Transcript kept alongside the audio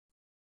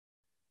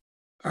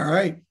All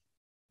right.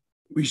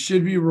 We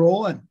should be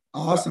rolling.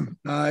 Awesome.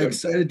 Good.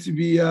 Excited to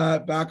be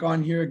back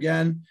on here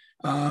again.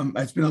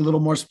 It's been a little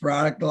more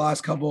sporadic the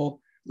last couple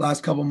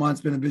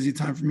months. Been a busy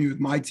time for me with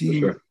my For team.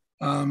 sure.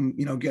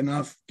 Getting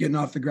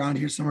off the ground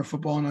here, summer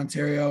football in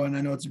Ontario, and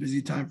I know it's a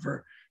busy time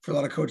for a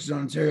lot of coaches in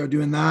Ontario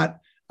doing that.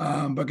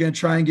 But going to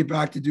try and get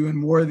back to doing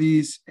more of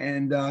these,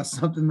 and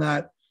something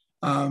that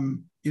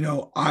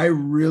I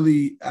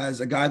really, as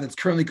a guy that's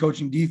currently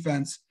coaching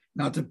defense,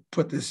 not to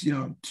put this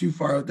too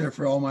far out there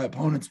for all my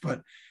opponents,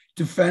 but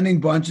defending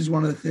bunch is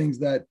one of the things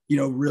that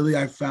really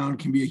I've found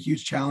can be a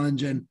huge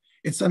challenge, and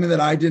it's something that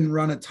I didn't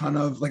run a ton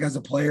of, like as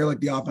a player, like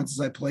the offenses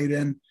I played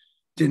in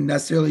didn't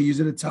necessarily use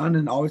it a ton,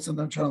 and always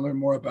something I'm trying to learn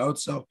more about.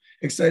 So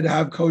excited to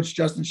have Coach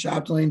Justin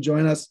Chapdelaine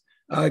join us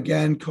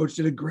again. Coach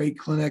did a great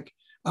clinic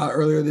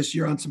earlier this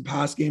year on some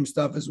pass game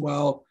stuff as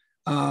well,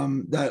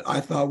 that I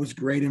thought was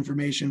great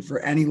information for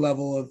any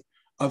level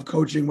of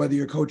coaching, whether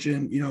you're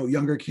coaching,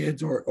 younger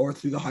kids or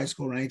through the high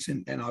school ranks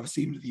and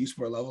obviously even to the youth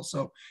sport level.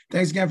 So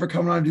thanks again for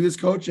coming on to do this,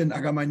 Coach. And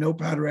I got my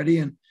notepad ready,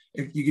 and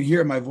if you can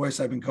hear in my voice,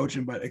 I've been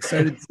coaching, but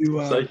excited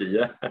to, Thank you.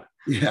 Yeah.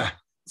 yeah,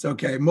 it's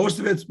okay. Most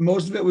of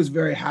it was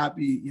very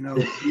happy,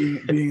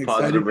 being excited.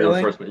 Positive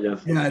reinforcement.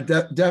 Yes. Yeah,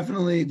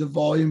 definitely. The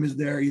volume is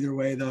there either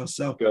way though.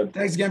 So Good.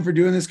 thanks again for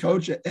doing this,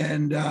 Coach,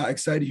 and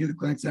excited to hear the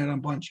clinic tonight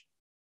on Bunch.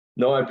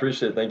 No, I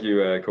appreciate it. Thank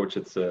you, Coach.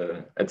 It's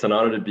an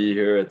honor to be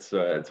here. It's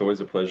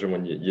always a pleasure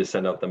when you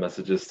send out the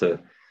messages to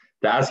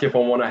ask if I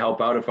want to help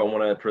out, if I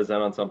want to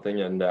present on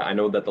something. And I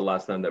know that the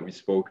last time that we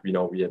spoke,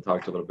 we had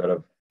talked a little bit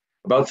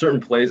about certain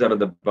plays out of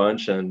the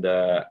bunch, and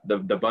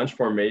the bunch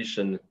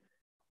formation.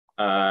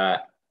 I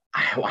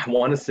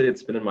want to say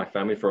it's been in my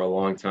family for a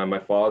long time. My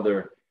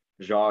father,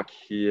 Jacques,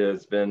 he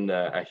has been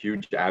a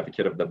huge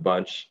advocate of the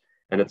bunch.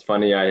 And it's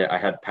funny, I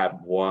had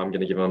Pat Bois. I'm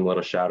going to give him a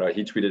little shout out.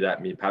 He tweeted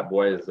at me. Pat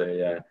Bois is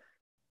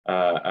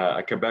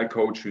a Quebec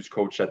coach who's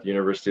coached at the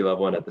university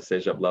level and at the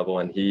stage up level.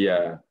 And he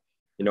had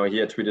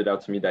tweeted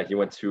out to me that he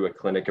went to a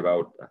clinic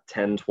about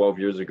 10, 12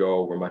 years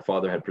ago where my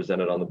father had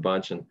presented on the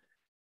bunch, and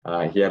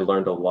he had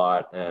learned a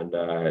lot. And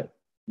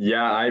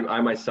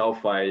I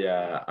myself,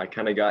 I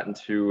kind of got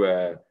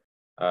into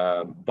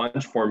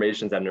bunch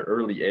formations at an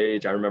early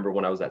age. I remember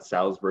when I was at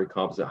Salisbury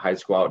Composite High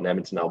School out in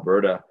Edmonton,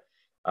 Alberta,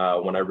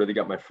 when I really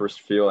got my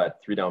first feel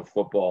at 3-down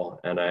football.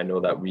 And I know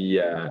that we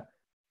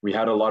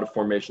had a lot of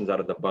formations out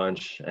of the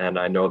bunch, and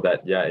I know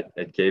that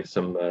it gave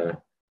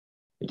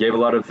a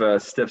lot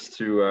of stiffs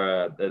to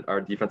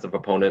our defensive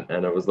opponent,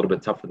 and it was a little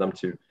bit tough for them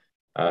to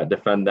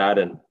defend that.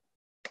 And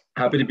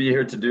happy to be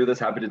here to do this.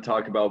 Happy to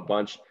talk about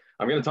bunch.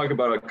 I'm going to talk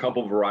about a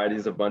couple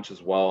varieties of bunch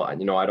as well. I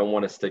don't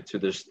want to stick to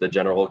the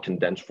general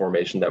condensed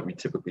formation that we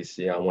typically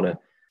see. I want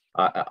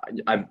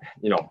to,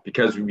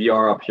 because we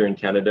are up here in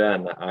Canada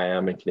and I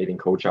am a Canadian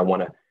coach, I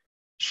want to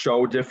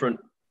show different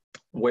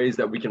ways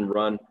that we can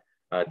run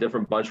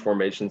different bunch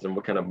formations and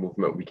what kind of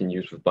movement we can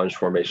use with bunch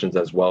formations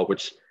as well,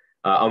 which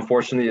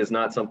unfortunately is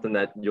not something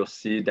that you'll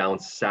see down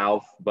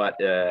south, but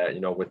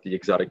with the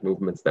exotic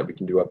movements that we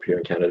can do up here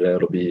in Canada,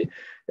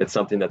 it's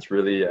something that's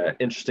really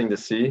interesting to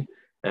see.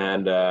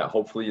 And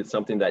hopefully it's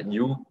something that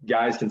you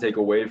guys can take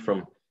away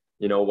from,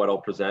 what I'll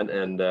present.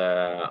 And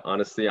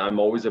honestly, I'm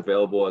always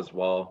available as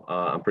well.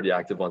 I'm pretty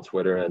active on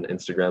Twitter and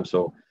Instagram.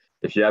 So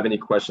if you have any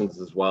questions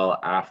as well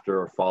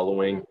after or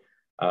following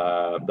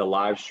the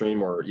live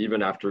stream, or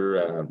even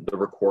after the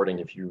recording,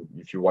 if you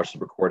watch the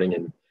recording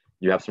and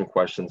you have some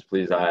questions,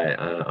 please,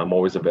 I'm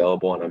always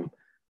available. And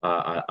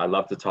I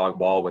love to talk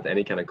ball with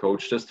any kind of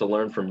coach, just to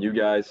learn from you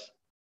guys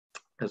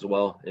as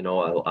well.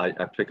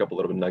 I pick up a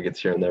little bit of nuggets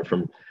here and there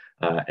from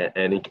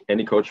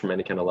any coach from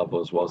any kind of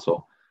level as well.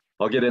 So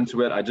I'll get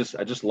into it. I just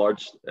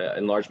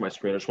enlarged my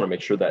screen. I just want to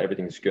make sure that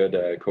everything's good.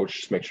 Coach,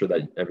 just make sure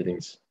that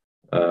everything's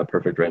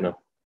perfect right now.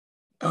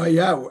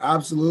 Yeah,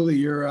 absolutely.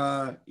 You're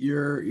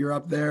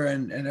up there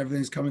and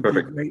everything's coming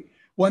through great.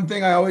 One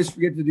thing I always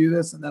forget to do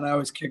this, and then I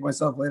always kick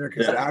myself later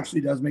because it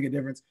actually does make a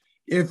difference.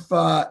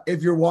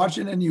 If you're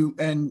watching and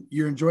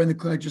you're enjoying the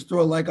clinic, just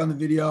throw a like on the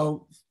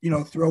video.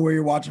 Throw where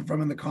you're watching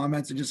from in the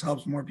comments. It just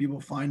helps more people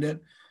find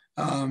it.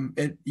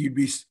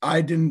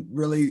 I didn't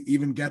really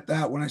even get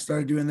that when I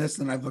started doing this,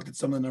 and I've looked at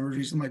some of the numbers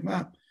recently. I'm like,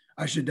 man,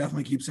 I should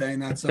definitely keep saying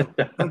that. So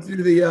don't do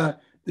the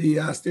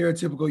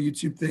stereotypical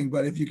YouTube thing,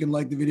 but if you can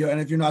like the video,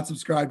 and if you're not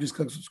subscribed, just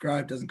click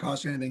subscribe. Doesn't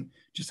cost you anything,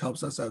 just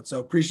helps us out.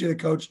 So appreciate it,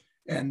 Coach,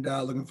 and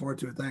looking forward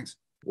to it. Thanks.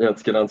 Yeah,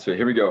 let's get on to it.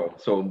 Here we go.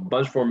 So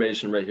bunch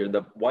formation right here.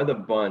 Why the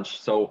bunch?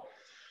 So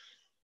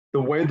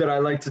the way that I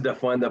like to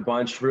define the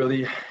bunch,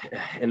 really,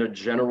 in a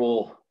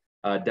general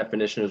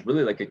definition, is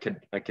really like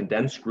a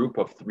condensed group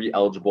of 3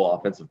 eligible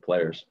offensive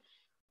players.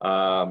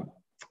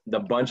 The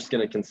bunch is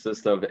going to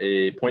consist of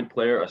a point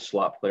player, a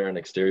slot player, an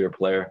exterior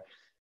player.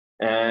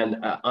 And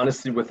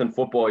honestly, within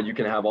football, you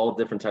can have all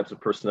different types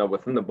of personnel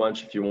within the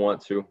bunch if you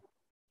want to.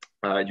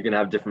 You can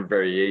have different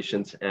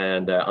variations,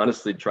 and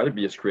honestly, try to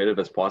be as creative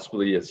as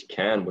possibly as you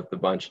can with the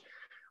bunch.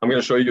 I'm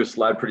going to show you a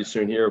slide pretty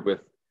soon here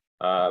with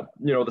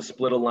the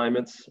split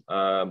alignments,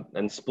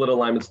 and split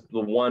alignments.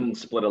 The one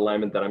split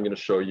alignment that I'm going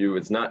to show you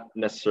is not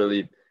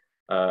necessarily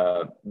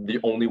the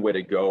only way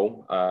to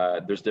go.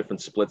 There's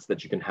different splits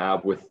that you can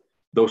have with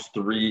those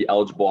three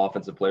eligible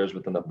offensive players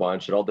within the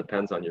bunch. It all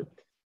depends on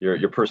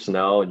your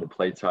personnel and your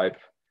play type.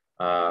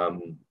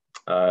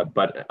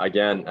 But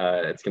again,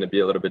 it's going to be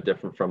a little bit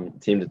different from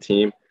team to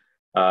team.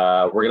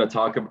 I'm going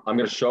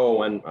to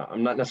show, and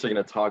I'm not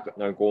necessarily going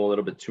to go a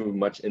little bit too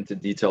much into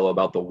detail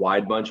about the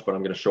wide bunch, but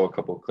I'm going to show a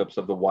couple of clips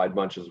of the wide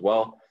bunch as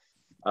well.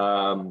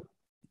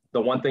 The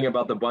one thing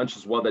about the bunch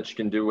as well that you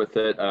can do with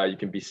it, you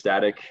can be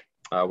static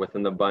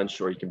within the bunch,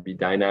 or you can be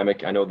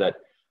dynamic. I know that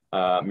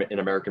in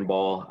American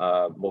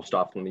ball, most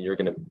often you're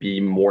going to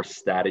be more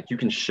static. You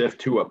can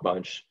shift to a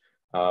bunch,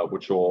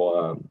 which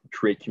will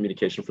create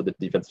communication for the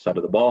defensive side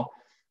of the ball.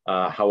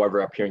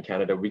 However, up here in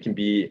Canada, we can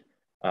be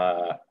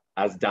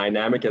as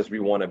dynamic as we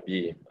want to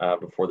be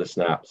before the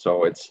snap.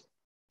 So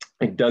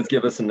it does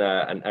give us an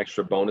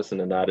extra bonus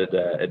and an added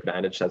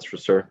advantage, that's for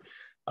sure.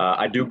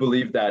 I do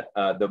believe that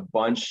the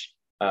bunch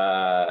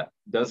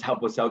does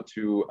help us out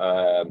to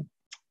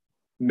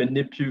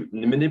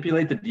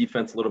manipulate the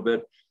defense a little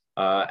bit.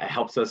 It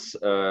helps us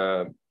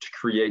to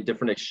create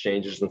different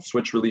exchanges and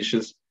switch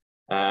releases,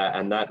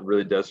 and that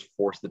really does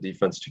force the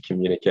defense to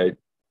communicate,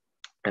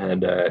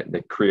 and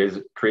that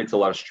creates a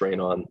lot of strain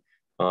on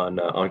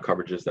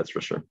coverages, that's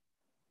for sure.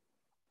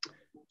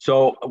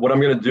 So what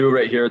I'm going to do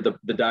right here,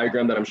 the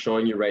diagram that I'm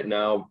showing you right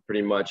now,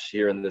 pretty much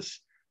here in this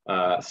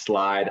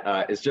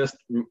slide, is just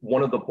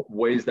one of the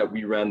ways that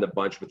we ran the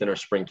bunch within our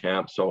spring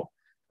camp. So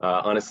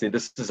honestly,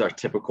 this is our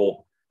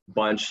typical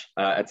bunch.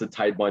 It's a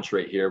tight bunch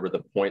right here, where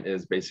the point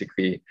is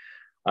basically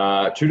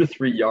 2 to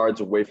 3 yards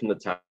away from the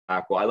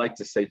tackle. I like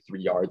to say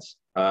 3 yards.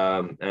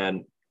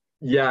 And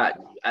yeah,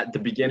 at the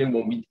beginning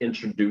when we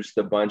introduced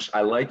the bunch,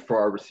 I like for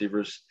our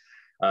receivers,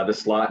 the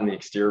slot and the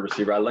exterior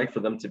receiver, I like for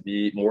them to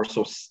be more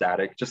so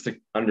static, just to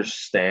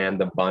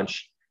understand the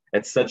bunch.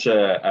 It's such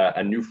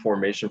a new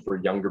formation for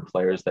younger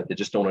players that they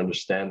just don't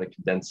understand the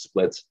condensed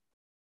splits.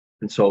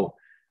 And so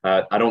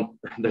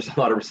there's a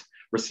lot of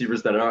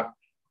receivers that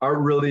aren't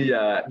really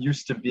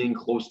used to being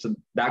close to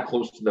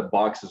the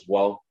box as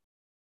well.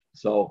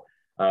 So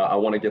I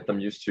want to get them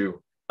used to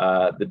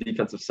the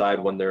defensive side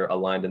when they're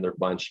aligned in their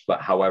bunch.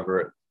 But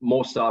however,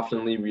 most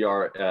oftenly we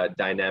are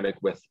dynamic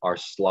with our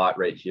slot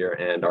right here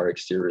and our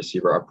exterior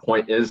receiver. Our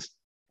point is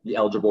the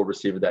eligible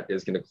receiver that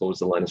is going to close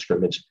the line of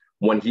scrimmage.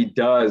 When he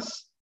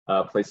does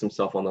place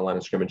himself on the line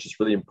of scrimmage, it's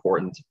really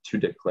important to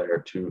declare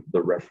to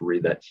the referee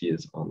that he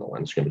is on the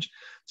line of scrimmage.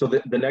 So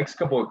the next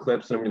couple of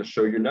clips that I'm going to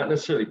show you, not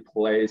necessarily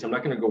plays. I'm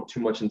not going to go too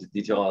much into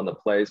detail on the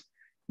plays.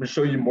 I'm going to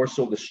show you more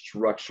so the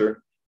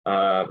structure,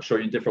 show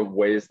you different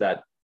ways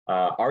that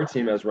our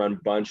team has run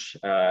bunch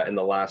in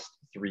the last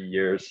 3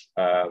 years.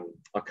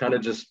 I'll kind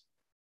of just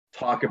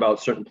talk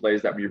about certain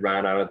plays that we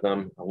ran out of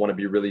them. I want to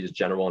be really as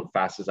general and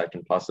fast as I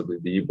can possibly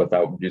be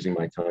without using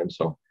my time.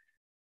 So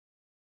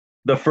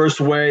the first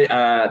way,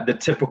 the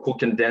typical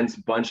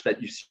condensed bunch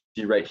that you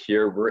see right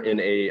here, we're in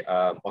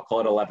I'll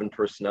call it 11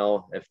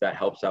 personnel, if that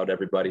helps out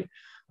everybody.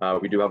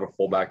 We do have a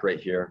fullback right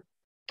here.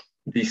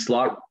 The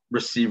slot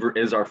receiver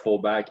is our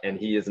fullback, and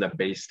he is in a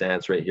base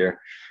stance right here.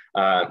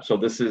 So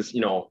this is,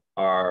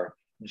 our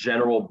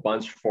general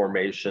bunch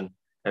formation.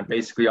 And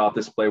basically off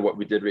this play, what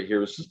we did right here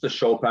was just a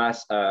show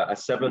pass, a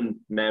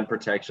 7-man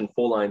protection,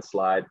 full line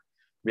slide.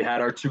 We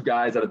had our 2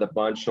 guys out of the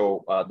bunch,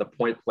 so the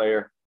point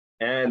player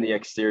and the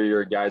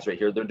exterior guys right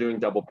here, they're doing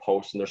double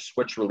posts, and they're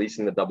switch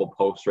releasing the double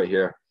posts right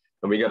here.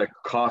 And we got a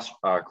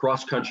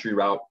cross-country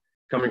route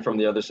coming from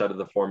the other side of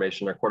the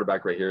formation. Our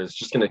quarterback right here is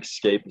just going to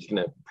escape. He's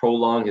going to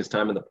prolong his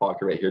time in the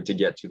pocket right here to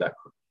get to that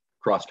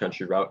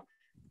cross-country route.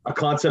 A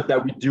concept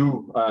that we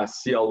do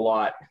see a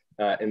lot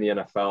in the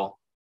NFL.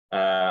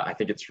 I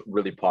think it's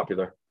really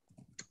popular.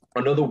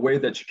 Another way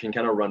that you can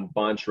kind of run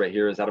bunch right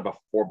here is out of a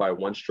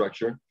 4-by-1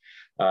 structure.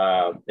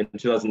 In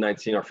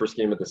 2019, our first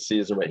game of the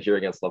season right here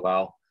against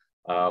Laval,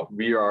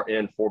 we are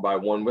in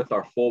 4-by-1 with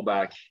our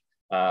fullback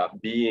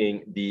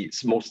being the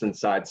most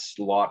inside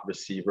slot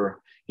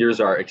receiver. Here's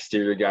our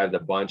exterior guy of the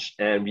bunch,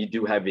 and we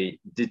do have a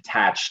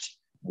detached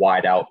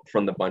wide out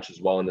from the bunch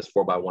as well in this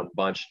 4-by-1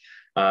 bunch.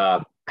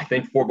 I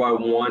think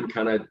 4-by-1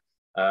 kind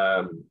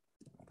of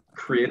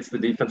creates the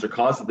defense or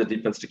causes the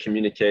defense to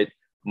communicate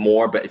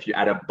more, but if you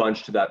add a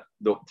bunch to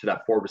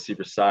that 4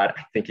 receiver side,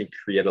 I think it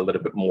create a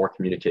little bit more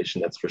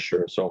communication, that's for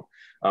sure. So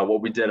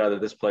what we did out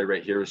of this play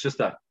right here is just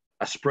a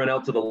sprint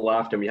out to the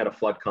left, and we had a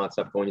flood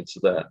concept going into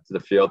the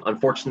field.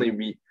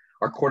 Unfortunately,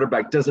 our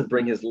quarterback doesn't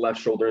bring his left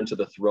shoulder into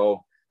the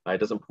throw. He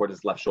doesn't put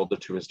his left shoulder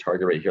to his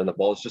target right here, and the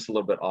ball is just a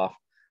little bit off.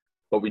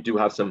 But we do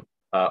have some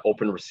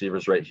open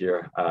receivers right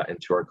here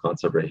into our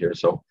concept right here.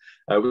 So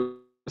it was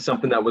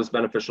something that was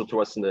beneficial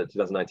to us in the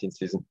 2019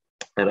 season,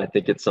 and I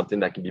think it's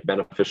something that can be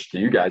beneficial to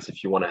you guys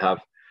if you want to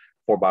have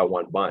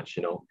 4-by-1 bunch.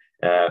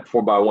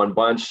 4-by-1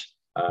 bunch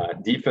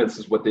defense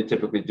is what they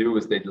typically do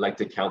is they'd like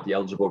to count the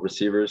eligible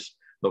receivers.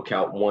 They'll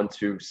count 1,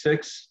 2,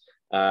 6,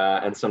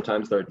 and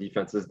sometimes there are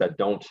defenses that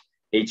don't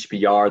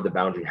HBR the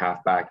boundary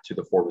halfback to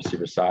the 4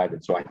 receiver side.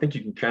 And so I think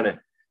you can kind of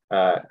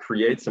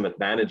create some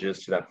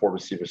advantages to that 4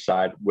 receiver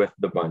side with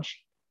the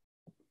bunch.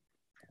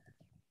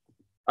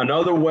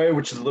 Another way,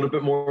 which is a little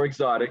bit more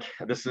exotic,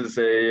 this is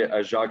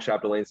a Jacques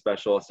Chapdelaine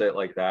special, I'll say it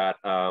like that.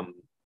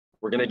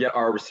 We're going to get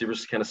our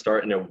receivers to kind of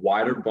start in a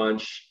wider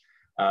bunch,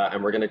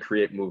 and we're going to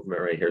create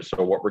movement right here.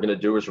 So what we're going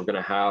to do is we're going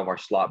to have our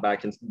slot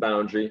back into the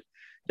boundary.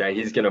 Okay,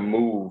 he's going to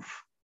move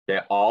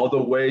all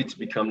the way to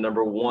become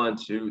number one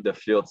to the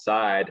field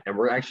side. And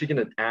we're actually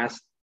going to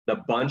ask the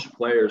bunch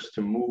players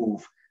to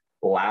move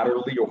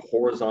laterally or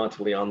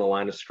horizontally on the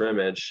line of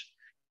scrimmage,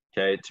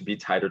 okay, to be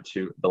tighter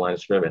to the line of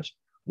scrimmage.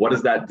 What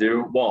does that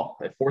do? Well,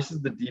 it forces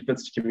the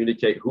defense to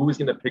communicate who is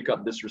going to pick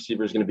up this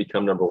receiver is going to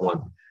become number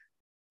one.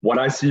 What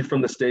I see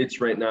from the States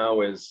right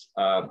now is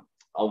a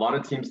lot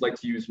of teams like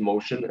to use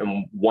motion,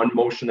 and one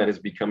motion that is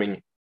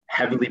becoming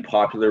heavily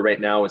popular right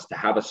now is to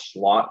have a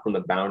slot from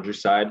the boundary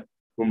side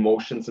who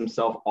motions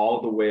himself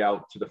all the way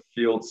out to the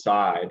field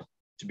side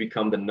to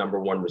become the number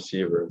one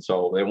receiver. And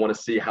so they want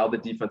to see how the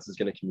defense is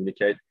going to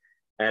communicate.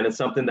 And it's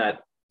something that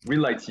we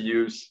like to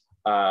use.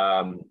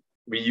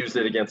 We used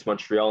it against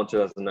Montreal in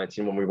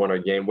 2019 when we won our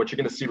game. What you're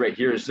going to see right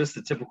here is just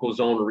the typical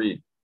zone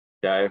read.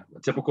 Okay, a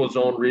typical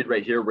zone read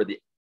right here where the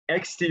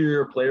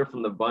exterior player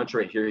from the bunch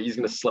right here, he's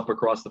going to slip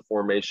across the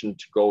formation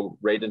to go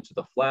right into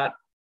the flat.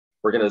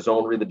 We're going to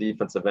zone read the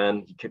defensive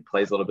end. He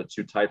plays a little bit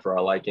too tight for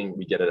our liking.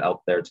 We get it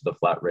out there to the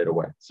flat right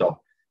away. So,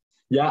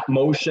 yeah,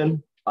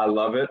 motion. I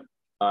love it.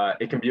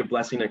 It can be a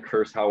blessing and a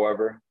curse,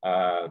 however.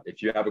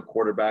 If you have a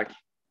quarterback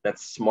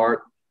that's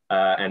smart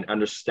and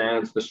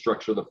understands the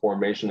structure of the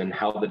formation and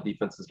how the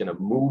defense is going to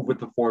move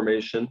with the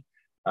formation,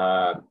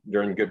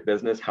 you're in good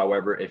business.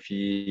 However, if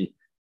he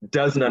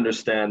doesn't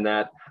understand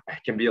that,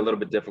 it can be a little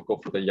bit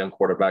difficult for the young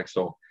quarterback.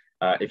 So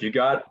if you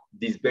got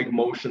these big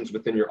motions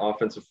within your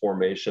offensive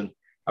formation,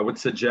 I would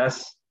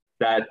suggest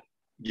that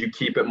you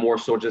keep it more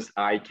so just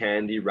eye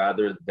candy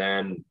rather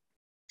than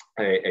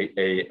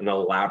an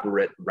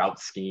elaborate route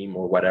scheme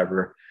or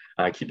whatever.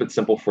 Keep it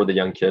simple for the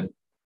young kid.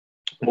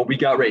 What we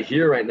got right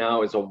here right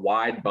now is a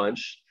wide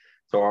bunch.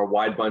 So our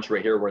wide bunch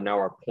right here, where now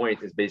our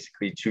point is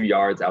basically 2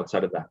 yards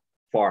outside of that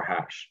far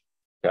hash.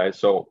 Okay,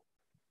 so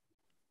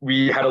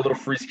we had a little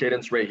freeze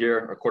cadence right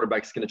here. Our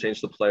quarterback's going to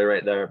change the play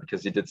right there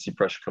because he did see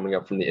pressure coming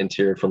up from the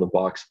interior, from the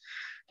box.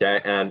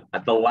 Okay, and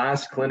at the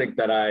last clinic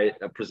that I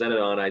presented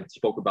on, I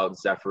spoke about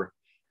Zephyr,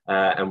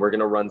 and we're going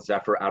to run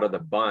Zephyr out of the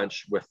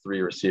bunch with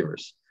 3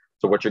 receivers.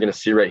 So what you're going to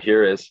see right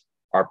here is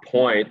our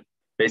point.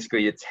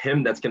 Basically, it's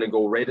him that's going to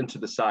go right into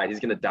the side.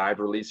 He's going to dive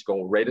release,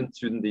 go right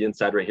into the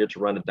inside right here to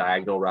run a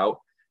diagonal route.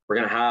 We're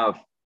going to have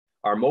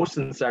our most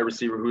inside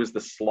receiver, who is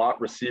the slot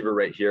receiver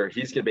right here.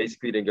 He's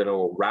basically going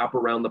to wrap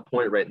around the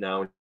point right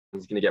now.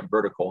 He's going to get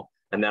vertical.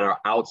 And then our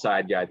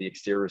outside guy, the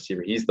exterior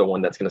receiver, he's the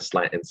one that's going to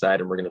slant inside,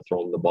 and we're going to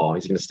throw him the ball.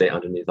 He's going to stay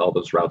underneath all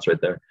those routes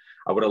right there.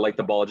 I would have liked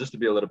the ball just to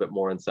be a little bit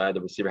more inside.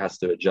 The receiver has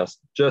to adjust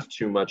just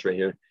too much right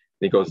here. And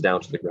he goes down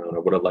to the ground. I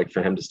would have liked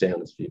for him to stay on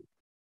his feet.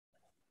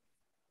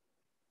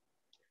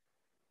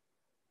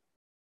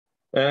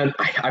 And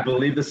I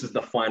believe this is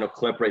the final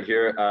clip right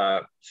here.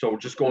 So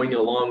just going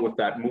along with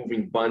that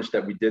moving bunch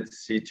that we did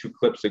see 2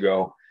 clips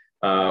ago,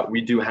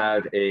 we do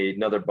have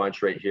another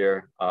bunch right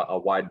here, a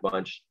wide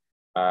bunch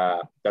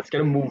that's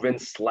going to move in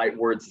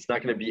slightwards. It's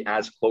not going to be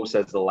as close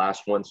as the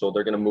last one. So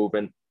they're going to move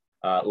in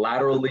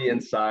laterally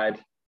inside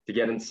to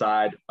get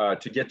inside,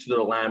 to get to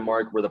the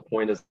landmark where the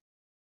point is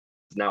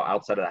now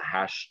outside of the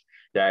hash.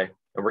 Okay.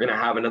 And we're going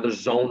to have another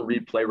zone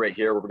replay right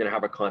here where we're going to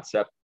have a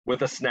concept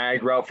with a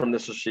snag route from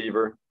this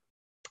receiver,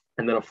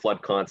 and then a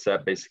flood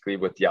concept basically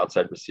with the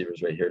outside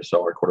receivers right here.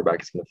 So our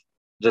quarterback is going to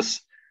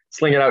just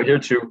sling it out here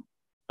to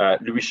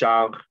Louis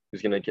Charles,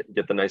 who's going to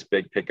get the nice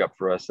big pickup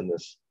for us in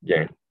this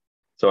game.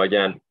 So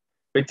again,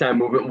 big time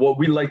movement. What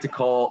we like to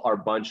call our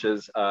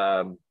bunches,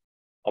 I'll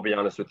be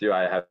honest with you,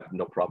 I have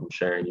no problem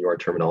sharing you our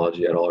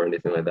terminology at all or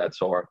anything like that.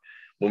 So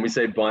when we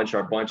say bunch,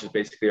 our bunch is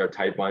basically our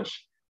tight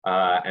bunch.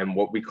 And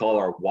what we call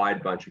our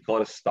wide bunch, we call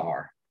it a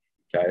star.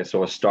 Okay,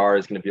 so a star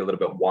is going to be a little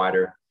bit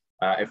wider.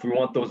 If we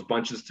want those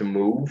bunches to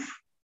move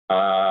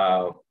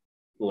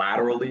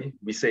laterally,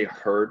 we say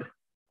herd.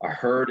 A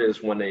herd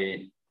is when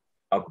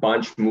a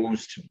bunch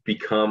moves to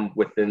become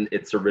within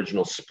its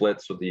original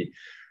split. So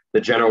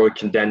the general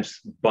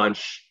condensed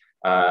bunch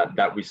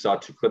that we saw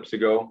 2 clips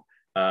ago.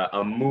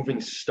 A moving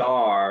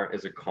star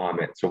is a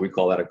comet. So we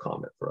call that a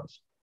comet for us.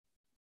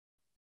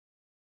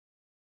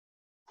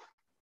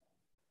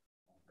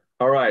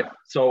 All right,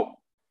 so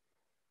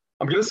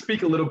I'm going to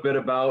speak a little bit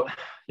about,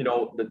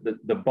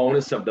 the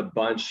bonus of the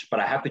bunch, but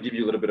I have to give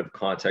you a little bit of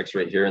context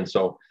right here. And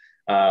so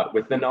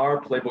within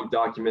our playbook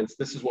documents,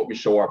 this is what we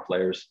show our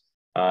players.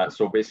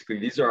 So basically,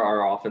 these are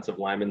our offensive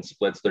lineman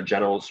splits, their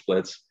general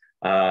splits,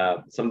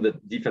 some of the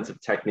defensive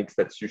techniques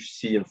that you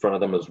see in front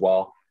of them as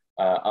well,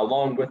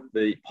 along with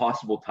the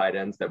possible tight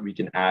ends that we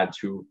can add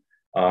to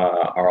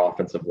our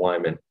offensive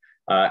linemen.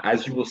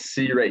 As you will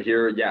see right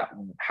here,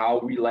 how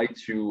we like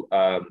to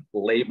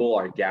label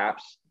our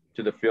gaps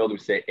to the field, we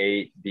say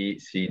A, B,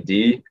 C,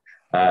 D.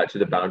 To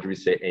the boundary, we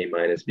say A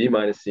minus, B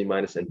minus, C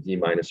minus, and D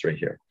minus right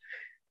here.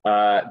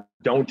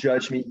 Don't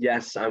judge me.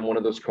 Yes, I'm one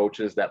of those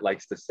coaches that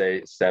likes to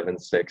say 7,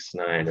 6,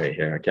 9 right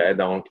here. Okay,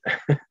 don't.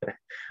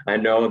 I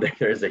know that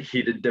there's a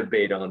heated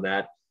debate on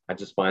that. I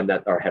just find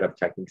that our head of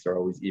techniques are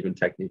always even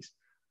techniques.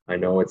 I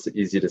know it's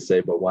easy to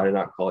say, but why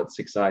not call it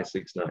 6'I,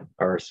 6'9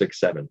 or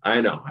 6'7"?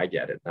 I know, I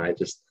get it.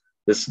 This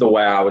is the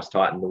way I was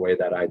taught and the way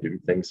that I do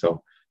things.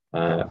 So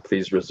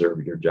please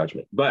reserve your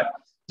judgment. But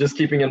just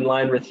keeping in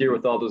line with here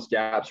with all those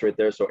gaps right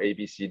there. So A,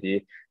 B, C,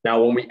 D.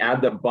 Now, when we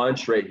add the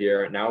bunch right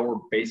here, now we're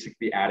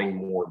basically adding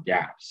more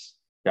gaps.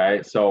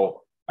 Okay.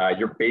 So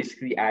you're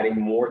basically adding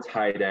more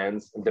tight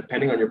ends. And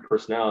depending on your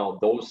personnel,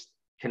 those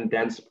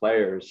condensed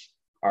players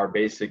are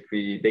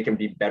basically, they can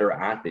be better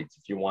athletes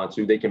if you want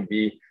to. They can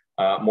be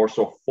more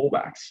so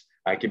fullbacks.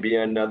 It could be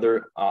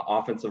another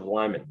offensive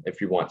lineman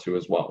if you want to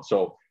as well.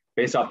 So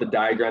based off the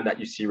diagram that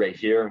you see right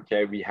here,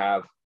 okay, we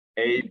have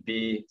A,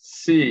 B,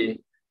 C,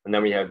 and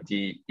then we have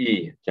D,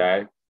 E,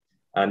 okay?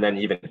 And then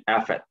even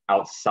F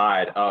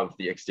outside of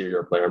the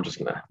exterior player. I'm just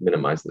gonna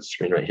minimize the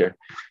screen right here.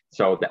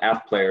 So the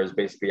F player is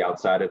basically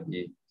outside of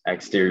the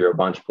exterior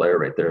bunch player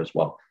right there as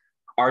well.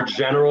 Our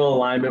general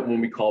alignment, when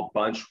we call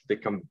bunch, the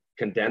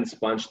condensed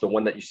bunch, the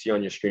one that you see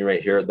on your screen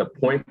right here, the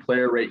point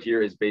player right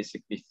here is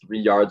basically 3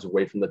 yards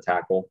away from the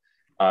tackle.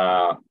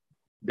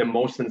 The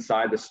most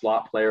inside, the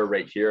slot player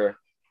right here,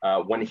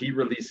 when he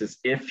releases,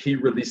 if he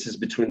releases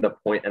between the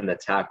point and the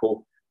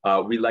tackle,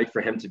 we like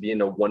for him to be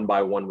in a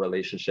 1-by-1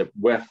 relationship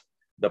with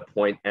the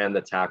point and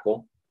the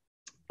tackle.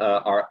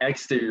 Our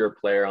exterior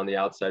player on the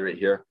outside right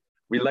here,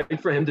 we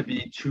like for him to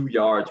be 2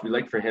 yards. We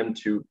like for him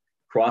to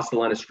cross the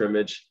line of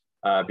scrimmage,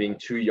 being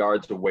 2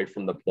 yards away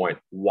from the point.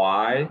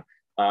 Why?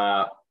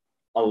 A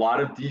lot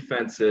of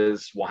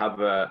defenses will have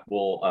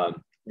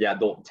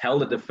they'll tell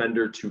the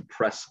defender to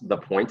press the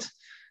point.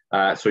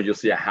 So you'll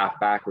see a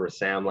halfback or a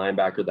Sam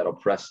linebacker that'll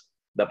press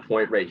the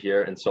point right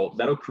here. And so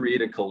that'll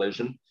create a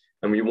collision.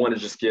 And we want to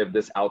just give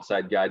this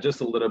outside guy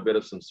just a little bit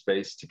of some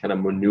space to kind of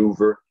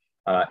maneuver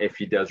if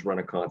he does run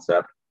a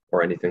concept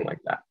or anything like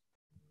that.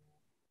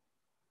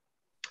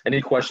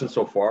 Any questions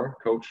so far,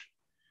 Coach?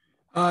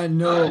 No,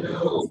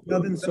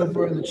 nothing so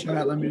far in the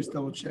chat. Let me just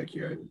double check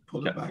here. I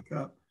pulled it back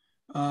up.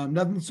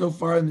 Nothing so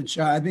far in the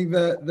chat. I think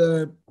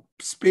the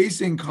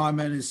spacing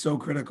comment is so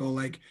critical,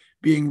 like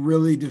being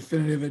really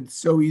definitive. It's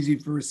so easy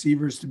for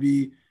receivers to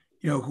be,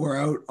 who are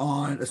out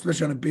on,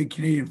 especially on a big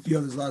Canadian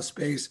field, there's a lot of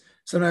space.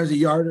 Sometimes a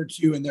yard or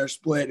two and they're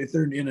split. If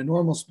they're in a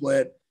normal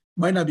split,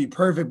 might not be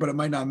perfect, but it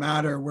might not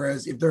matter.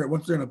 Whereas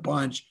once they're in a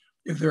bunch,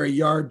 if they're a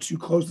yard too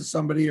close to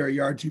somebody or a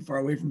yard too far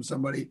away from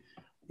somebody,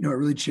 it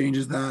really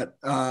changes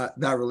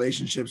that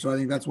relationship. So I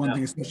think that's one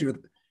thing, especially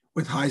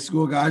with high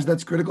school guys,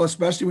 that's critical,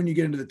 especially when you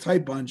get into the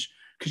tight bunch,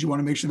 because you want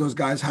to make sure those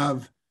guys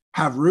have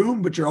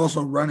room, but you're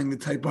also running the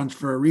tight bunch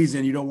for a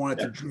reason. You don't want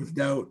it to drift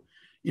out,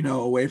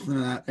 away from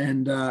that.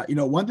 And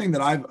one thing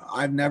that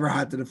I've never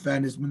had to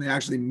defend is when they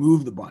actually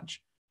move the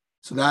bunch.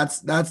 So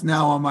that's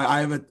now on my,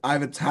 I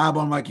have a tab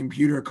on my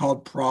computer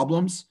called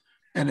problems,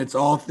 and it's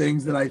all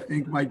things that I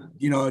think might,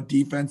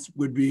 defense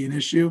would be an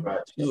issue. Right.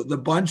 So the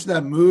bunch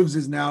that moves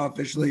is now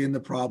officially in the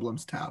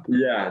problems tab.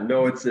 Yeah,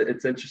 no, it's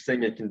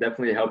interesting. It can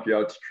definitely help you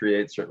out to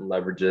create certain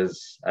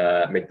leverages,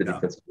 make the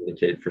defense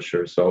communicate for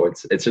sure. So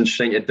it's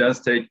interesting. It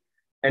does take,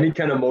 any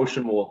kind of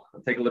motion will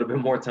take a little bit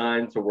more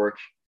time to work,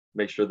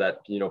 make sure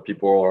that,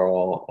 people are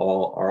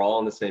all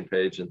on the same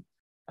page and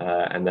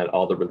that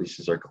all the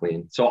releases are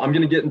clean. So I'm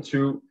going to get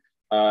into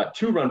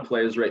 2 run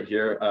plays right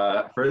here.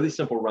 Fairly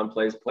simple run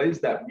plays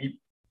that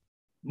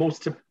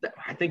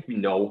I think we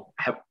know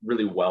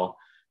really well.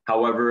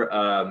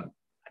 However,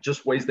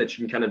 just ways that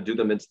you can kind of do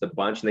them into the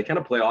bunch, and they kind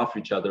of play off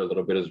each other a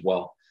little bit as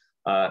well.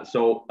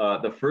 So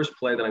the first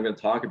play that I'm going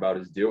to talk about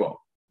is duo.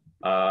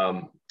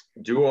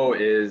 Duo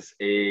is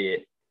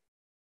a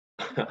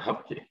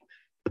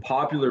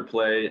popular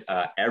play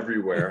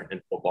everywhere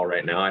in football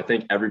right now. I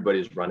think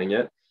everybody's running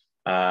it.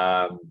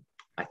 I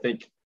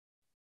think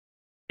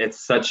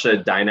it's such a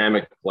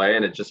dynamic play,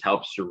 and it just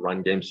helps your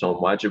run game so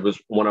much. It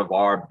was one of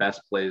our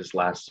best plays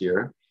last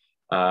year.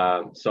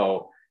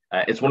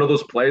 It's one of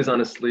those plays,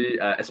 honestly,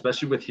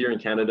 especially with here in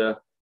Canada,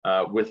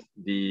 with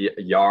the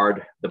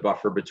yard, the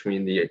buffer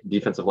between the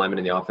defensive lineman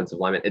and the offensive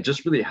lineman. It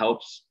just really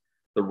helps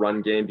the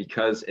run game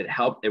because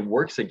it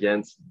works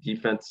against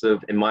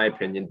defensive, in my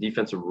opinion,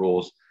 defensive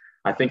rules.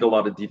 I think a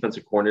lot of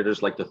defensive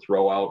coordinators like to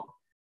throw out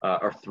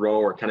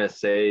or kind of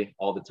say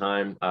all the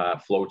time,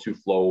 flow to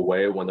flow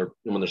away when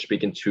they're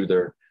speaking to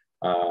their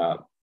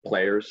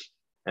players.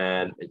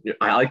 And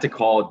I like to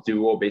call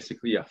duo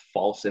basically a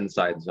false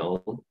inside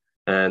zone.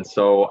 And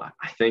so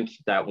I think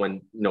that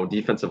when,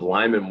 defensive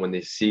linemen, when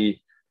they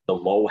see the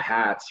low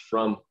hats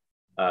from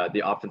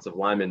the offensive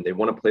linemen, they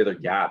want to play their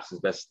gaps as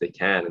best as they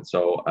can. And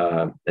so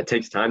it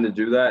takes time to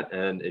do that.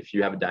 And if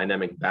you have a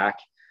dynamic back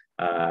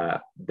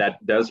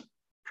that does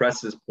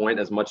press his point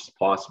as much as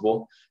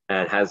possible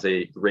and has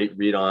a great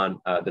read on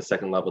the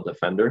second level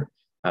defender,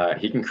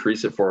 he can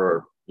crease it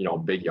for,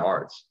 big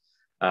yards.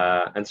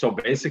 And so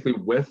basically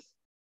with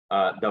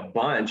the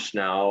bunch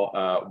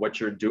now, what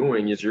you're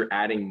doing is you're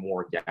adding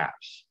more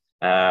gaps.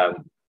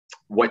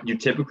 what you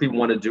typically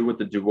want to do with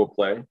the duo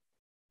play,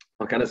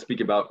 I'll kind of speak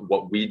about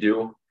what we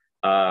do.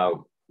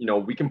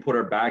 We can put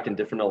our back in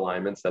different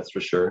alignments, that's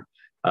for sure.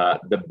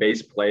 The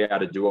base play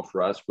out of duo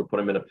for us, we put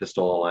him in a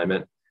pistol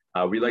alignment.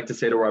 We like to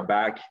say to our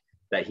back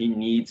that he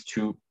needs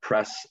to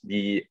press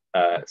the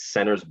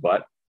center's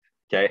butt,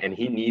 okay? And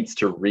he needs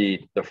to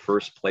read the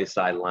first play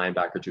side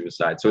linebacker to his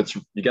side. So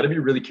you got to be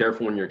really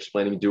careful when you're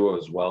explaining duo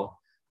as well.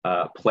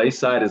 Play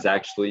side is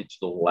actually to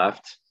the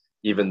left,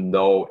 even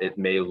though it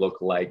may look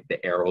like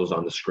the arrows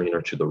on the screen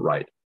are to the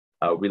right.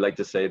 We like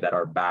to say that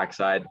our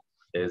backside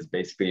is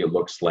basically, it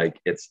looks like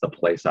it's the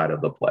play side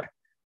of the play,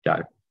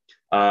 okay?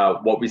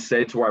 What we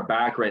say to our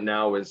back right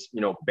now is,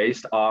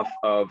 based off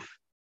of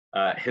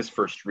his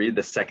first read,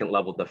 the second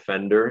level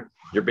defender,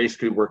 you're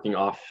basically working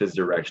off his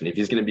direction. If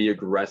he's going to be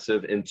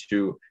aggressive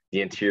into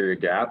the interior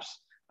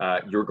gaps,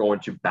 you're going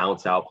to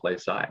bounce out play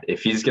side.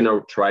 If he's going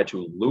to try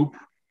to loop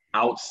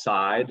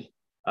outside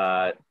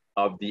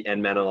of the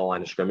end man on the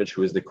line of scrimmage,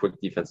 who is the quick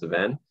defensive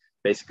end,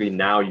 basically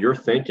now you're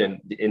thinking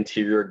the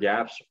interior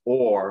gaps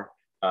or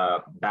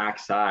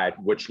backside,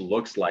 which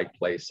looks like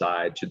play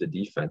side to the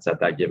defense at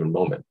that given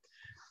moment.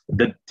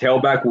 The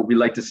tailback, what we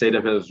like to say to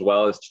him as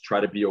well is to try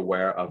to be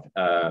aware of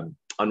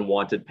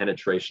unwanted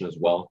penetration as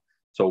well.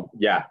 So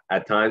yeah,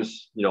 at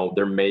times,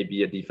 there may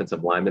be a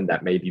defensive lineman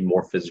that may be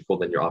more physical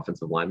than your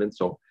offensive lineman.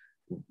 So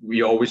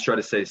we always try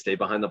to say, stay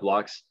behind the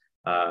blocks.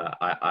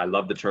 I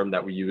love the term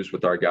that we use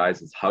with our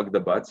guys is hug the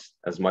butts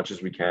as much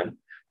as we can,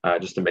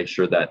 just to make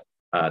sure that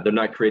they're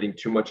not creating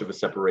too much of a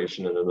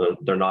separation and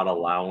they're not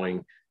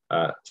allowing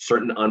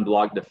certain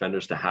unblocked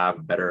defenders to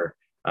have better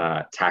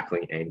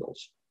tackling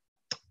angles.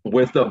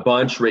 With a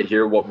bunch right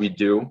here, what we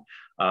do,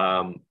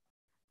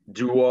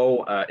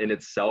 duo in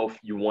itself,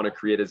 you want to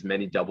create as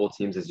many double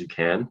teams as you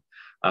can.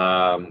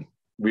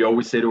 We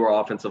always say to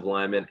our offensive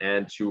linemen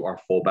and to our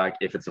fullback,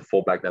 if it's a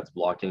fullback that's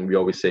blocking, we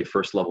always say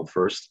first level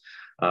first.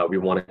 We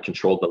want to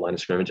control the line of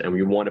scrimmage and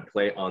we want to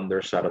play on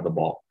their side of the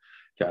ball.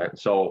 Okay,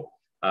 so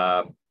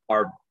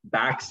our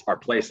backs, our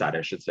play side,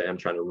 I should say. I'm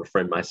trying to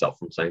refrain myself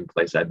from saying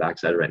play side,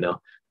 backside right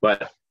now.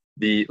 But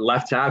the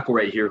left tackle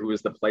right here, who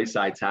is the play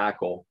side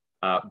tackle,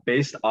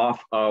 based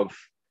off of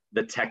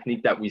the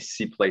technique that we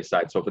see play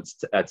side. So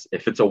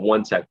if it's a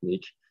one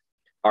technique,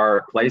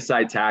 our play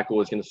side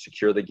tackle is going to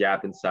secure the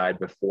gap inside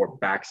before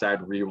backside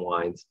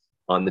rewinds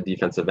on the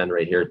defensive end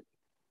right here,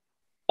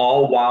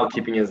 all while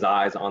keeping his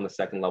eyes on the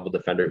second level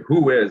defender,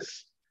 who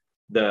is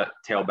the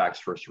tailback's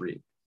first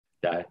read.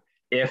 Okay,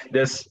 if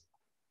this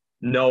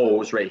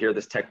nose right here,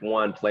 this tech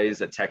one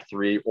plays at tech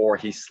three, or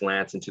he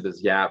slants into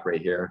this gap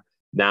right here,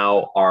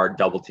 now our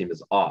double team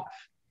is off.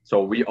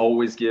 So we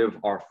always give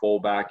our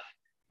fullback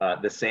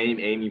the same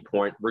aiming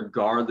point,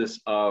 regardless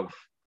of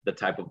the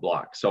type of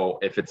block. So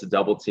if it's a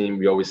double team,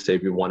 we always say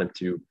we want him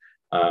to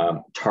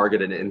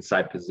target an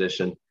inside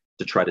position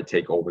to try to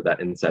take over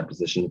that inside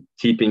position,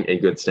 keeping a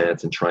good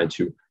stance and trying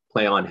to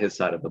play on his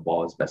side of the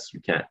ball as best you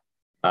can.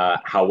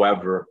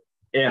 However,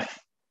 if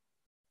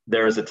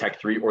there is a tech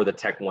three or the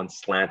tech one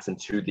slants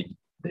into the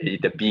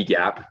B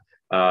gap,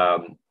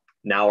 now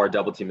our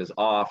double team is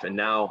off, and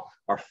now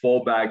our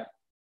fullback,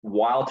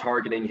 while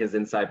targeting his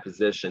inside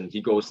position,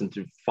 he goes in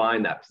to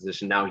find that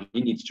position. Now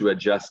he needs to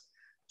adjust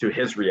to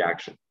his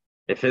reaction.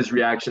 If his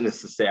reaction is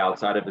to stay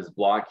outside of his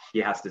block, he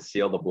has to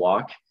seal the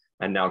block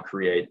and now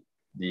create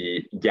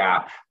the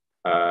gap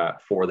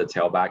for the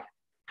tailback.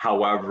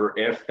 However,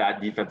 if that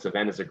defensive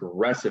end is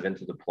aggressive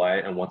into the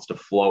play and wants to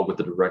flow with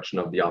the direction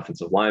of the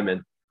offensive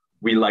lineman,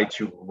 we like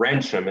to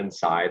wrench him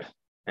inside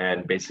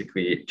and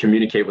basically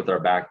communicate with our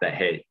back that,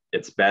 hey,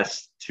 it's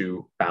best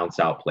to bounce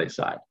out play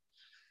side.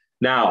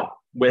 Now,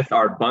 with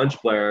our bunch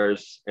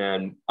players,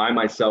 and I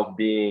myself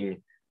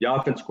being the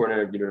offense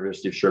coordinator at the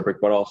University of Sherbrooke,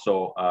 but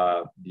also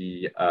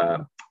the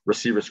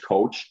receivers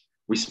coach,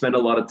 we spend a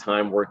lot of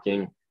time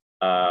working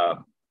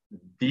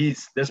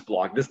this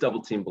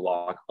double team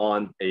block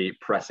on a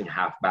pressing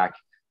halfback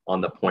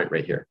on the point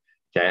right here.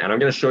 Okay, and I'm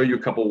going to show you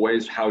a couple of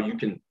ways how you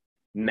can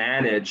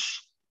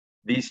manage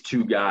these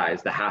two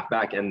guys, the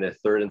halfback and the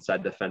third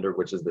inside defender,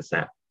 which is the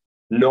Sam.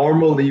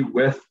 Normally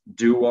with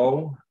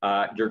duo,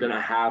 you're going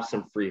to have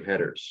some free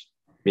hitters,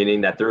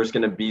 meaning that there's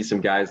going to be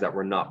some guys that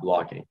were not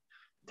blocking.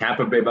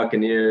 Tampa Bay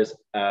Buccaneers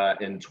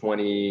in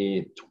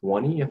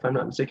 2020, if I'm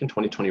not mistaken,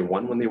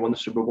 2021, when they won the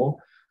Super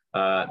Bowl,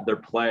 their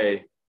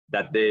play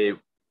that they,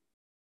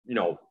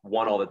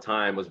 won all the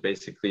time was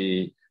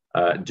basically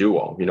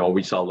duo.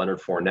 We saw Leonard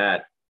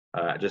Fournette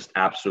just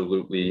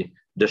absolutely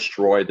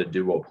destroy the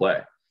duo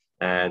play.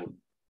 And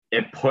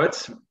it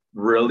puts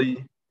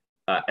really,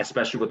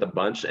 especially with a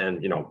bunch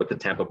and, with the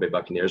Tampa Bay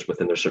Buccaneers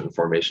within their certain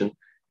formation,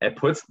 it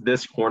puts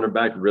this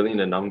cornerback really in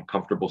an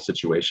uncomfortable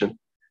situation,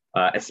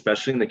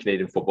 especially in the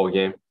Canadian football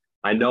game.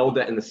 I know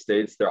that in the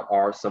States, there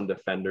are some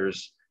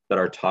defenders that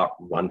are top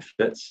run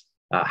fits.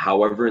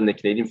 However, in the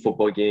Canadian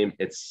football game,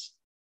 it's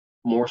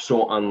more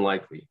so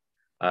unlikely,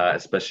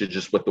 especially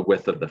just with the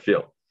width of the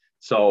field.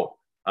 So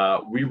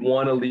we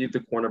want to leave the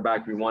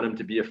cornerback. We want him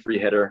to be a free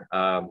hitter.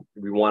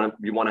 We want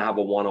to have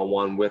a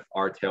one-on-one with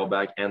our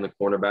tailback and the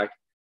cornerback,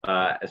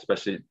 but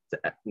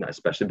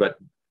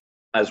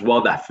as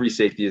well, that free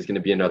safety is going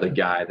to be another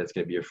guy that's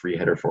going to be a free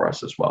hitter for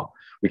us as well.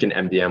 We can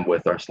MDM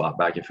with our slot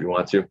back if we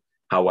want to.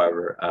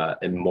 However,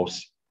 in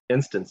most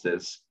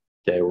instances,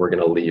 okay, we're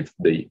going to leave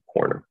the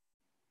corner.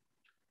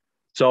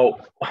 So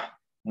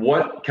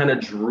what kind of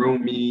drew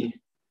me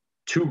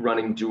to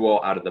running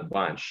duo out of the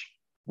bunch?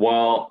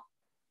 Well,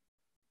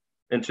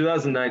 in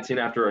 2019,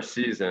 after our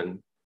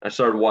season, I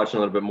started watching a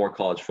little bit more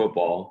college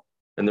football,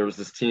 and there was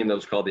this team that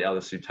was called the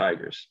LSU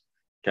Tigers,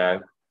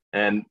 okay?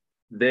 And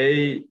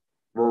they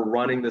were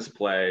running this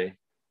play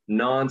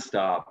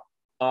nonstop,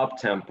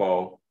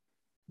 up-tempo,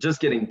 just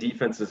getting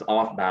defenses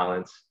off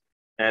balance,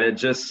 and it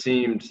just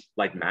seemed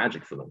like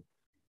magic for them.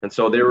 And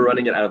so they were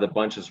running it out of the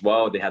bunch as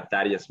well. They had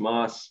Thaddeus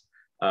Moss,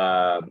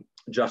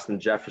 Justin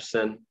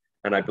Jefferson,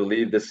 and I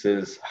believe this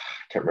is,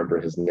 I can't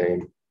remember his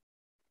name.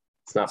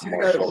 It's not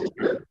Marshall.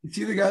 It's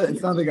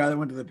not the guy that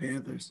went to the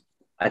Panthers.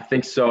 I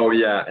think so,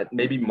 yeah.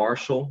 Maybe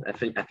Marshall. I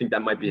think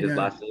that might be his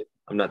last name.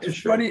 I'm not too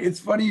sure. It's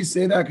funny you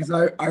say that, because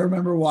I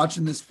remember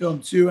watching this film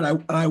too,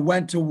 and I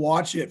went to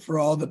watch it for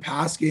all the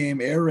pass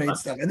game air raid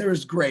stuff, and there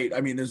was great.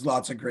 I mean, there's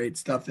lots of great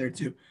stuff there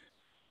too.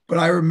 But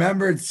I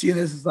remembered seeing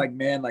this as like,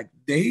 man, like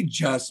they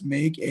just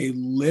make a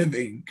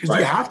living, because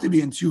you have to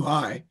be in too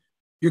high.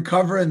 You're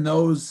covering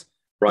those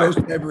type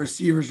of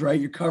receivers, right?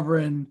 You're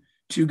covering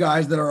two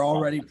guys that are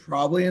already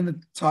probably in the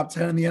top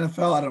 10 in the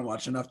NFL. I don't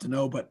watch enough to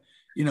know, but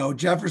you know,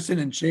 Jefferson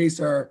and Chase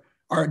are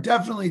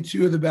definitely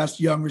two of the best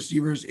young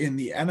receivers in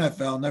the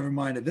NFL, never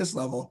mind at this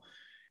level.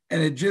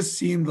 And it just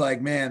seemed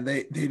like, man,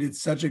 they did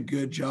such a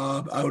good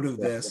job out of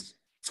this.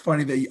 It's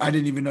funny that I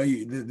didn't even know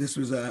this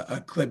was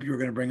a clip you were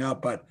going to bring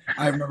up, but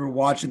I remember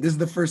watching. This is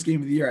the first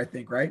game of the year, I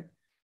think, right?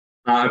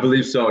 I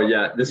believe so.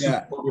 Yeah, this is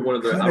probably one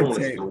of the, I don't want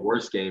to say the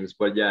worst games,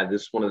 but yeah,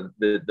 this is one of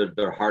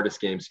their hardest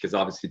games, because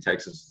obviously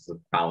Texas is a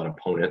valid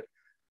opponent.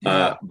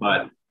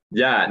 But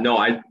yeah, no,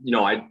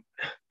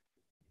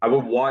 I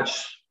would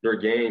watch their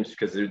games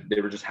because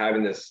they were just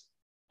having this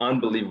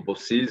unbelievable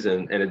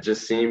season, and it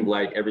just seemed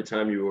like every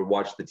time you would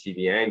watch the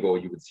TV angle,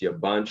 you would see a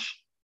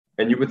bunch,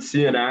 and you would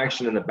see an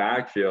action in the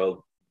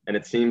backfield, and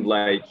it seemed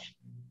like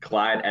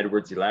Clyde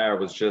Edwards-Helaire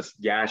was just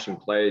gashing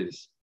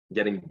plays,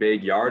 getting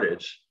big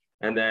yardage.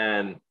 And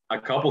then a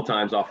couple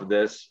times off of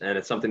this, and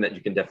it's something that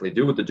you can definitely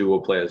do with the duo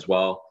play as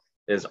well,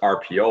 is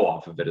RPO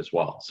off of it as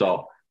well.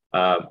 So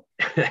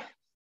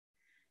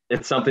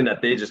it's something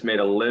that they just made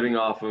a living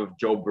off of.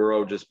 Joe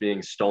Burrow just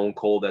being stone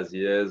cold as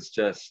he is,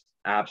 just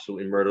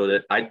absolutely murdered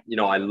it. I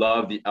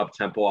love the up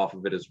tempo off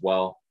of it as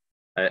well.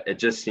 It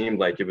just seemed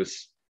like it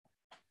was,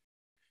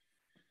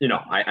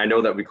 I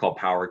know that we call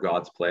power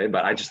God's play,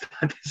 but I just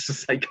thought this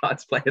is like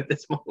God's play at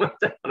this moment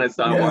when I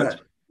saw watch.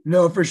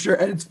 No, for sure.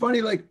 And it's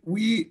funny, like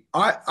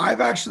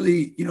I've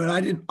actually, and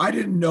I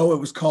didn't know it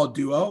was called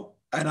duo.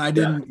 And I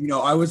didn't,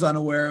 I was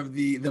unaware of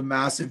the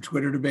massive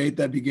Twitter debate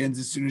that begins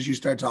as soon as you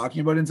start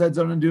talking about inside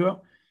zone and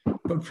duo.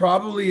 But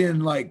probably in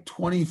like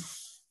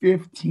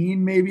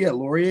 2015, maybe at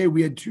Laurier,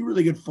 we had two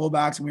really good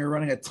fullbacks, and we were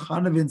running a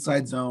ton of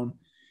inside zone.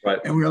 Right.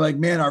 And we were like,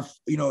 man, our,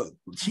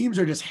 teams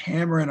are just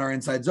hammering our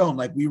inside zone.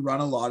 Like we run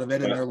a lot of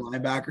it, and their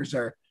linebackers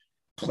are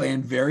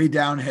playing very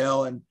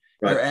downhill, and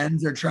their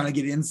ends are trying to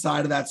get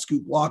inside of that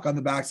scoop block on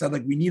the backside.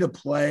 Like we need a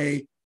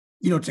play,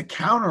 to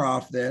counter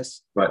off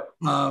this. Right.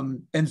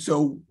 And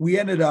so we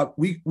ended up,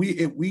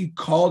 we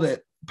called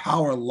it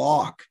power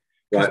lock,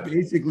 because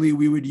basically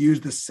we would use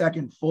the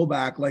second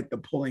fullback like the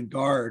pulling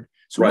guard.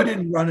 So we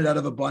didn't run it out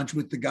of a bunch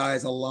with the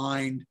guys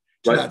aligned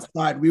to that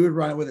side. We would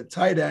run it with a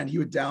tight end. He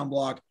would down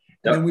block,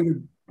 and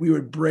then we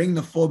would bring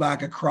the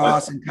fullback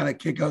across and kind of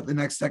kick out the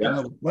next second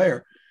level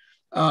player.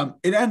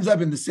 It ends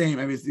up in the same.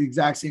 I mean, it's the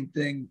exact same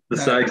thing.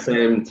 The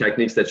same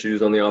techniques that you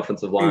use on the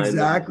offensive line.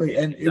 Exactly.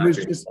 And it was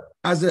just,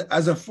 as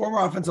a former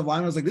offensive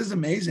lineman, I was like, this is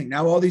amazing.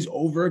 Now all these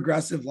over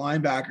aggressive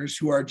linebackers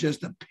who are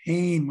just a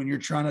pain when you're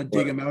trying to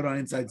dig them out on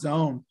inside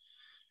zone,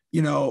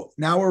 now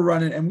we're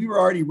running, and we were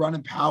already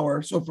running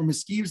power. So from a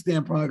scheme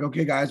standpoint, like,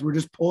 okay, guys, we're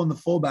just pulling the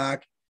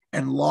fullback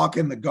and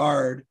locking the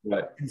guard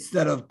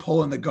instead of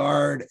pulling the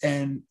guard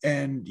and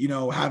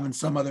having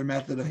some other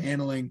method of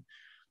handling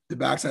the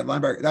backside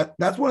linebacker.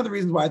 That's one of the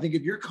reasons why I think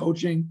if you're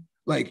coaching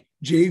like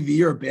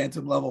JV or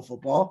bantam level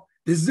football,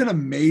 this is an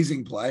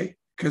amazing play,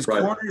 because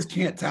corners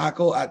can't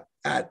tackle at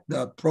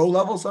the pro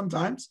level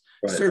sometimes.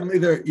 Certainly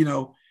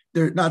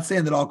they're not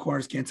saying that all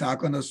corners can't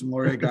tackle. I know some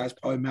Laurier guys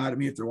probably mad at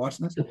me if they're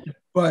watching this,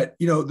 but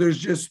there's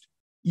just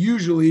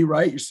usually,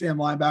 your Sam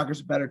linebacker's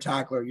a better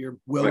tackler, your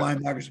Will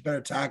linebacker's a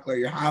better tackler,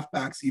 your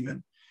halfbacks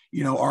even,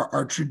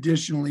 are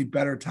traditionally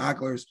better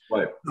tacklers.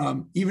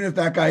 Even if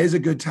that guy is a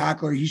good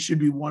tackler, he should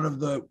be one of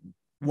the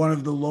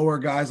lower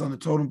guys on the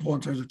totem pole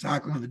in terms of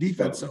tackling on the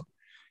defense. So,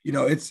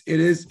 it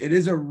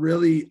is a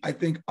really, I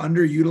think,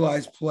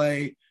 underutilized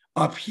play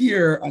up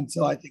here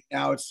until I think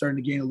now it's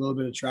starting to gain a little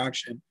bit of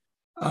traction.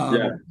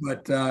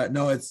 But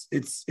no, it's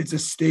a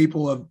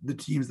staple of the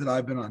teams that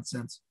I've been on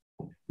since.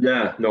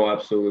 Yeah, no,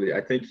 absolutely.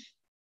 I think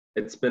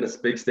it's been a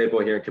big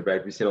staple here in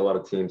Quebec. We've seen a lot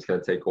of teams kind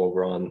of take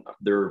over on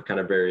their kind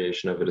of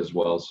variation of it as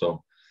well.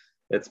 So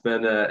it's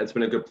been a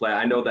good play.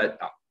 I know that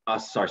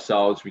us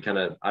ourselves, we kind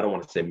of, I don't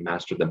want to say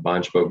mastered the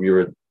bunch, but we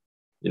were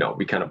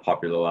we kind of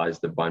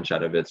popularized the bunch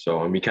out of it.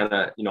 So, and we kind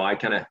of, I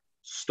kind of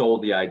stole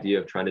the idea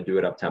of trying to do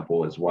it up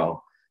tempo as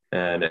well.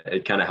 And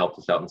it kind of helped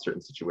us out in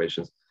certain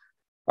situations.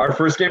 Our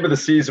first game of the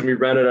season, we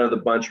ran it out of the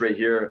bunch right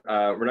here.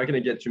 We're not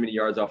going to get too many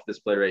yards off this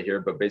play right here,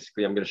 but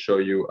basically I'm going to show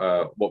you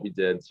what we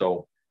did.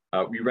 So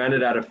we ran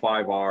it out of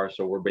 5R,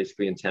 so we're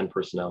basically in 10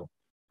 personnel.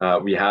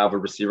 We have a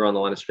receiver on the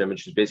line of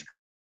scrimmage who's basically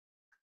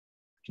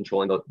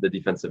controlling the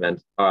defensive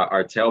end.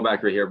 Our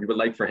tailback right here, we would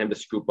like for him to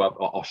scoop up.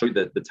 I'll show you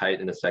the tight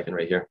in a second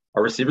right here.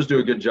 Our receivers do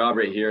a good job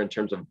right here in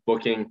terms of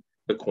booking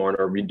the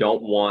corner. We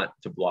don't want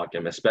to block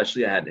him,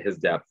 especially at his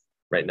depth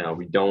right now.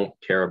 We don't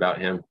care about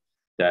him,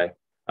 okay?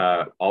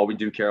 All we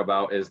do care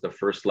about is the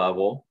first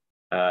level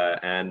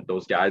and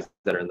those guys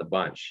that are in the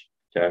bunch,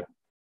 okay?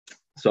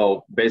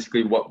 So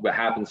basically what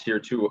happens here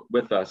too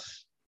with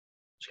us,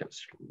 just kind of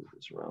screw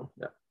this around,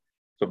 yeah.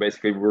 So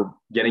basically we're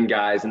getting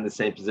guys in the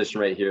same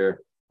position right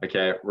here,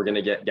 okay? We're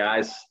gonna get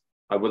guys,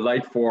 I would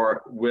like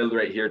for Will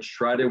right here to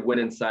try to win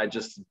inside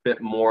just a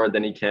bit more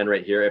than he can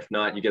right here. If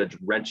not, you gotta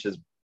wrench his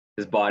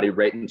body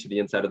right into the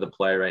inside of the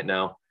play right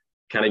now.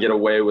 Kind of get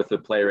away with the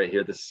play right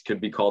here. This could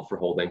be called for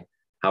holding.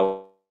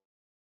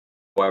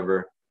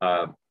 However,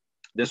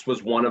 this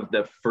was one of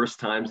the first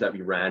times that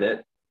we ran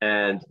it.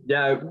 And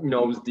yeah, it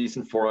was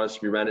decent for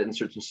us. We ran it in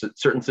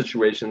certain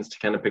situations to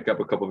kind of pick up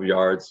a couple of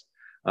yards.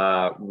 We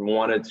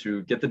wanted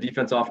to get the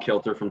defense off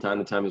kilter from time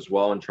to time as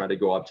well and try to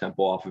go up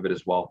tempo off of it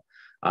as well.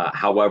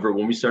 However,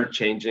 when we started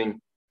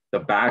changing the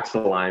backs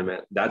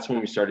alignment, that's when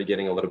we started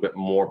getting a little bit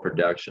more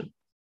production.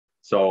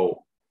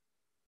 So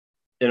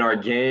in our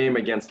game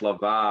against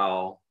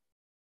Laval,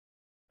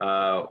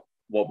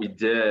 what we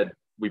did,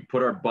 we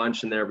put our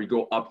bunch in there, we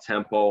go up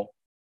tempo.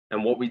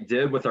 And what we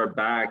did with our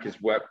back is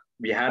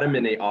we had him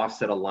in a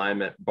offset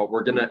alignment, but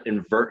we're going to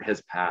invert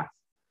his path.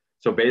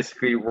 So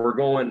basically we're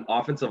going,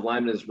 offensive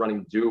lineman is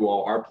running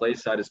duo. Our play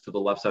side is to the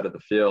left side of the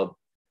field,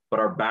 but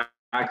our back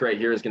right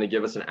here is going to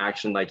give us an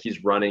action like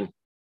he's running,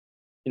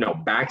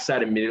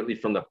 backside immediately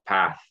from the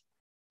path.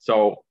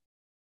 So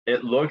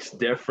it looks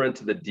different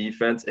to the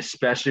defense,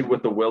 especially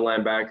with the Will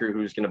linebacker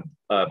who's going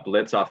to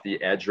blitz off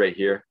the edge right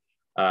here.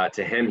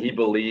 To him, he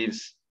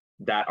believes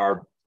that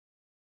our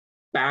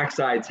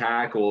backside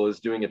tackle is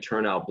doing a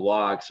turnout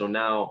block. So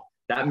now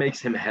that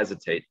makes him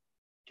hesitate.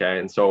 Okay.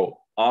 And so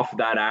off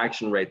that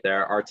action right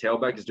there, our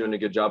tailback is doing a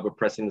good job of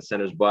pressing the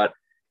center's butt.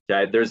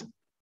 Okay. There's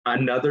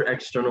another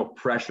external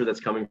pressure that's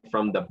coming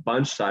from the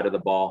bunch side of the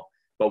ball,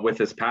 but with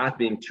his path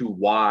being too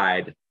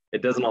wide,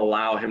 it doesn't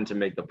allow him to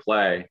make the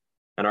play.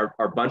 And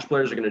our bunch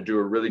players are going to do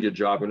a really good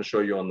job. I'm going to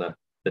show you on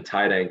the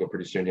tight angle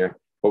pretty soon here,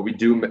 but we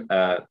do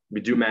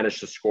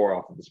manage to score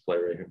off of this play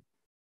right here.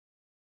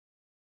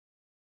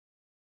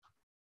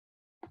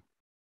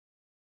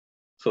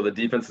 So the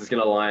defense is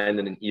going to line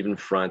in an even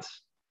front.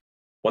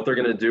 What they're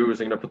going to do is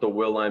they're going to put the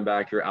Will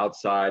linebacker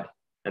outside,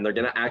 and they're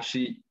going to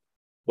actually,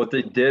 what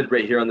they did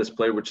right here on this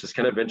play, which is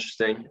kind of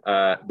interesting,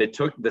 they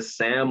took the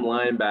Sam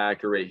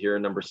linebacker right here,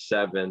 number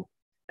 7,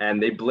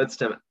 and they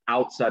blitzed him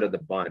outside of the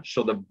bunch.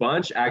 So the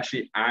bunch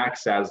actually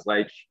acts as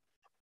like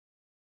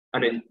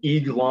an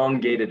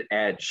elongated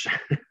edge.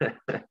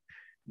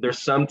 There's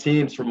some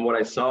teams from what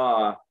I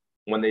saw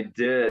when they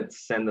did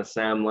send the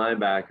Sam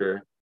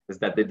linebacker is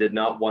that they did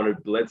not want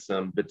to blitz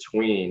him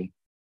between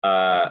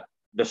the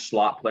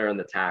slot player and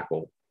the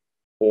tackle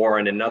or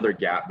in another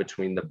gap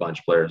between the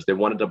bunch players. They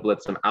wanted to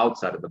blitz him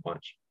outside of the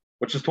bunch,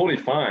 which is totally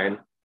fine.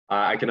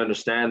 I can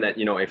understand that,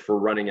 if we're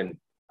running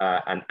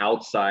an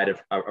outside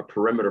of a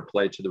perimeter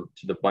play to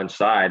the bunch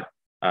side,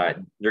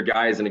 your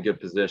guy is in a good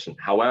position.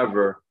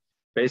 However,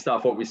 based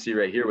off what we see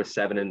right here with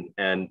 7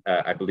 and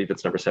I believe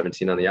it's number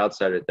 17 on the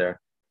outside right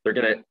there, they're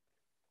going to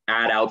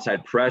add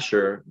outside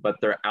pressure, but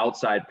their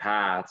outside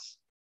paths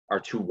are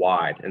too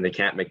wide and they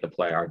can't make the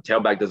play. Our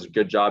tailback does a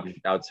good job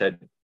outside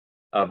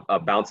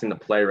of bouncing the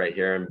play right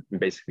here, and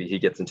basically he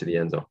gets into the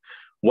end zone.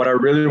 What I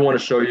really want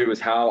to show you is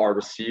how our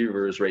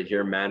receivers right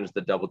here manage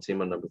the double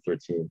team on number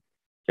 13.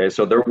 Okay,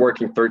 so they're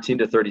working 13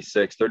 to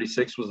 36.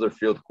 36 was their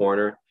field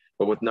corner,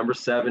 but with number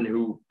 7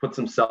 who puts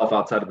himself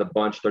outside of the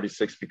bunch,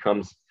 36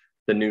 becomes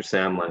the new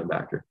Sam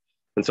linebacker.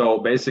 And so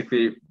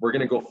basically we're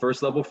going to go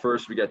first level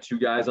first. We got 2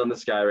 guys on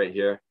this guy right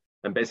here.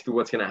 And basically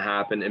what's going to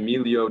happen,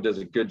 Emilio does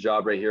a good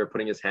job right here,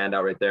 putting his hand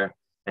out right there.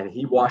 And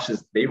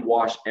they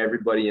wash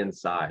everybody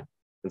inside.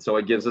 And so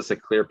it gives us a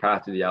clear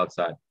path to the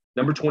outside.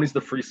 Number 20 is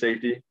the free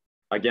safety.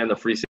 Again, the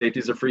free safety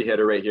is a free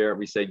hitter right here.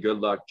 We say good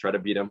luck, try to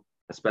beat him,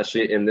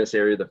 especially in this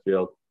area of the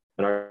field.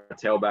 And our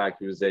tailback,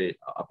 who's a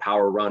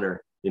power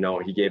runner,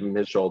 he gave him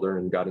his shoulder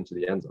and got into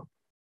the end zone.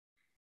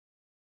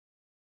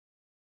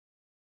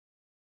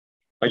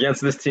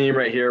 Against this team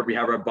right here, we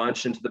have our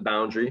bunch into the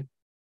boundary.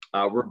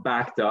 We're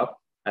backed up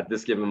at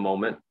this given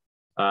moment.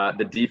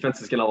 The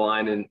defense is going to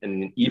line in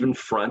an even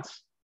front.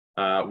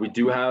 We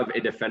do have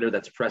a defender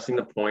that's pressing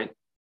the point.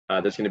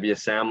 There's going to be a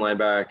Sam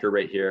linebacker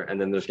right here, and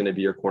then there's going to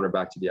be your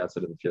cornerback to the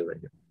outside of the field right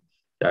here.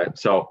 Okay,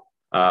 so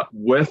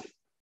with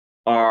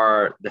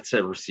that's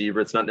a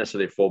receiver, it's not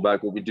necessarily a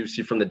fullback. What we do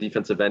see from the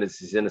defensive end is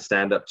he's in a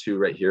stand-up 2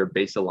 right here,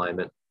 base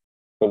alignment.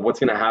 But what's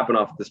going to happen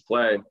off this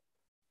play,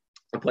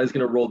 The play is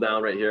going to roll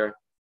down right here.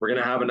 We're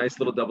going to have a nice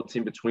little double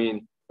team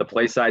between the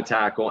play side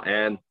tackle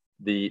and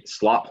the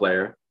slot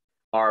player.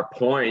 Our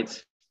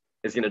point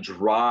is going to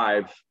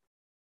drive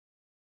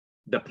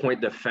the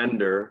point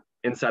defender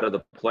inside of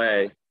the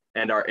play,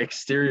 and our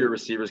exterior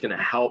receiver is going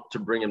to help to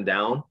bring him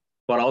down,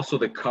 but also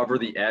to cover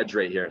the edge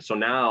right here. So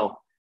now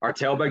our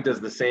tailback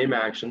does the same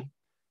action.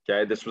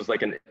 Okay, this was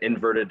like an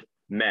inverted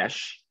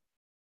mesh.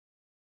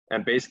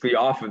 And basically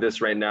off of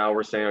this right now,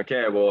 we're saying,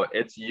 okay, well,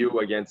 it's you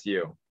against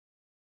you.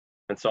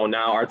 And so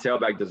now our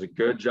tailback does a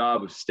good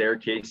job of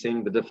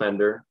staircasing the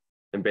defender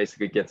and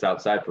basically gets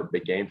outside for a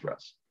big gain for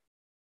us.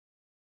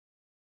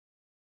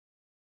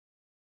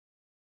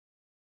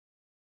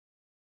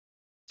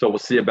 So we'll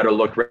see a better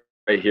look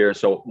right here.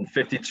 So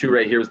 52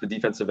 right here is the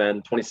defensive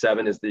end.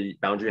 27 is the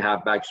boundary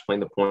halfback just playing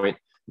the point.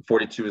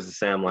 42 is the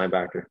Sam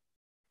linebacker.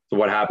 So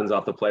what happens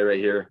off the play right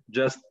here?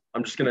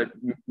 I'm just going to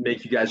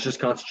make you guys just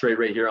concentrate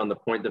right here on the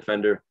point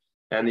defender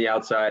and the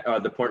outside,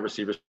 the point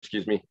receiver,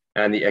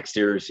 and the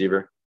exterior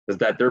receiver, is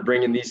that they're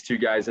bringing these two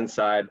guys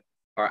inside.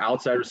 Our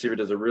outside receiver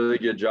does a really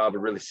good job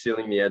of really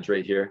sealing the edge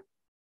right here.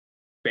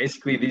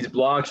 Basically, these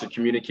blocks are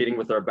communicating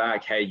with our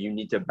back, hey, you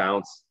need to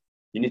bounce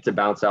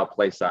out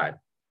play side.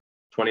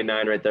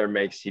 29 right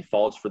there he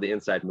falls for the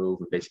inside move,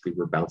 and basically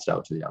we're bounced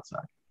out to the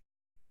outside.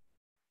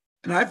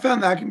 And I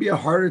found that can be a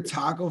harder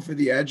tackle for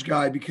the edge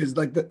guy because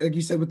like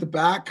you said, with the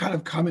back kind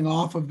of coming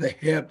off of the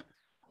hip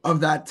of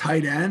that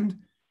tight end,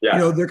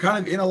 they're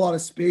kind of in a lot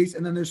of space,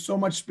 and then there's so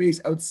much space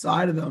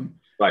outside of them.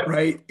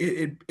 Right.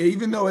 It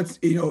even though it's,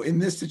 in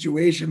this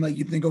situation, like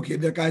you think, okay,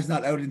 that guy's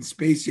not out in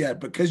space yet,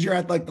 because you're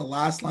at like the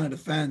last line of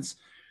defense,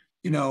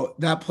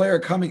 that player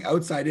coming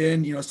outside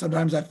in,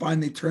 sometimes I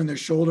find they turn their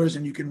shoulders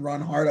and you can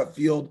run hard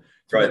upfield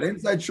to that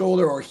inside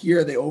shoulder, or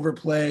here they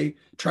overplay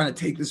trying to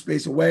take the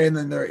space away and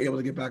then they're able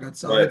to get back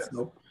outside.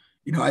 So,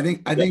 I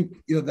think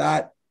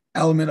that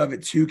element of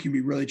it too can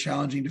be really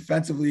challenging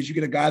defensively, as you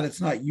get a guy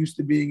that's not used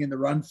to being in the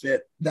run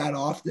fit that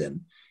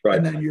often.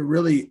 And then you're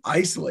really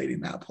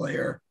isolating that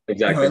player.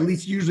 Exactly. At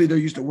least usually they're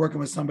used to working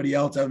with somebody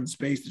else out in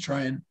space to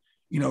try and,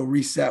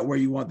 reset where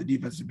you want the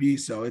defense to be.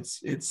 So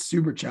it's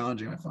super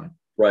challenging, I find.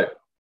 Right.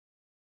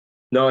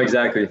 No,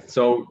 exactly.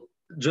 So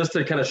just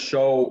to kind of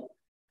show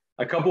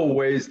a couple of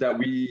ways that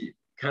we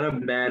kind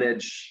of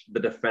manage the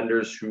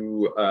defenders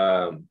who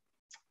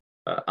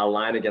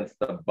align against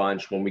the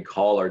bunch when we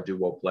call our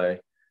duo play.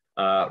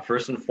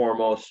 First and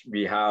foremost,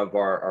 we have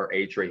our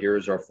H right here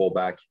is our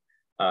fullback.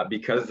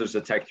 Because there's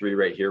a tech 3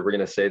 right here, we're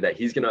going to say that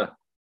he's going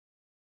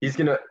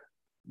to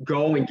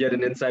go and get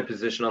an inside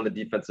position on the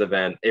defensive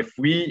end. If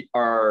we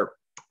are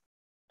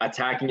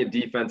attacking a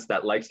defense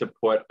that likes to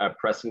put a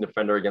pressing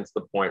defender against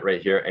the point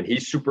right here, and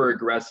he's super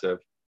aggressive,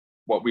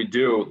 what we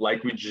do,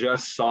 like we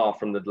just saw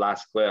from the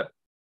last clip,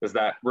 is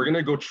that we're going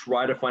to go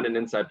try to find an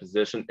inside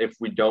position. If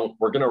we don't,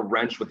 we're going to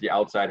wrench with the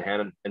outside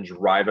hand and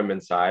drive him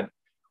inside.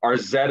 Our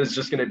Z is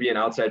just going to be an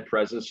outside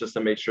presence just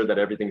to make sure that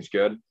everything's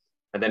good.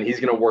 And then he's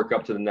going to work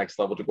up to the next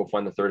level to go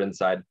find the third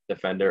inside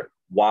defender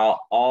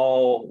while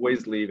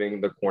always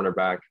leaving the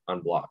cornerback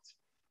unblocked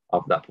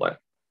of that play.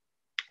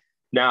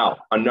 Now,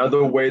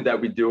 another way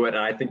that we do it,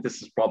 and I think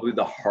this is probably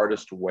the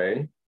hardest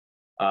way.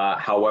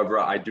 However,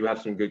 I do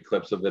have some good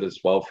clips of it as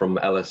well from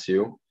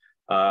LSU.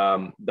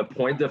 The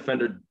point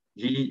defender,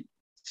 he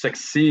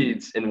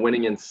succeeds in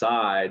winning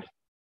inside.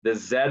 The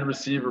Z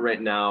receiver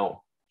right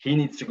now, he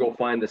needs to go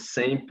find the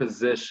same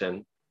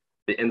position,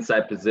 the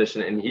inside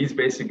position, and he's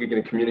basically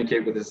going to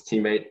communicate with his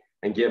teammate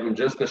and give him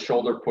just a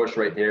shoulder push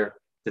right here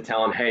to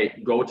tell him,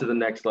 hey, go to the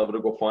next level to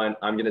go find,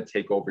 I'm going to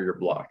take over your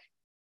block.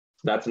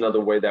 So that's another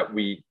way that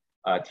we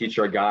teach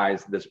our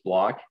guys this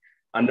block.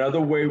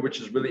 Another way, which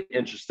is really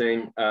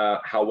interesting,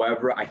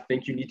 however, I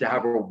think you need to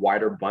have a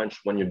wider bunch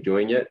when you're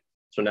doing it.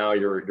 So now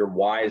your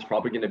Y is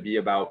probably going to be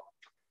about,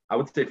 I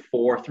would say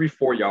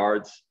 4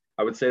 yards.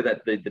 I would say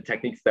that the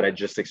techniques that I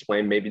just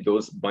explained, maybe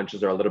those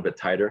bunches are a little bit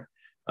tighter.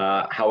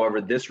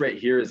 However, this right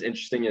here is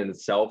interesting in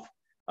itself.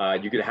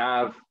 You could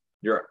have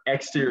your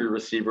exterior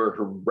receiver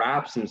who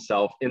wraps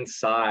himself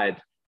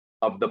inside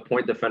of the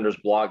point defender's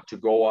block to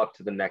go up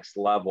to the next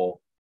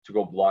level to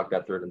go block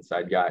that third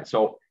inside guy.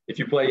 So if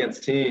you play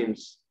against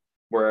teams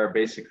where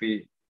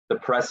basically the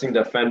pressing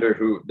defender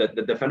the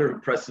defender who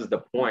presses the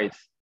point,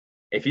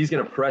 if he's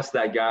going to press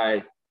that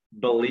guy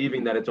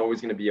believing that it's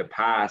always going to be a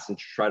pass and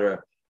try to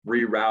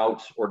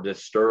reroute or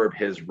disturb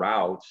his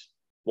routes,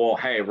 well,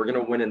 hey, we're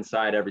going to win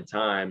inside every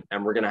time,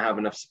 and we're going to have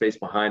enough space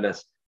behind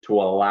us to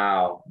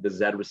allow the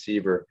Z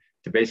receiver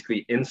to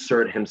basically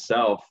insert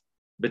himself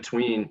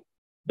between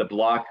the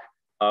block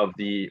of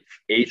the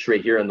H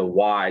right here and the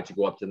Y to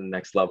go up to the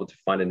next level to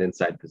find an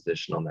inside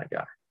position on that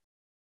guy.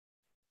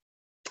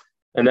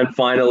 And then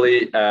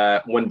finally,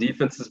 when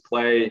defenses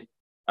play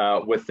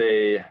with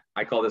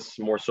I call this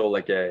more so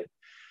like a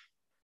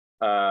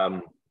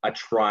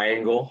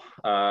triangle,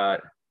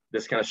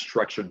 this kind of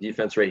structured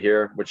defense right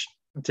here, which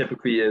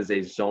typically is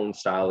a zone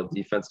style of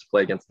defense to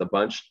play against the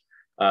bunch.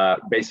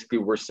 Basically,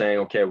 we're saying,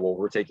 okay, well,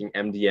 we're taking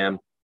MDM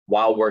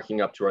while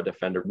working up to our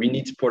defender. We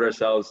need to put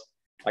ourselves,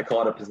 I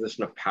call it a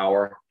position of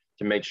power,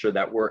 to make sure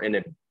that we're in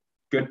a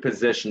good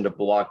position to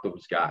block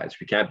those guys.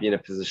 We can't be in a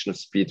position of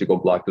speed to go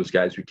block those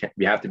guys.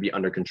 We have to be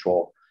under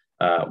control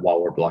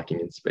while we're blocking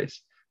in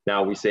space.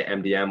 Now we say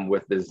MDM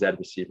with the Z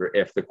receiver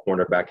if the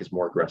cornerback is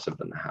more aggressive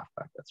than the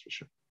halfback, that's for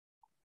sure.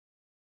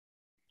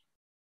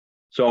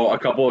 So a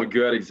couple of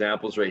good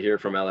examples right here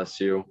from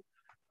LSU.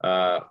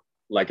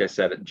 Like I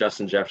said,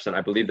 Justin Jefferson,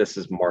 I believe this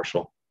is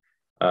Marshall.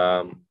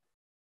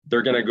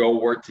 They're going to go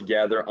work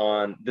together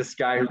on this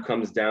guy who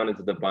comes down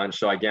into the bunch.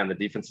 So again, the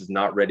defense is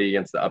not ready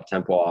against the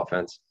up-tempo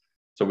offense.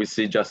 So we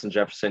see Justin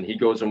Jefferson. He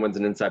goes and wins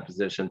an inside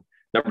position.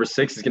 Number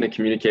 6 is going to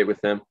communicate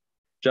with him.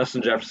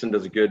 Justin Jefferson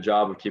does a good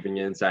job of keeping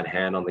an inside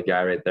hand on the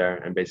guy right there.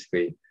 And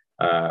basically,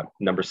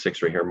 number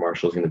 6 right here,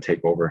 Marshall, is going to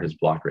take over his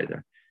block right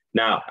there.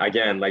 Now,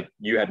 again, like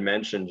you had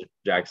mentioned,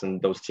 Jackson,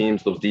 those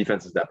teams, those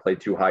defenses that play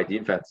too high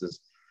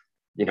defenses,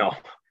 you know,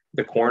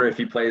 the corner, if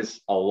he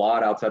plays a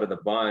lot outside of the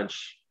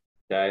bunch,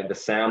 the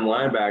Sam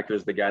linebacker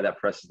is the guy that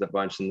presses the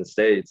bunch in the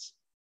States,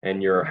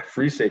 and your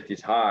free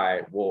safety's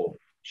high, well,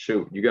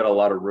 shoot, you got a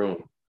lot of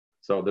room.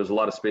 So there's a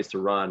lot of space to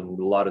run,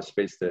 a lot of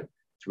space to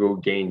go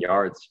gain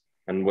yards.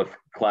 And with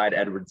Clyde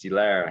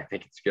Edwards-Helaire, I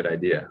think it's a good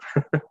idea.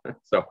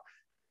 So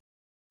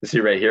you see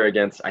right here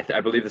against,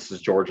 I believe this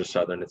is Georgia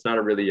Southern. It's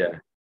not really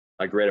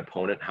a great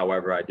opponent.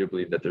 However, I do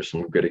believe that there's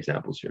some good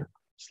examples here.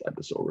 Slide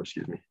this over,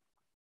 excuse me.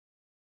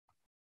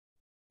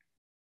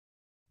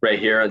 Right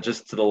here,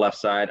 just to the left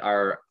side,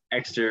 our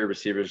exterior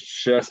receivers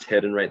just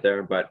hidden right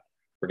there, but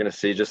we're going to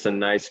see just a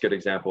nice, good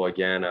example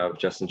again of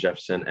Justin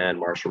Jefferson and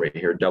Marshall right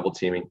here, double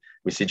teaming.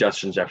 We see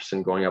Justin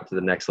Jefferson going up to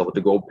the next level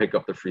to go pick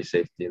up the free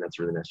safety, and that's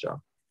a really nice job.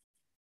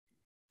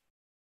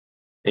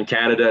 In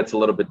Canada, it's a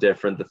little bit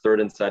different. The third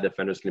inside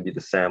defender is going to be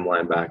the Sam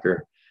linebacker.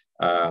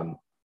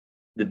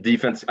 A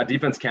defense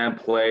can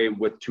play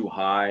with too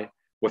high,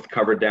 with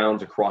cover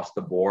downs across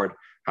the board.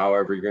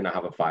 However, you're going to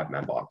have a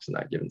 5-man box in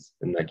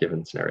that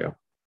given scenario.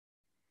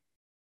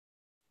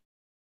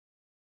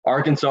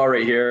 Arkansas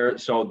right here.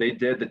 So they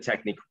did the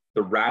technique,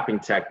 the wrapping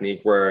technique,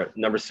 where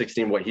number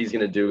 16, what he's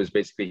going to do is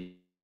basically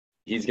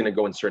he's going to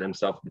go insert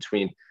himself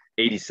between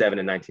 87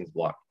 and 19's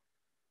block.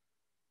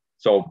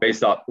 So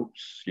based off,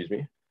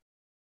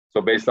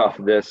 based off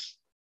of this,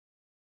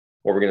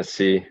 what we're going to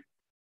see,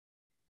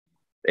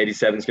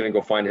 87 is going to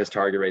go find his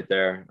target right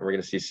there. And we're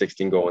going to see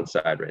 16 go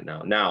inside right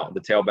now. Now,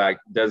 the tailback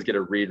does get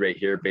a read right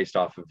here based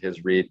off of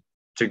his read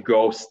to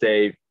go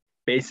stay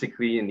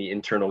basically in the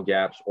internal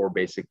gaps or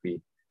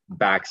basically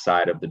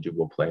backside of the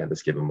dual play at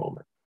this given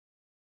moment.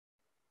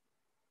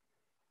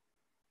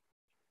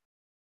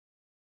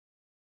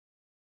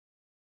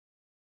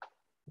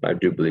 I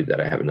do believe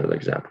that I have another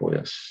example,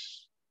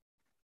 yes.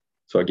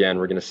 So again,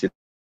 we're going to see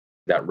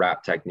that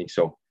wrap technique.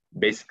 So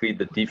basically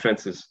the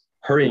defense is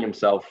hurrying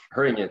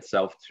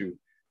itself to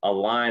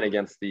align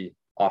against the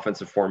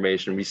offensive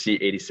formation. We see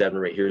 87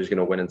 right here is going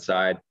to win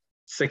inside.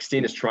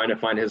 16 is trying to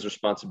find his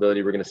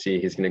responsibility. We're going to see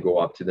he's going to go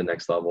up to the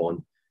next level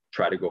and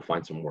try to go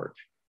find some work.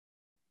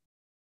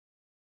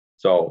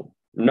 So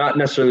not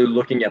necessarily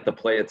looking at the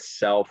play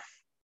itself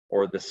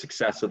or the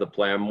success of the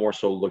play. I'm more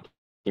so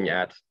looking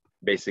at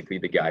basically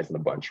the guys in the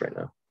bunch right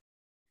now.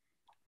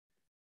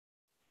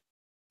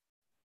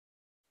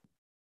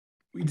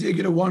 We did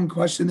get one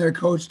question there,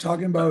 Coach,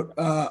 talking about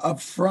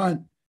up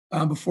front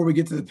before we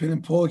get to the pin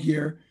and pull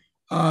here.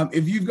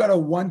 If you've got a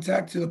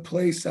 1-tech to the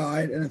play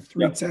side and a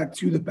 3-tech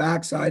to the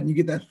back side, and you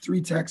get that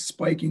 3-tech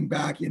spiking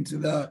back into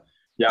the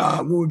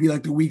what would be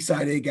like the weak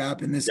side A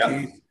gap in this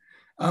case,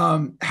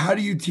 how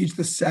do you teach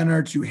the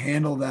center to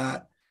handle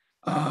that?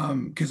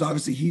 Because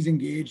obviously he's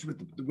engaged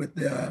with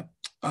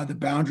the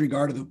boundary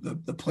guard or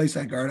the play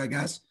side guard, I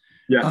guess.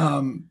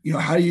 Yeah. You know,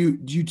 how do you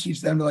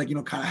teach them to, like, you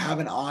know, kind of have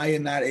an eye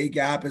in that A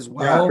gap as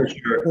well? Yeah,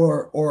 for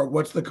sure. Or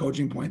what's the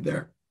coaching point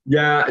there?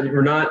 Yeah,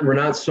 we're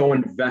not so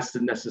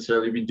invested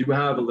necessarily. We do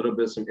have a little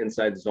bit of some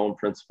inside zone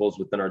principles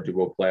within our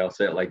duo play. I'll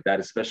say it like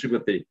that, especially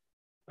with the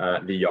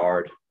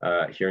yard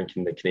here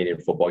in the Canadian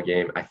football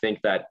game. I think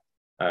that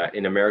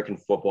in American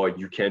football,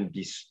 you can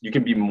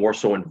be more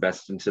so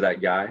invested into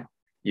that guy,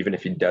 even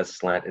if he does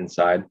slant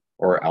inside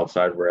or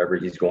outside, wherever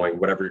he's going,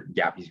 whatever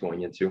gap he's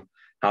going into.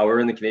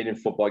 However, in the Canadian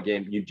football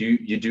game, you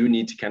do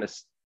need to kind of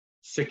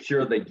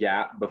secure the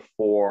gap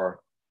before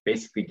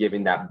basically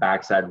giving that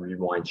backside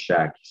rewind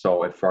check.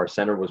 So if our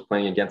center was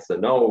playing against the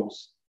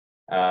nose,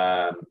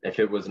 if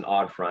it was an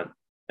odd front,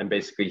 and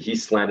basically he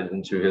slanted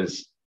into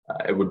his,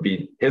 it would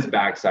be his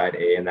backside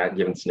A in that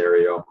given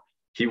scenario,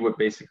 he would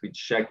basically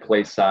check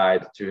play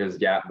side to his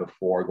gap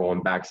before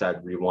going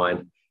backside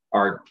rewind.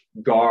 Our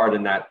guard,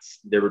 and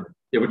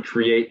it would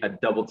create a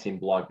double team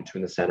block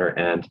between the center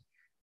and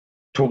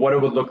to what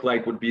it would look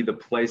like would be the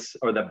place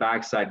or the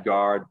backside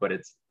guard, but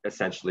it's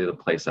essentially the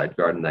play side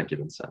guard in that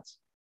given sense.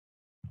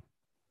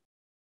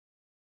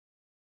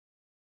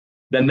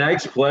 The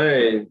next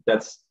play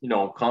that's, you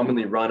know,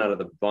 commonly run out of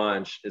the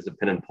bunch is a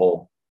pin and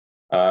pull.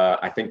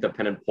 I think the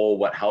pin and pull,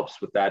 what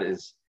helps with that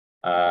is,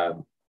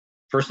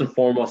 first and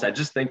foremost, I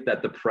just think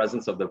that the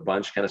presence of the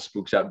bunch kind of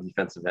spooks out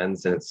defensive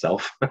ends in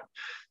itself.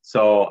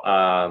 So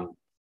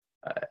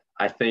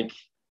I think,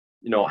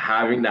 you know,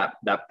 having that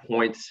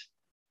point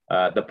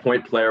the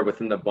point player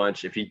within the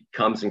bunch, if he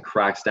comes and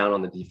cracks down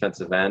on the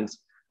defensive end,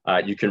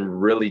 you can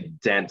really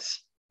dent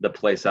the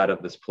play side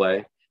of this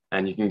play,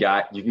 and you can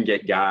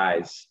get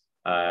guys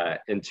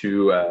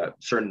into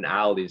certain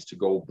alleys to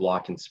go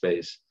block in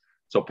space.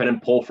 So pin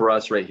and pull for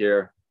us right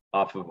here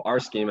off of our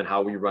scheme and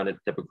how we run it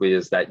typically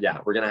is that, yeah,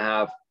 we're going to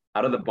have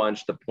out of the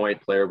bunch the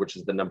point player, which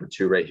is the number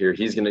 2 right here.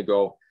 He's going to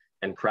go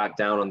and crack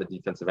down on the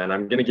defensive end.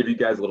 I'm going to give you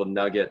guys a little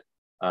nugget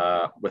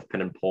with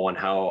pin and pull and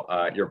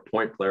how your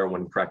point player,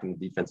 when cracking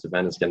the defensive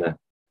end, is going to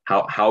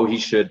how he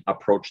should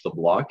approach the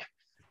block.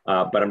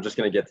 But I'm just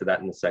going to get to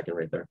that in a second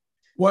right there.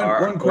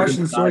 One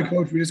question, sorry,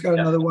 Coach. We just got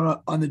another one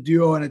on the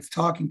duo, and it's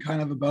talking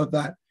kind of about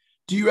that.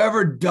 Do you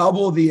ever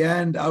double the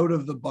end out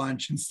of the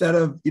bunch instead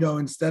of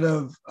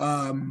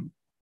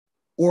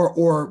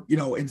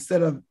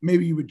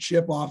maybe you would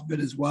chip off of it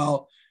as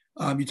well?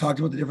 You talked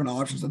about the different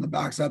options on the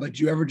backside. Like,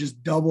 do you ever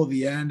just double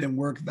the end and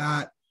work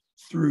that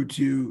through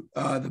to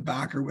the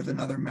backer with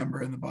another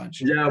member in the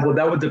bunch? Yeah, well,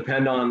 that would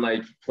depend on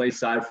like play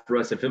side for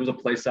us. If it was a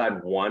play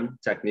side 1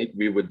 technique,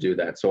 we would do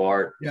that.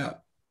 So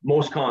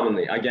most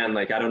commonly, again,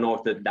 like I don't know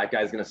if that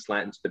guy's going to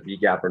slant into the B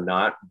gap or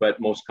not, but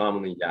most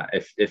commonly, yeah.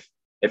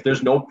 If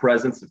there's no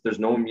presence, if there's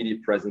no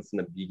immediate presence in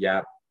the B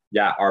gap,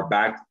 yeah, our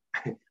back.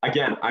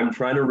 Again, I'm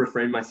trying to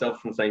refrain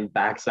myself from saying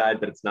backside,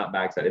 but it's not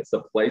backside. It's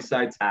the play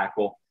side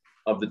tackle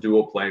of the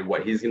dual play.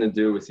 What he's going to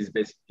do is he's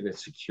basically going to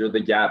secure the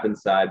gap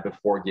inside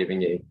before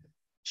giving a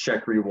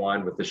check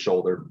rewind with the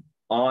shoulder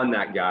on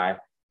that guy,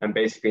 and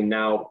basically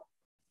now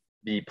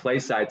the play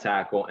side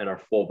tackle and our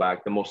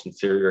fullback, the most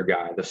interior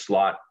guy, the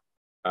slot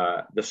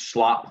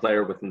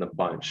player within the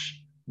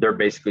bunch, they're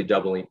basically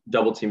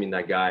double teaming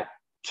that guy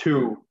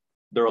to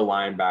their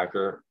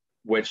linebacker,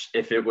 which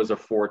if it was a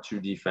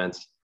 4-2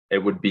 defense, it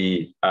would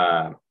be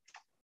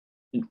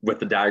with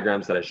the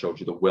diagrams that I showed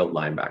you, the willed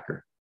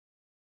linebacker.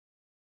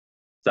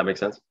 Does that make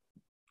sense?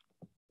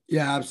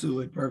 Yeah,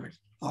 absolutely. Perfect.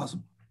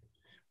 Awesome.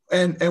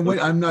 And wait,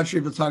 I'm not sure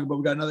if you'll talk about,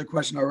 we got another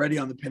question already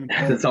on the pin and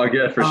pull. That's all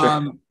good for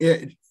sure.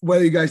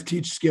 Whether you guys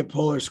teach skip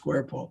pull or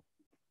square pull.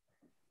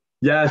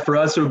 Yeah, for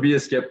us, it would be a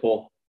skip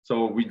pull.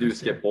 So we do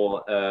skip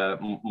pull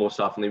most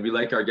often. We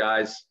like our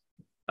guys,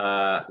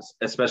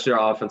 especially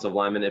our offensive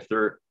linemen. If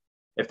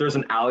there's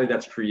an alley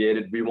that's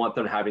created, we want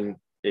them having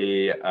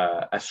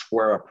a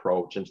square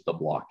approach into the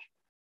block.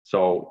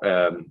 So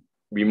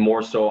we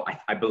more so,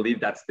 I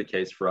believe that's the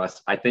case for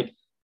us. I think,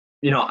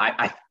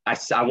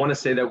 I want to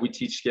say that we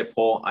teach skip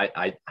pull.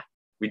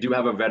 We do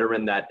have a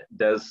veteran that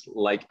does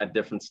like a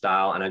different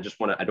style, and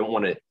I don't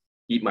want to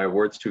eat my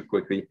words too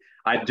quickly.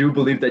 I do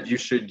believe that you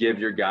should give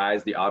your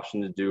guys the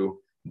option to do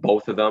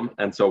both of them.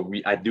 And so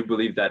I do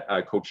believe that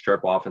Coach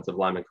Sharp, offensive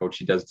lineman coach,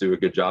 he does do a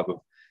good job of,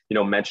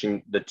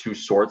 mentioning the two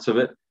sorts of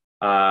it.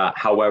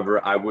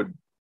 However,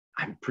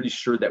 I'm pretty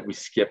sure that we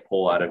skip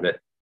pull out of it.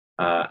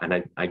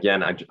 And I'm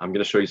going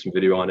to show you some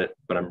video on it,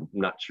 but I'm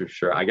not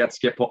sure. I got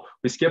skip pull.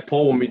 We skip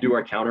pull when we do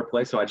our counter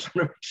play. So I just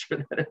want to make sure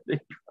that everything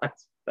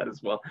runs that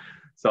as well.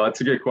 So that's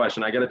a good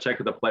question. I got to check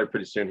with the player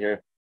pretty soon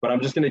here, but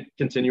I'm just going to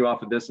continue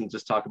off of this and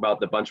just talk about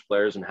the bunch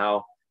players and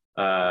how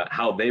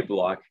they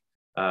block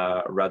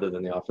rather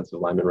than the offensive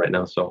lineman right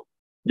now. So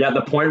yeah,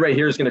 the point right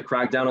here is going to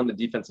crack down on the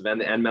defensive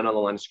end, the end man on the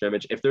line of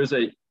scrimmage. If there's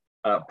a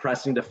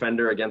pressing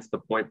defender against the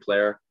point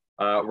player,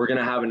 we're going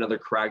to have another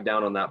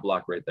crackdown on that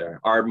block right there.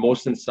 Our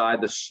most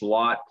inside, the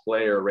slot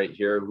player right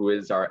here, who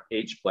is our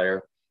H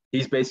player,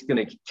 he's basically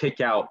going to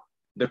kick out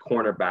the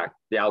cornerback,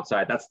 the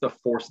outside. That's the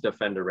forced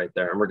defender right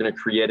there. And we're going to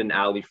create an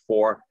alley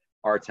for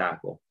our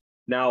tackle.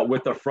 Now,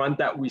 with the front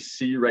that we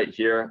see right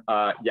here,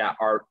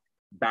 our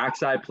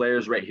backside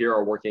players right here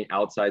are working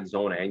outside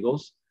zone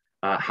angles.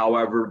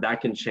 However, that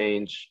can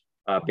change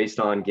based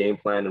on game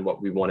plan and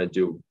what we want to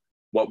do.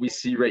 What we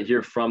see right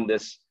here from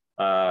this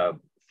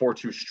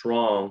 4-2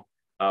 strong,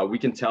 we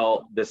can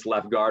tell this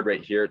left guard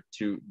right here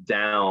to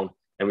down,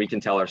 and we can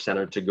tell our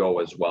center to go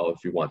as well if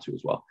we want to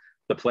as well.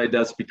 The play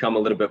does become a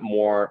little bit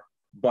more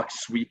buck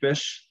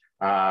sweepish,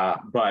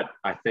 but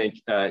I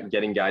think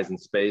getting guys in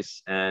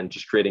space and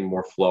just creating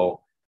more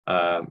flow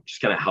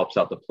just kind of helps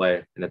out the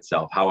play in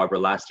itself. However,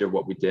 last year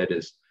what we did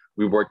is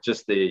we worked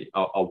just a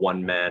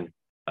one-man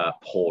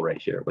pull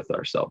right here with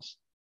ourselves.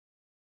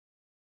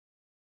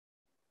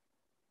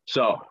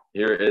 So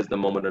here is the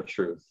moment of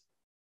truth.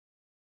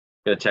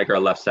 Going to check our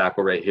left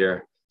tackle right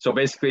here. So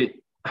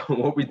basically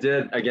what we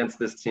did against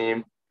this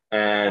team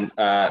and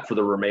for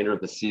the remainder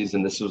of the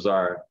season, this was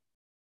our,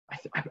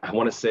 I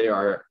want to say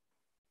I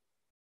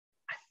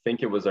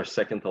think it was our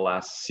second to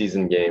last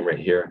season game right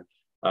here.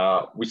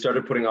 We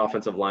started putting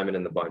offensive linemen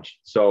in the bunch.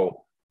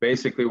 So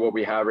basically what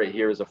we have right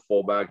here is a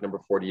fullback, number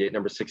 48,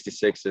 number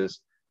 66 is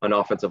an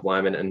offensive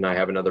lineman, and I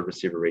have another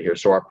receiver right here.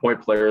 So our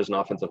point player is an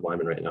offensive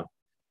lineman right now.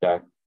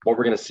 Okay. What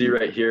we're going to see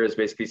right here is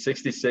basically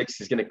 66.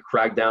 He's going to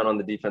crack down on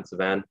the defensive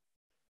end.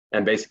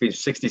 And basically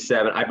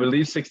 67, I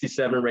believe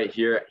 67 right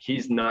here,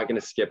 he's not going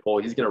to skip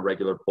pull. He's going to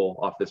regular pull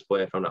off this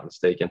play, if I'm not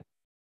mistaken.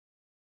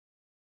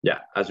 Yeah,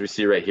 as we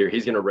see right here,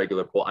 he's going to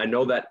regular pull. I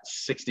know that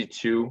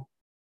 62,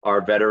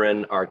 our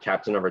veteran, our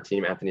captain of our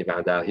team, Anthony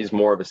Van Dale, he's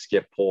more of a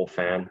skip pull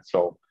fan.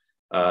 So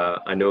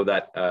I know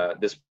that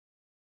this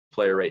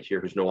player right here,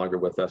 who's no longer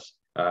with us,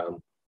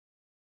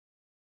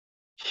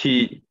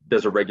 he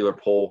does a regular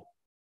pull.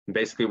 And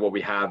basically what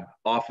we have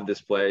off of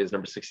this play is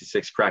number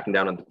 66 cracking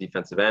down on the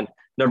defensive end.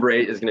 Number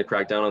 8 is going to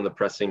crack down on the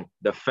pressing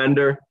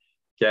defender.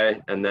 Okay.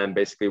 And then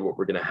basically what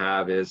we're going to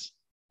have is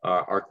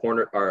our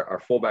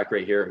fullback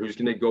right here, who's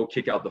going to go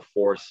kick out the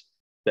force.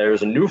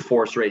 There's a new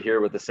force right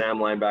here with the Sam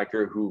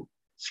linebacker who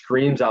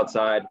screams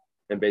outside.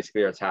 And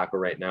basically our tackle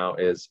right now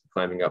is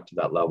climbing up to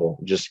that level.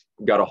 Just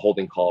got a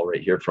holding call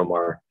right here from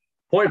our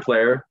point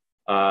player.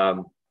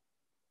 So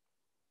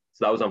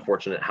that was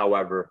unfortunate.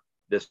 However,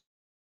 this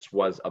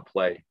was a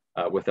play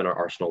within our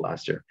arsenal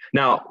last year.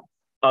 Now,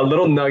 a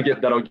little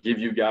nugget that I'll give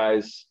you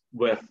guys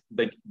with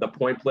the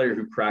point player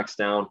who cracks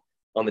down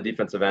on the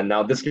defensive end.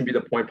 Now, this can be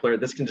the point player.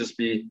 This can just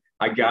be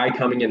a guy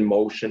coming in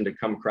motion to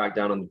come crack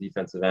down on the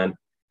defensive end.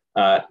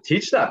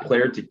 Teach that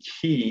player to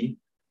key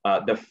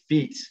the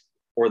feet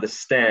or the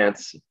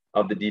stance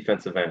of the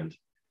defensive end.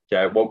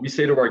 Okay, what we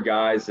say to our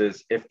guys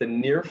is if the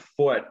near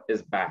foot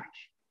is back,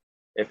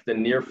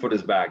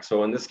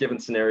 so in this given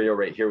scenario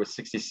right here with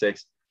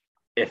 66,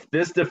 if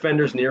this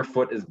defender's near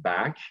foot is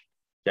back,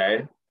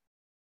 okay,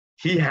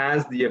 he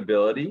has the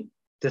ability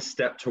to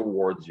step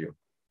towards you,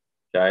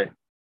 okay?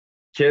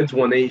 Kids,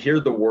 when they hear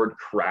the word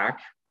crack,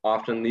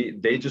 often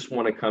they just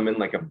want to come in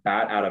like a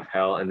bat out of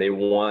hell, and they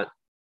want,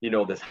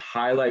 this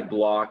highlight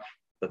block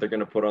that they're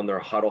going to put on their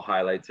huddle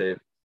highlight tape.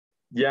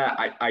 Yeah,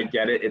 I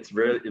get it. It's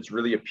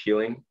really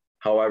appealing.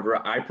 However,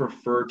 I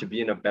prefer to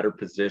be in a better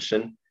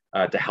position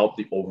to help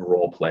the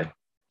overall play.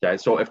 Okay,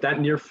 so if that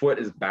near foot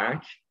is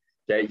back,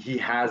 okay, he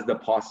has the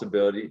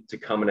possibility to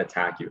come and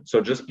attack you. So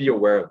just be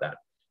aware of that.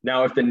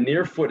 Now, if the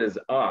near foot is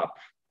up,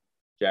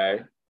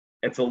 okay,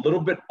 it's a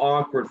little bit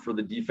awkward for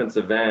the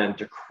defensive end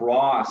to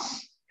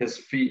cross his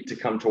feet to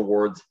come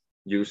towards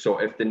you. So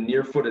if the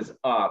near foot is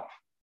up,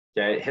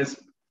 okay, his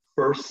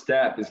first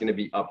step is going to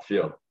be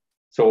upfield.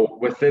 So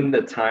within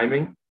the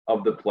timing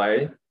of the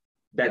play,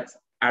 that's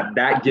at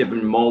that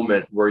given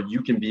moment where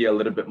you can be a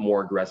little bit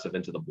more aggressive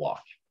into the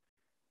block.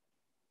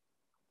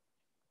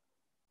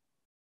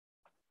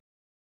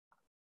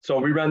 So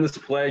we ran this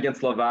play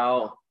against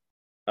Laval.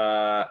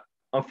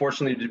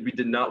 Unfortunately, we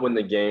did not win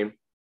the game.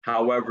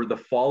 However, the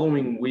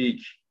following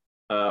week,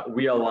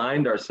 we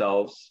aligned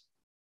ourselves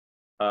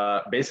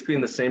basically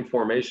in the same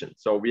formation.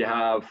 So we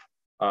have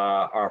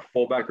our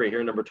fullback right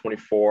here, number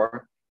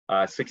 24,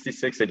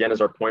 66 again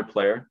is our point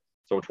player.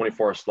 So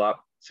 24 our slot,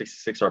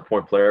 66 our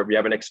point player. We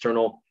have an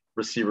external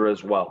receiver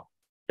as well.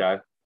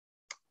 Okay.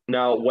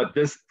 Now, what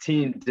this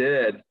team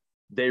did,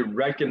 they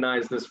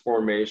recognized this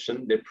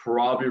formation. They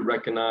probably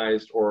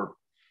recognized or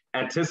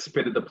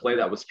anticipated the play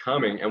that was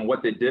coming. And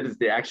what they did is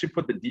they actually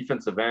put the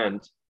defensive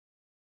end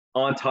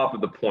on top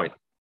of the point.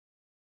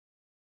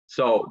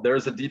 So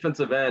there's a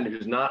defensive end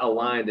who's not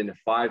aligned in a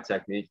 5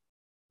 technique.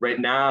 Right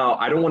now,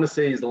 I don't want to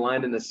say he's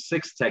aligned in a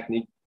 6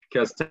 technique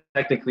because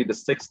technically the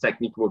 6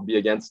 technique would be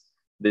against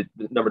the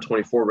number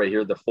 24 right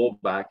here, the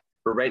fullback.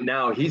 But right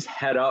now, he's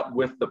head up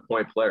with the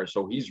point player.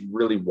 So he's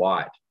really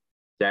wide.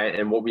 Okay.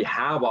 And what we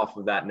have off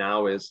of that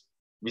now is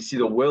we see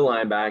the will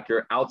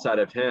linebacker outside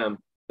of him,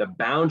 the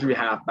boundary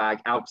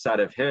halfback outside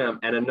of him,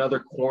 and another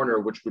corner,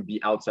 which would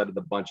be outside of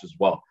the bunch as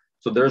well.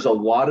 So there's a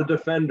lot of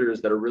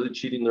defenders that are really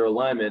cheating their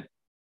alignment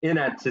in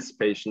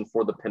anticipation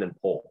for the pin and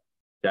pull.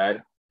 Okay.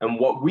 And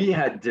what we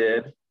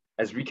did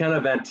is we kind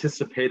of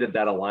anticipated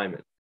that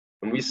alignment.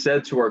 And we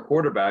said to our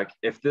quarterback,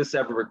 if this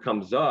ever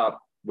comes up,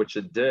 which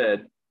it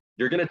did,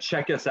 you're going to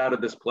check us out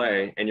of this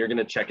play and you're going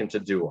to check into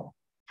duo.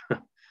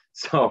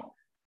 So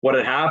what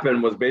had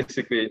happened was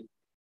basically,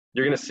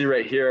 you're going to see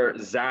right here,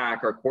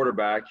 Zach, our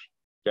quarterback,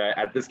 okay,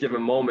 at this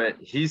given moment,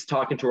 he's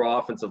talking to our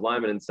offensive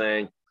lineman and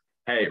saying,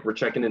 hey, we're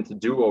checking into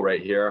duo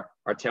right here.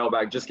 Our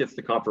tailback just gets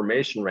the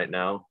confirmation right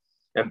now.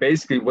 And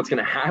basically what's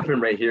going to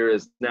happen right here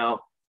is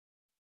now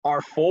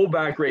our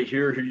fullback right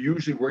here, who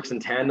usually works in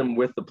tandem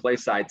with the play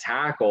side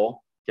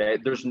tackle,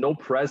 okay, there's no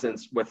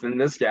presence within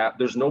this gap.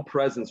 There's no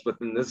presence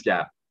within this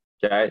gap,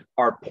 okay?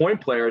 Our point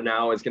player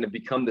now is going to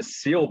become the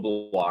seal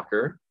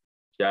blocker,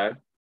 okay?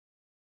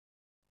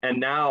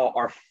 And now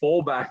our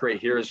fullback right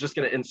here is just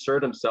going to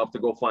insert himself to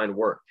go find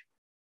work.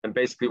 And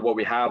basically what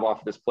we have off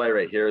of this play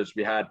right here is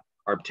we had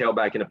our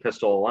tailback in a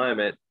pistol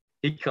alignment.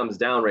 He comes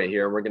down right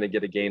here and we're going to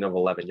get a gain of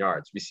 11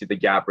 yards. We see the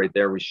gap right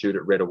there. We shoot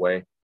it right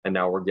away. And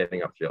now we're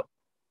getting upfield.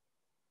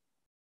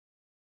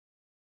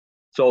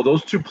 So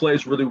those two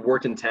plays really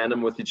work in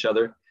tandem with each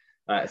other,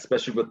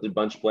 especially with the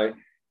bunch play.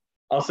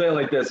 I'll say it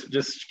like this,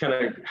 just kind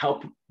of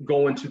help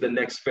go into the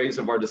next phase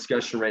of our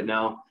discussion right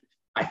now.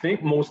 I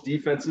think most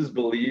defenses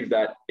believe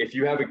that if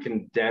you have a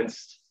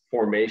condensed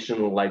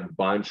formation like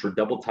bunch or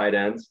double tight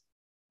ends,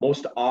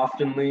 most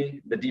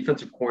oftenly the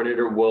defensive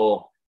coordinator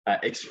will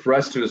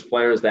express to his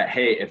players that,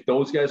 hey, if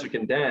those guys are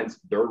condensed,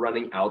 they're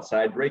running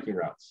outside breaking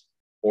routes,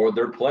 or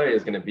their play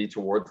is going to be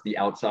towards the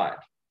outside,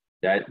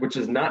 okay? Which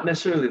is not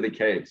necessarily the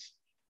case.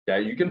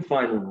 Okay? You can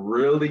find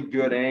really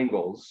good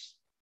angles,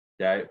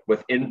 okay,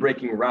 within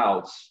breaking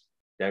routes,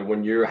 okay,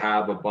 when you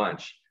have a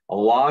bunch. A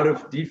lot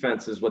of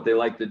defenses, what they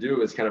like to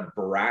do is kind of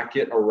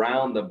bracket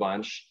around the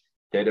bunch,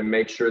 okay, to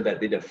make sure that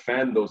they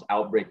defend those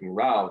outbreaking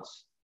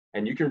routes.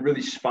 And you can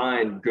really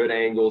find good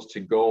angles to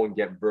go and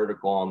get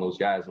vertical on those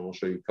guys. And we'll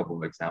show you a couple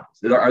of examples.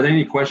 Are there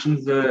any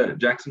questions,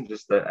 Jackson,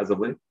 just as of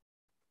late?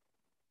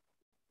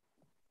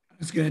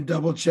 Just going to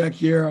double check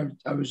here.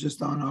 I was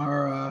just on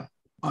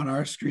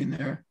our screen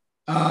there.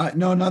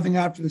 No, nothing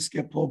after the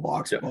skip pull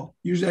box pull.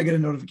 Usually I get a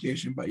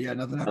notification, but yeah,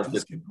 nothing after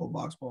the skip pull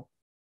box pull.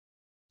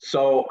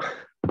 So,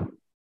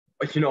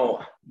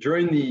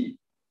 during the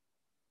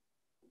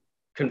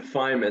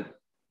confinement,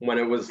 when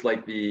it was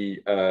like the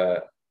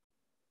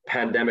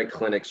pandemic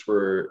clinics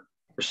were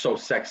so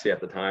sexy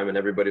at the time and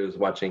everybody was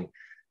watching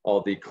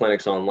all the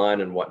clinics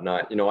online and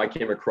whatnot, I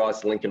came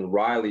across Lincoln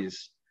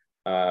Riley's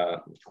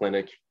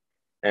clinic,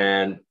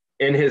 and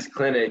in his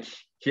clinic,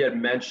 he had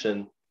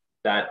mentioned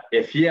that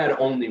if he had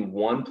only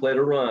one play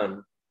to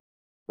run,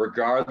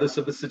 regardless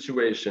of the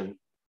situation,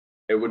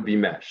 it would be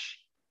mesh.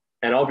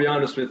 And I'll be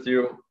honest with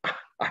you,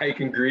 I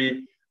can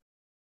agree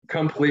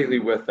completely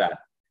with that,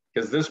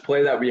 because this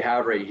play that we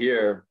have right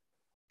here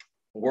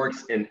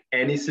works in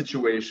any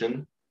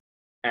situation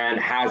and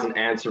has an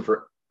answer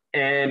for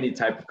any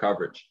type of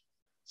coverage.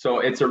 So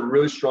it's a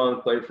really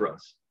strong play for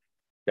us.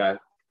 Okay.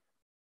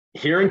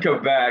 Here in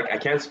Quebec, I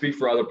can't speak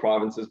for other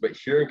provinces, but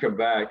here in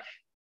Quebec,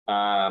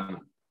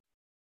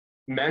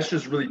 mesh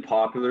is really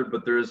popular,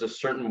 but there is a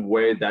certain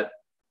way that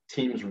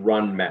teams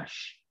run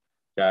mesh.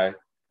 Okay.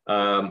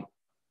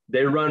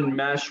 They run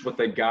mesh with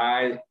a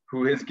guy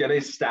who is going to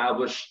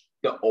establish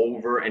the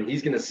over, and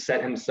he's going to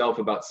set himself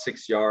about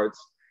 6 yards.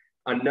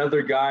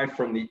 Another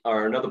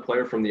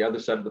player from the other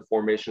side of the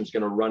formation is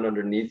going to run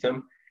underneath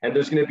him, and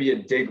there's going to be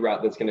a dig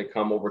route that's going to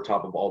come over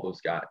top of all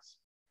those guys.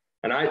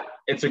 And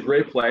it's a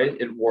great play.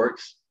 It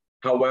works.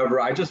 However,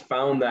 I just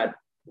found that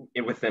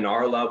within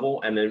our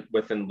level and then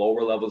within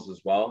lower levels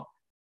as well,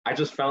 I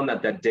just found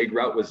that dig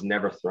route was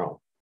never thrown.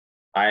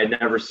 I had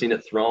never seen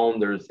it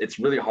thrown. It's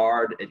really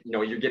hard.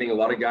 You're getting a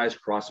lot of guys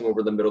crossing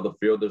over the middle of the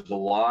field. There's a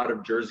lot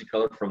of jersey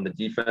color from the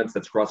defense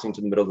that's crossing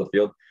to the middle of the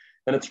field,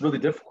 and it's really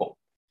difficult.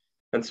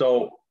 And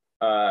so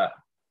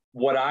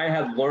what I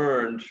had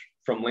learned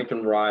from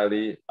Lincoln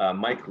Riley,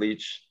 Mike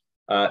Leach,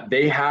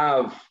 they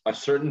have a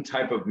certain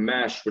type of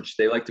mesh, which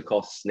they like to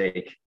call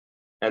snake.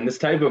 And this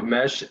type of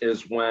mesh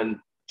is when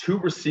two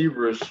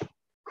receivers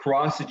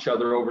cross each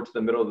other over to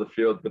the middle of the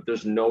field, but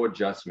there's no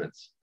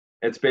adjustments.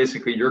 It's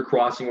basically you're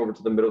crossing over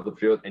to the middle of the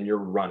field and you're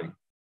running.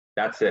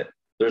 That's it.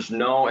 It's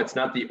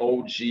not the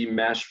OG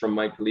mesh from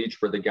Mike Leach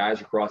where the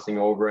guys are crossing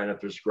over, and if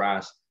there's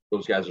grass,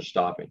 those guys are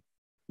stopping.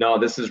 No,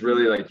 this is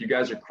really like you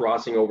guys are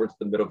crossing over to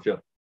the middle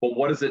field. But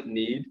what does it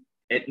need?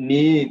 It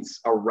needs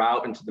a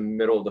route into the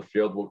middle of the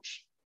field,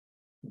 which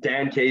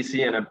Dan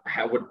Casey, and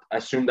I would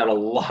assume that a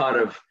lot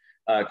of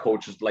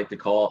coaches like to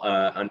call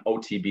an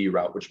OTB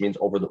route, which means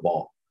over the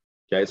ball.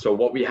 Okay, so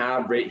what we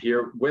have right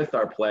here with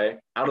our play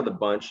out of the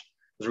bunch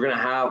is we're going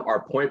to have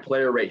our point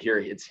player right here.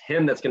 It's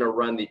him that's going to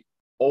run the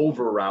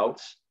over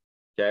routes.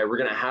 Okay, we're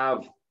going to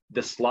have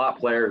the slot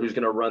player who's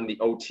going to run the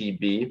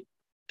OTB.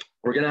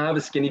 We're going to have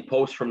a skinny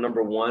post from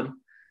number one.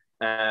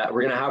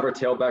 We're going to have our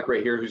tailback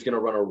right here who's going to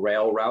run a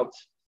rail route.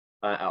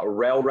 A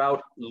rail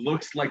route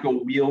looks like a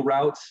wheel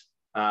route.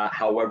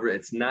 However,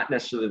 it's not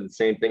necessarily the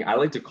same thing. I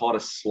like to call it a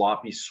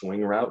sloppy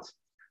swing route.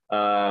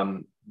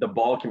 The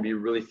ball can be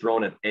really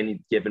thrown at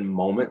any given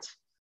moment.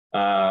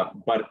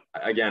 But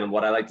again,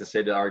 what I like to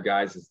say to our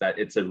guys is that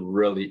it's a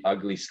really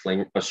ugly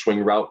swing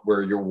route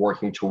where you're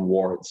working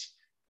towards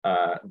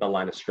the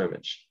line of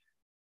scrimmage.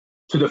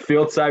 To the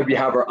field side, we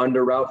have our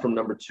under route from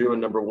number 2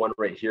 and number 1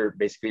 right here.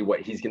 Basically,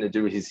 what he's going to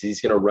do is he's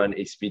going to run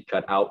a speed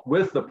cut out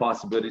with the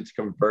possibility to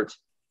convert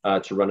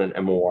to run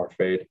an MOR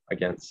fade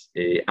against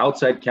a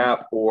outside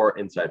cap or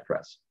inside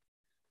press.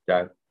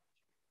 Okay.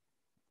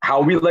 How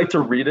we like to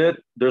read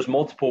it, there's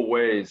multiple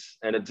ways,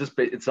 and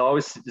it's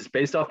always just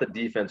based off the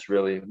defense,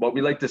 really. What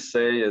we like to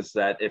say is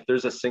that if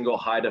there's a single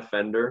high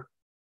defender,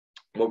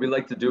 what we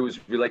like to do is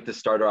we like to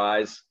start our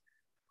eyes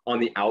on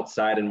the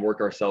outside and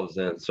work ourselves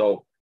in.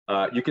 So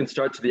you can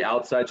start to the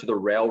outside to the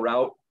rail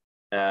route,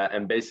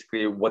 and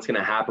basically what's going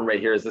to happen right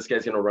here is this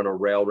guy's going to run a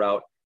rail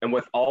route. And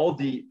with all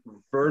the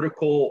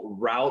vertical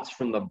routes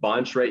from the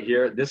bunch right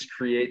here, this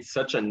creates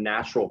such a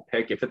natural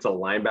pick if it's a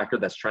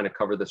linebacker that's trying to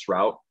cover this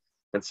route.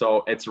 And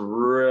so it's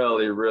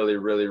really, really,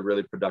 really,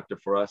 really productive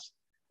for us.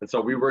 And so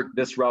we work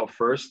this route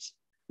first.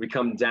 We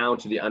come down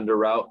to the under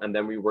route, and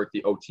then we work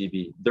the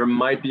OTB. There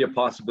might be a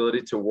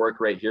possibility to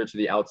work right here to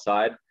the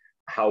outside.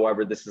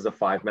 However, this is a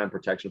 5-man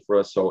protection for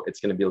us, so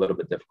it's going to be a little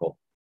bit difficult.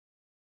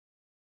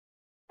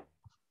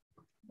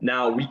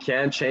 Now, we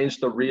can change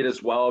the read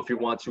as well if you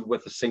want to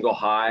with a single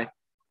high.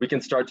 We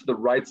can start to the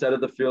right side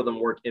of the field and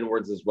work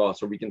inwards as well.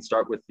 So we can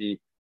start with we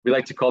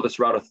like to call this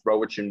route a throw,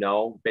 which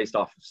based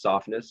off of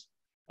softness.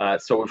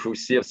 So if we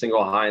see a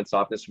single high in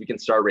softness, we can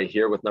start right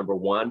here with number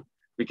 1.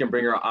 We can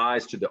bring our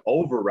eyes to the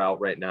over route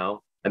right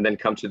now and then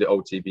come to the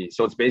OTB.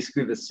 So it's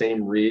basically the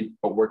same read,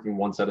 but working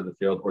one side of the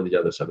field or the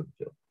other side of the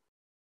field.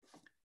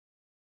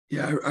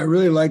 Yeah, I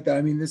really like that.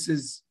 I mean, this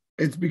is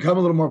it's become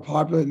a little more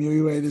popular in the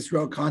UUA, this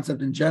route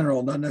concept in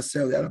general, not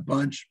necessarily at a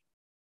bunch,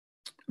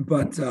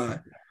 but I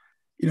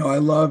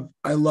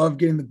love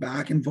getting the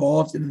back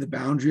involved into the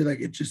boundary. Like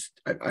it just,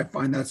 I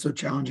find that so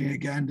challenging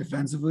again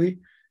defensively.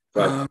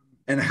 Right.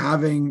 And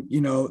having,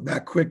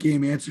 that quick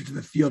game answer to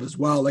the field as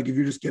well. Like if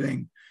you're just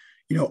getting,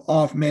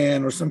 off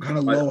man or some kind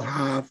of low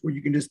half where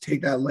you can just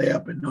take that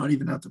layup and not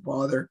even have to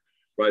bother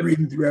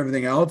reading through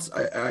everything else.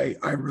 I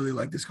really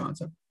like this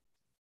concept.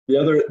 The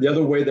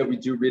other way that we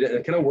do read it, and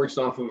it kind of works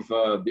off of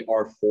the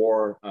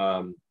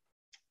R4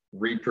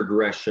 read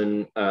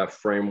progression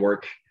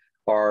framework.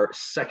 Our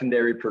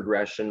secondary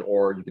progression,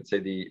 or you could say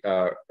the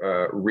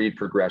read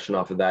progression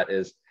off of that,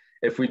 is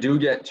if we do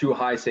get too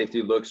high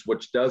safety looks,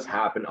 which does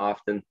happen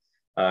often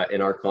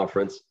in our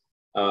conference,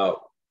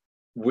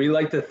 we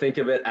like to think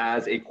of it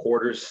as a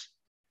quarters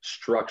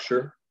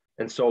structure.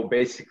 And so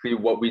basically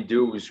what we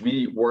do is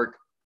we work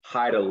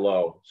high to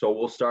low. So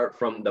we'll start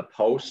from the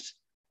post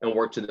and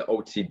work to the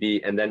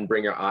OTB and then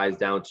bring our eyes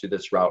down to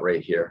this route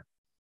right here.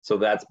 So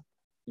that's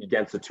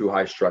against the too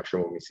high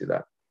structure when we see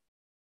that.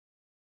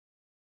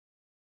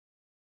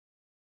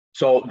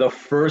 So the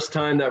first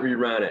time that we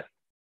ran it,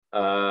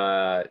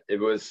 I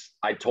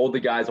told the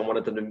guys I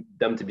wanted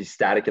them to be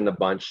static in the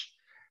bunch.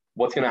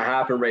 What's going to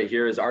happen right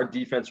here is our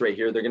defense right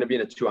here, they're going to be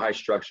in a too high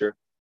structure.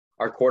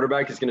 Our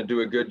quarterback is going to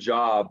do a good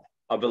job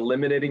of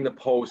eliminating the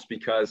post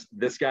because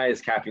this guy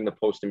is capping the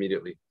post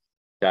immediately.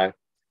 Okay.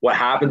 What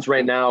happens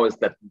right now is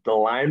that the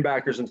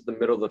linebackers into the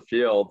middle of the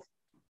field,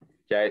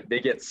 okay, they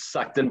get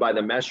sucked in by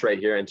the mesh right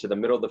here into the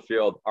middle of the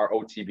field. Our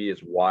OTB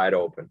is wide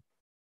open.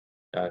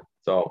 Okay.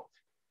 So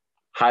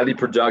highly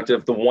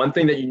productive. The one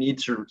thing that you need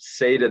to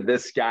say to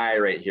this guy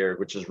right here,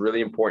 which is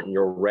really important,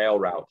 your rail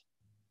route.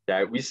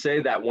 Okay. We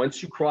say that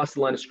once you cross the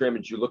line of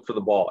scrimmage, you look for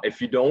the ball.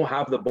 If you don't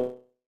have the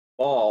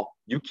ball,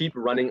 you keep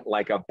running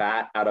like a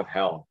bat out of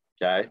hell.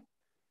 Okay.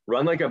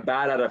 Run like a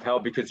bat out of hell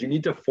because you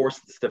need to force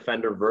this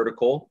defender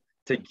vertical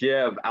to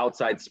give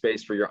outside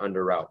space for your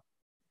under route.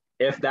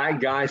 If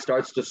that guy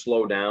starts to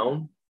slow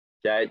down,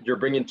 okay, you're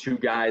bringing two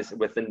guys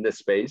within this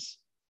space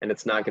and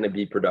it's not going to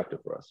be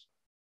productive for us.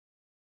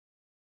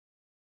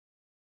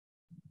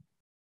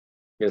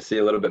 You're going to see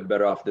a little bit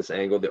better off this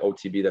angle, the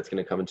OTB that's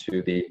going to come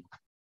into the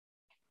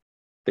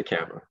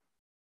camera.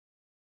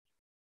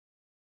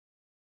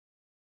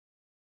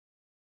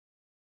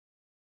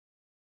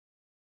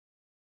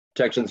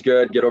 Protection's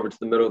good. Get over to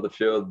the middle of the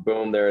field.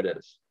 Boom, there it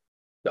is.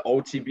 The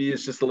OTB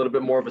is just a little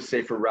bit more of a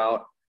safer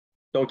route.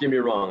 Don't get me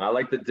wrong. I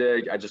like the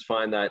dig. I just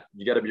find that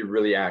you got to be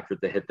really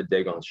accurate to hit the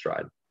dig on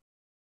stride.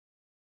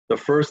 The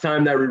first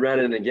time that we ran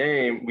it in a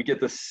game, we get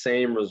the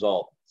same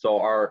result.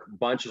 So our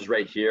bunch is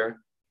right here.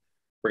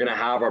 We're going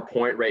to have our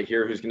point right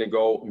here who's going to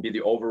go and be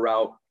the over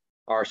route.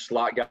 Our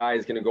slot guy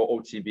is going to go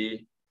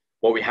OTB.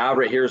 What we have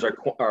right here is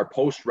our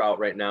post route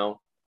right now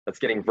that's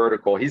getting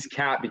vertical. He's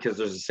capped because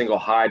there's a single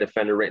high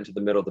defender right into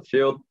the middle of the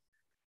field.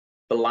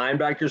 The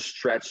linebackers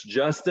stretch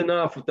just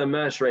enough with the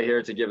mesh right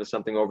here to give us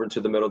something over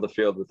into the middle of the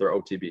field with their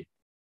OTB.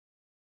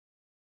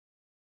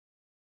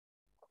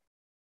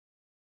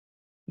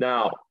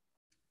 Now,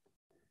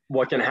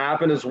 what can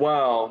happen as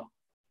well,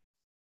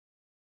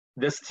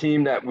 this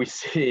team that we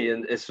see,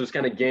 and this was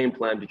kind of game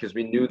plan because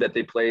we knew that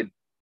they played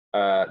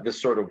this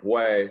sort of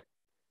way.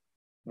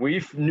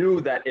 We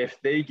knew that if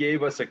they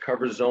gave us a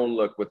cover zone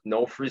look with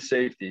no free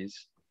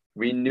safeties,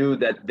 we knew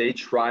that they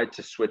tried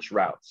to switch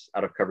routes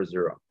out of cover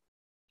zero.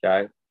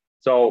 Okay.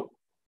 So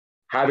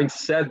having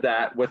said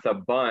that, with a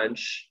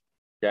bunch,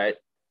 okay,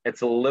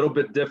 it's a little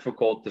bit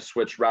difficult to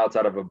switch routes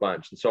out of a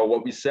bunch. And so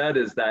what we said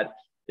is that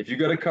if you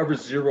go to cover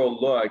zero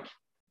look,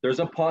 there's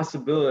a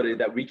possibility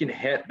that we can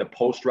hit the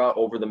post route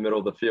over the middle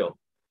of the field.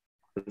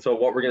 And so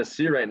what we're going to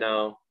see right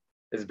now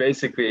is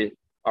basically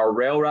our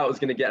rail route is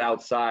going to get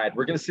outside.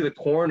 We're going to see the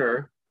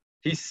corner.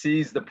 He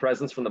sees the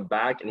presence from the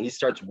back and he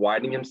starts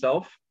widening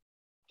himself.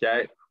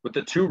 Okay. With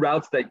the two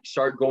routes that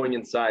start going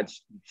inside,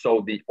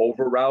 so the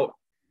over route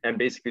and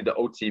basically the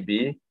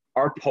OTB,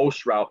 our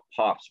post route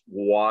pops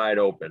wide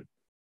open.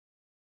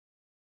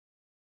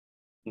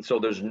 And so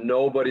there's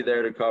nobody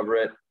there to cover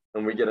it,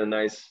 and we get a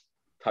nice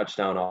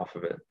touchdown off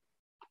of it.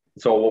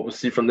 So what we'll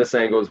see from this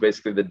angle is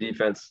basically the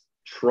defense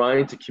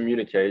trying to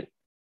communicate.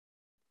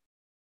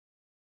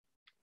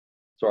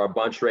 So our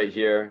bunch right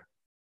here,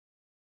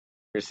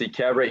 you see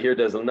Kev right here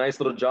does a nice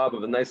little job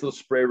of a nice little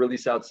spray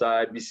release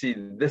outside. We see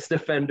this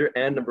defender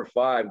and number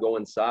 5 go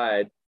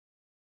inside.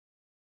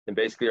 And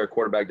basically our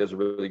quarterback does a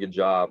really good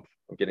job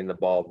of getting the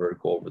ball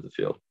vertical over the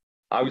field.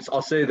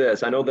 I'll say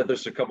this. I know that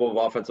there's a couple of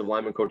offensive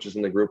lineman coaches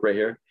in the group right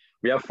here.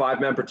 We have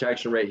 5-man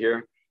protection right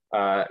here.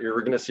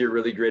 You're going to see a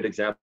really great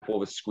example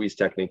of a squeeze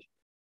technique.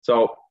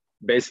 So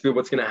basically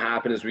what's going to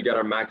happen is we got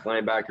our MAC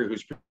linebacker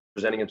who's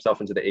presenting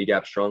himself into the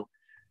A-gap strong.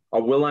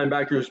 Our will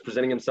linebacker who's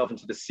presenting himself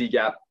into the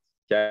C-gap.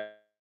 Okay.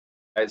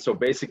 So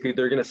basically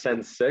they're going to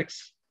send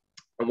 6.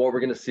 And what we're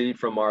going to see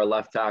from our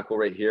left tackle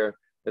right here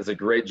is a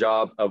great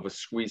job of a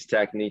squeeze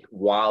technique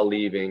while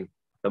leaving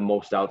the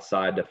most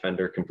outside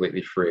defender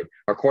completely free.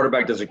 Our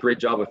quarterback does a great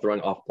job of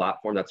throwing off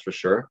platform, that's for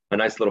sure. A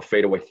nice little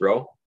fadeaway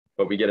throw,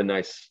 but we get a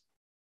nice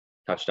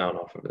touchdown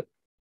off of it.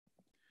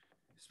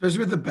 Especially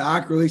with the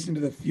back releasing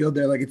to the field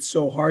there, like it's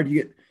so hard.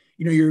 You get,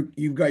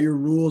 you've got your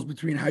rules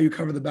between how you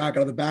cover the back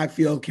out of the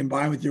backfield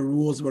combined with your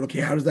rules about, okay,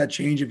 how does that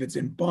change if it's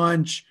in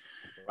bunch,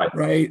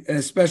 right? And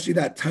especially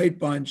that tight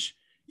bunch,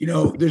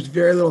 there's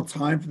very little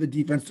time for the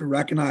defense to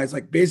recognize,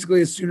 like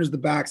basically as soon as the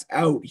back's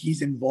out,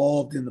 he's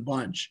involved in the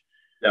bunch.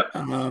 Yeah.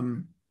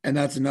 And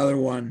that's another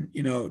one,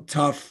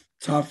 tough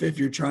if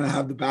you're trying to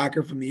have the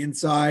backer from the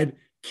inside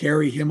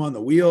carry him on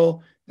the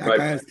wheel. That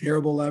guy has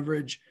terrible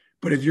leverage.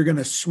 But if you're going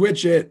to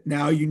switch it,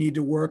 now you need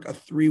to work a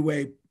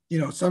three-way,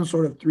 some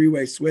sort of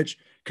three-way switch,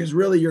 because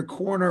really your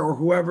corner or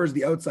whoever's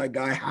the outside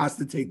guy has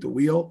to take the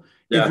wheel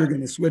if you're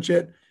going to switch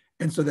it.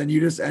 And so then you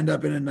just end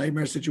up in a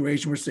nightmare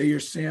situation where, say,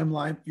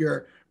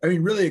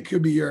 really it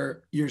could be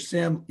your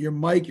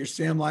Mike, your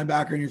Sam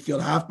linebacker, and your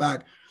field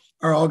halfback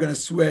are all going to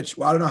switch.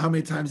 Well, I don't know how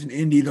many times in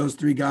Indy those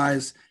three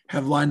guys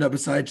have lined up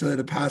beside each other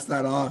to pass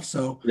that off.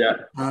 So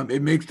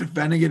it makes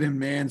defending it in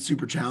man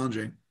super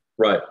challenging.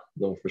 Right.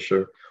 No, for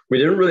sure. We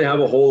didn't really have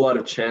a whole lot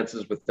of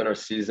chances within our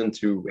season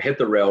to hit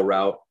the rail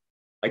route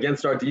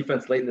against our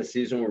defense late in the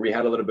season, where we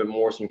had a little bit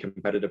more some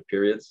competitive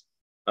periods.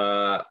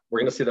 We're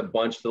going to see the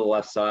bunch to the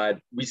left side.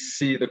 We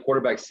see the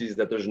quarterback sees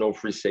that there's no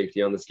free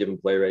safety on this given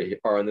play right here,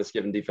 or on this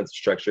given defensive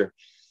structure.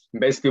 And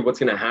basically what's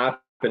going to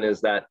happen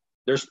is that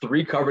there's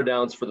 3 cover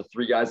downs for the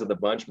 3 guys of the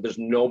bunch, but there's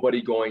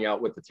nobody going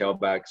out with the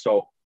tailback.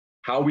 So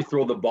how we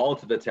throw the ball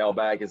to the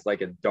tailback is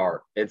like a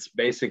dart. It's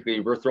basically,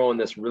 we're throwing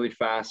this really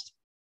fast,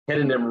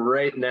 hitting him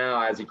right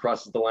now as he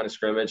crosses the line of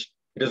scrimmage.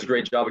 He does a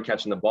great job of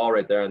catching the ball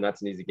right there, and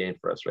that's an easy gain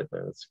for us right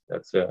there.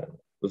 It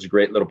was a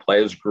great little play.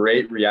 It was a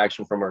great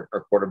reaction from our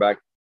quarterback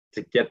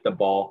to get the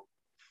ball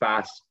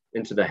fast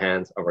into the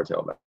hands of our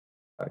tailback.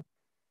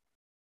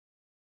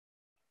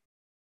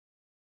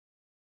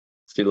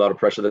 See a lot of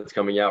pressure that's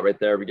coming out right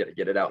there. We got to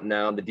get it out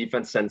now. The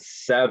defense sends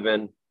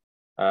 7.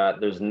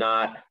 There's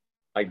not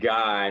a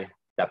guy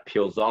that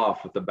peels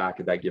off with the back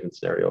of that given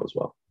scenario as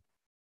well.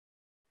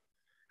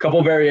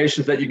 Couple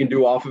variations that you can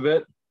do off of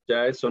it.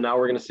 Okay, so now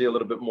we're going to see a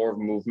little bit more of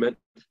movement.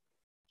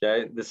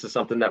 Okay, this is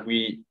something that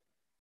we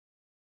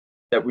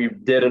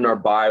did in our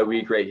bye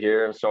week right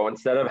here. So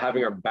instead of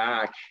having our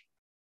back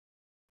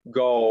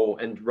go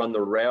and run the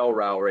rail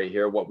route right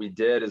here, what we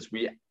did is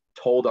we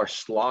told our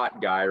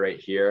slot guy right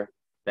here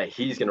that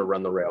he's going to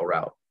run the rail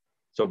route.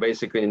 So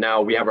basically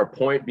now we have our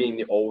point being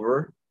the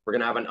over. We're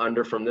going to have an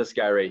under from this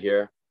guy right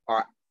here.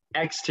 Our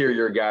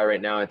exterior guy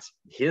right now, it's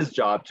his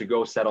job to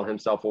go settle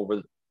himself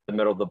over the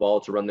middle of the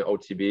ball to run the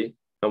OTB.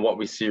 And what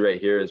we see right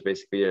here is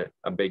basically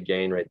a big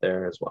gain right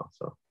there as well.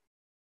 So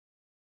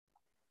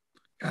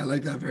I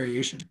like that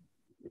variation.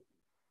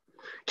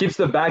 Keeps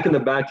the back in the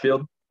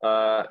backfield,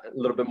 a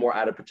little bit more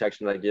added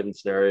protection in that given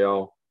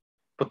scenario.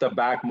 Put the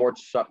back more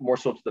so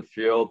to the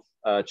field,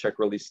 check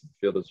release to the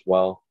field as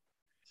well.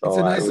 So it's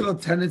a nice little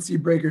tendency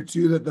breaker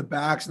too, that the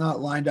back's not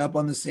lined up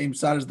on the same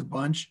side as the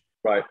bunch.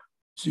 Right.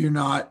 So you're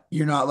not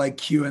like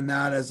cueing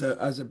that as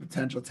a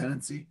potential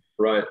tendency.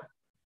 Right.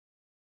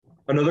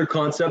 Another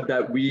concept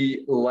that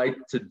we like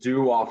to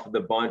do off of the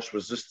bunch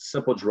was just a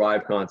simple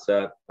drive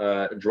concept.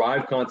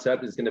 Drive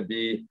concept is going to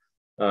be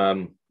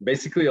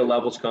basically a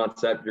levels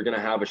concept. You're going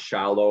to have a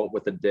shallow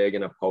with a dig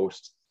and a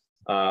post.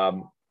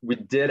 We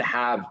did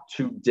have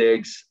 2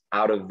 digs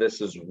out of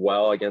this as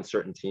well against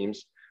certain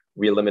teams.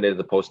 We eliminated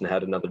the post and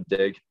had another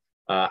dig.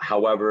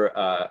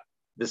 However,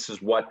 this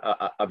is what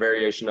a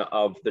variation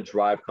of the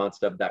drive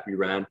concept that we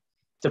ran.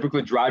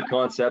 Typically, drive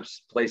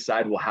concepts, play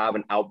side will have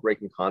an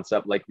outbreaking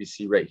concept like we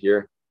see right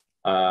here.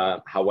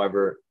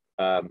 However,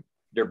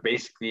 they're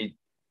basically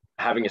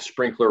having a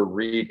sprinkler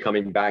read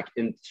coming back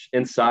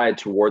inside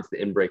towards the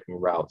in-breaking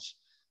routes.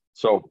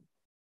 So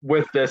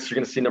with this, you're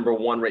going to see number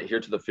 1 right here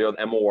to the field,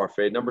 MOR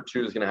fade. Number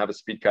 2 is going to have a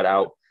speed cut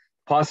out.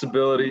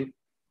 Possibility,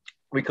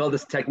 we call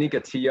this technique a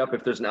tee up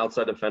if there's an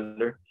outside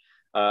defender.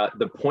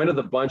 The point of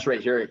the bunch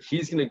right here,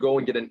 he's going to go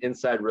and get an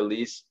inside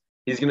release.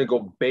 He's going to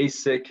go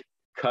basic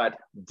cut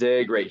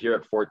dig right here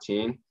at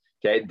 14.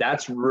 Okay,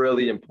 that's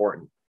really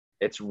important.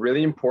 It's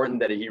really important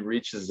that he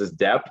reaches his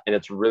depth, and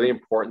it's really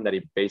important that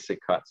he basic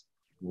cuts.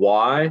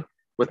 Why?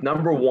 With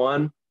number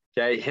 1,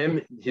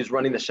 okay, he's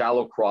running the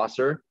shallow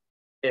crosser.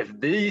 If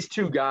these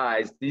 2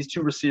 guys, these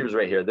 2 receivers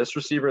right here, this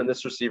receiver and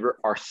this receiver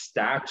are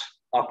stacked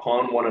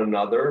upon one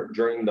another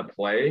during the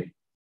play,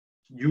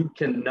 you're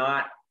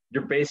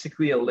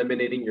basically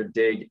eliminating your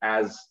dig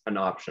as an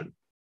option.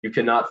 You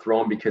cannot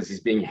throw him because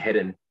he's being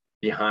hidden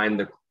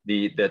behind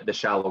the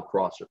shallow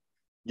crosser.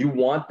 You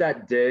want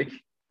that dig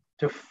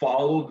to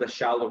follow the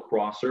shallow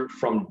crosser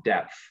from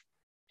depth,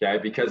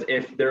 okay? Because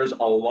if there's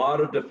a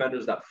lot of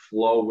defenders that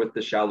flow with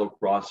the shallow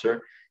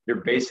crosser,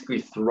 you're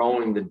basically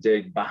throwing the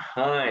dig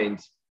behind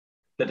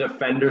the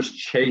defenders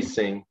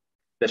chasing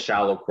the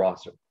shallow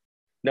crosser.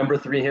 Number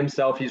 3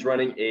 himself, he's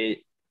running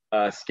a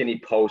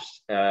skinny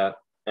post,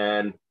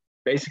 and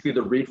basically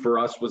the read for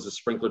us was a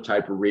sprinkler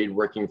type of read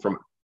working from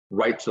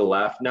right to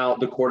left. Now,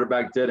 the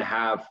quarterback did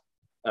have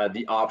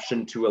the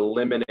option to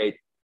eliminate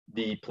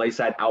the play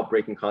side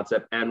outbreaking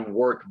concept and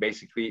work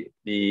basically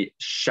the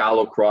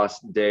shallow cross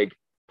dig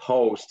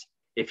post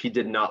if he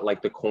did not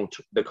like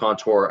the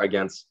contour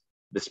against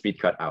the speed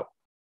cut out.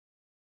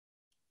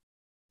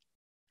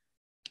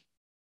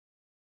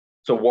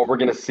 So what we're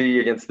going to see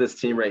against this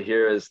team right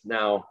here is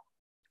now,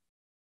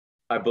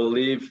 I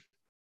believe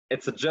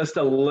it's just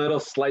a little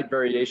slight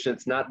variation.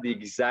 It's not the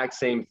exact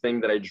same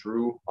thing that I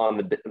drew on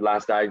the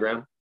last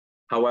diagram.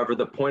 However,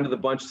 the point of the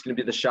bunch is going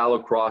to be the shallow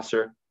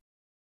crosser.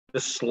 The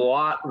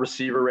slot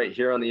receiver right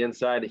here on the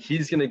inside,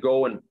 he's going to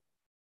go and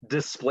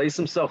displace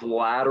himself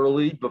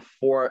laterally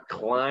before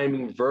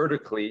climbing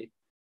vertically,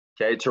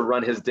 okay, to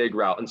run his dig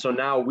route. And so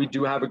now we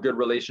do have a good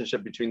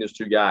relationship between those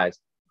two guys.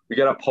 We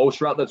got a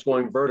post route that's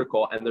going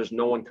vertical, and there's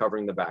no one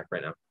covering the back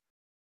right now.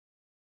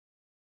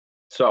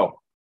 So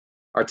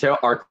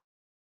our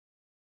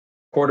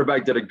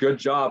quarterback did a good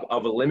job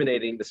of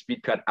eliminating the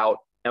speed cut out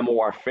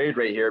MOR fade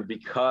right here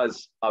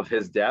because of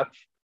his depth.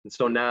 And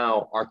so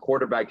now our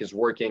quarterback is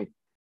working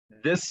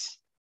this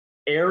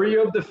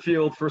area of the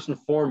field first and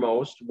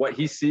foremost. What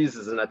he sees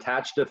is an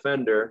attached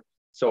defender.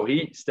 So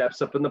he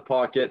steps up in the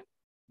pocket.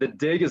 The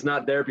dig is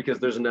not there because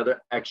there's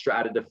another extra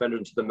added defender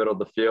into the middle of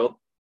the field.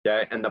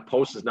 Okay. And the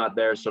post is not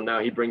there. So now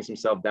he brings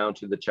himself down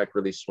to the check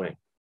release swing.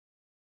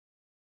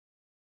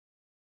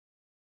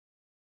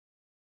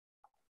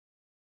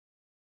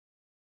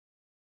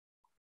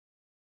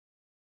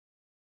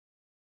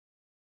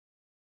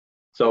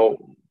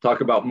 So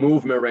talk about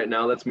movement right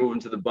now. Let's move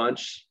into the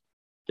bunch.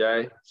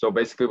 Okay. So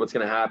basically what's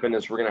going to happen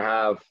is we're going to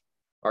have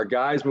our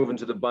guys move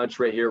into the bunch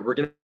right here. We're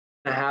going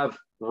to have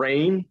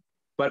rain,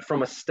 but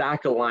from a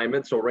stack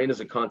alignment. So rain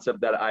is a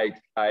concept that I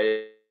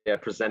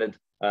presented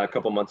a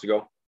couple months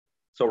ago.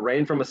 So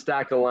rain from a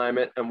stack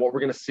alignment. And what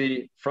we're going to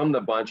see from the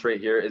bunch right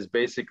here is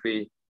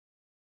basically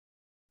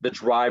the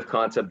drive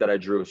concept that I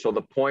drew. So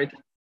the point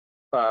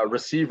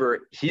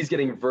receiver, he's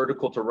getting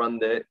vertical to run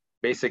the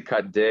basic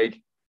cut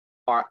dig.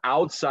 Our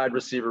outside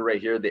receiver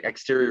right here, the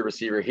exterior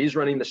receiver, he's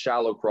running the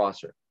shallow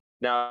crosser.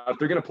 Now, if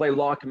they're going to play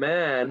lock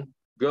man,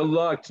 good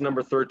luck to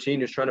number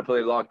 13 who's trying to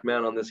play lock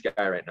man on this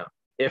guy right now.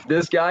 If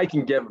this guy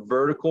can get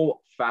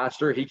vertical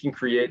faster, he can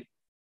create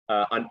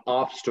an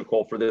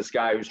obstacle for this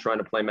guy who's trying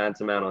to play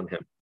man-to-man on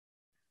him.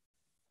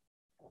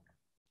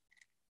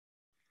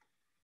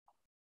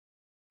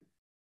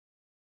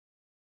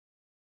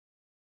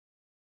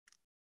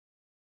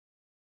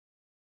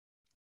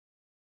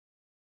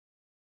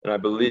 And I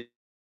believe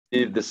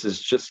this is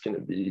just going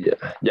to be,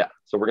 yeah.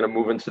 So we're going to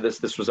move into this.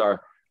 This was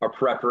our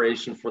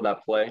preparation for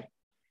that play.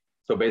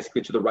 So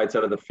basically to the right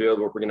side of the field,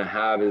 what we're going to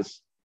have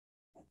is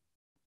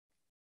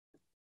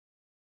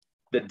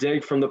the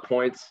dig from the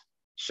points,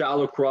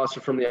 shallow crosser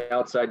from the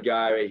outside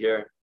guy right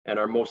here, and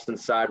our most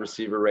inside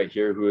receiver right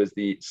here, who is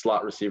the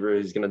slot receiver.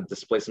 He's going to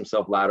displace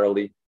himself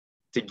laterally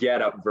to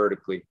get up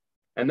vertically.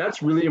 And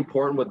that's really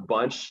important with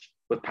bunch,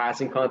 with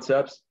passing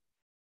concepts.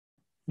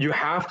 You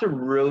have to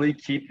really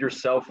keep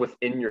yourself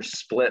within your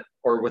split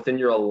or within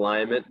your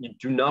alignment. You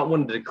do not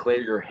want to declare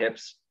your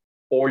hips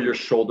or your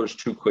shoulders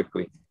too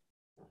quickly.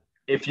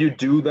 If you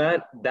do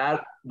that,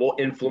 that will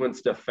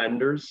influence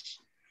defenders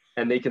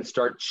and they can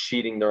start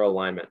cheating their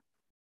alignment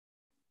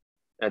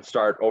and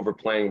start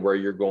overplaying where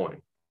you're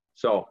going.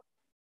 So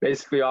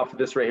basically off of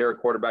this right here, a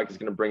quarterback is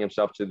going to bring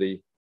himself to the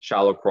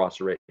shallow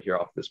crosser right here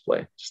off this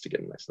play, just to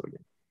get a nice little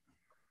game.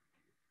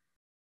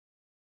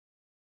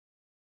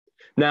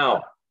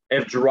 Now,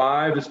 if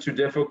drive is too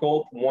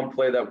difficult, one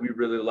play that we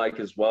really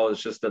like as well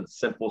is just a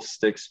simple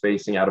stick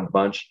spacing out of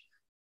bunch.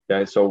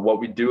 Okay, so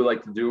what we do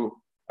like to do,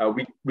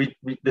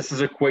 this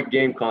is a quick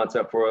game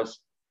concept for us.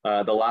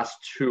 The last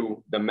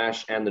two, the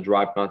mesh and the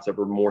drive concept,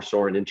 are more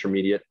so an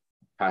intermediate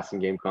passing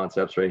game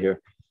concepts right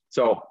here.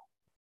 So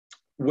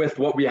with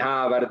what we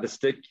have out of the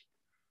stick,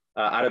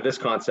 out of this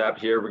concept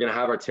here, we're going to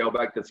have our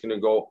tailback that's going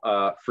to go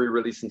free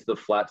release into the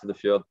flat to the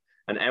field.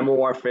 An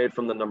MOR fade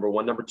from the number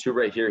one. Number two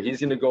right here, he's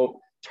going to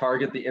go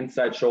target the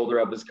inside shoulder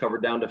of his cover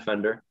down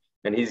defender,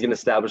 and he's going to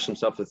establish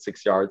himself at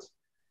 6 yards.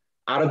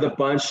 Out of the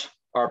bunch,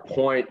 our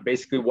point,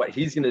 basically what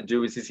he's going to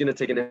do is he's going to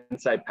take an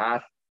inside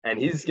path, and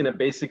he's going to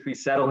basically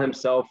settle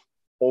himself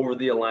over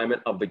the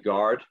alignment of the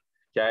guard,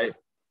 okay?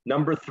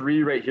 Number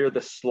three right here,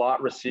 the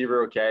slot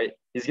receiver, okay?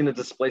 He's going to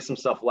displace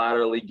himself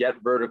laterally, get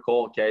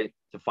vertical, okay,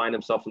 to find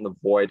himself in the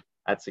void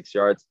at 6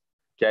 yards.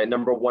 Okay,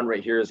 number one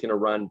right here is going to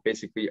run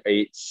basically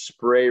a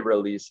spray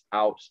release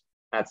out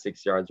at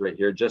 6 yards right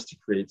here, just to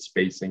create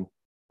spacing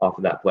off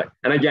of that play.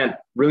 And again,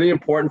 really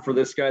important for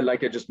this guy,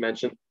 like I just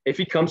mentioned, if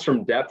he comes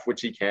from depth,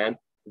 which he can,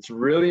 it's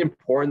really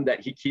important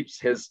that he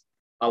keeps his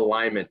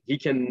alignment. He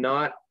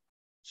cannot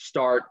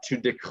start to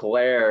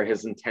declare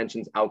his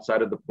intentions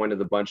outside of the point of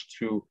the bunch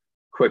too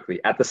quickly.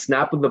 At the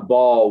snap of the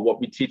ball, what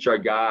we teach our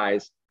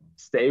guys,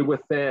 stay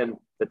within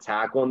the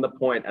tackle and the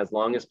point as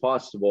long as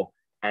possible.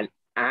 And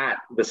at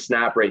the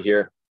snap right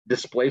here,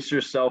 displace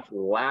yourself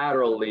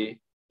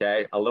laterally,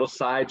 okay, a little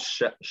side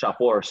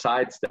shuffle or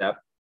side step,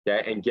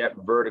 okay, and get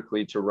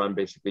vertically to run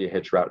basically a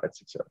hitch route at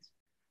 6 yards.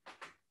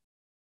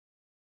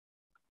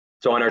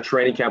 So in our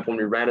training camp, when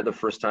we ran it the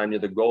first time near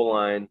the goal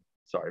line,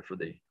 sorry for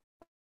the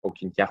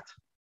Okin Cat,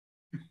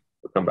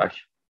 we'll come back.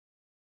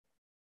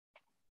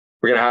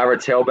 We're going to have our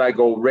tailback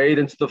go right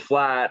into the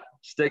flat,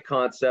 stick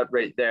concept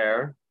right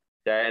there.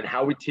 Okay, and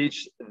how we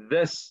teach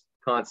this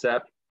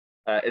concept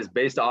is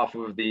based off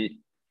of the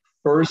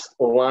first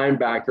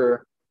linebacker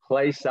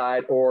play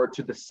side or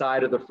to the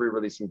side of the free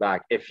releasing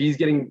back. If he's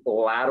getting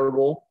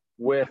lateral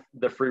with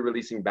the free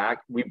releasing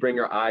back, we bring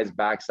our eyes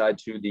backside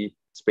to the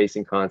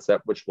spacing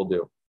concept, which we'll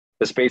do.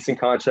 The spacing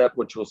concept,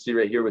 which we'll see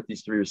right here with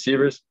these three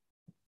receivers.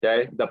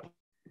 Okay, the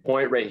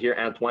point right here,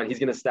 Antoine, he's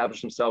going to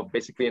establish himself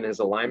basically in his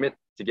alignment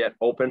to get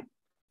open.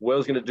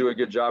 Will's going to do a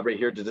good job right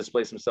here to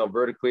displace himself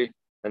vertically,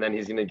 and then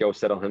he's going to go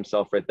settle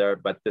himself right there.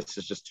 But this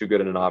is just too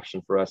good an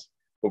option for us.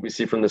 What we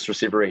see from this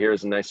receiver right here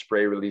is a nice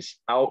spray release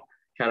out,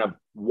 kind of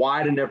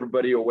widen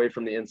everybody away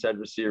from the inside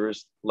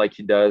receivers like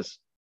he does.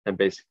 And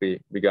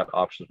basically, we got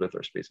options with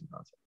our spacing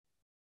concept.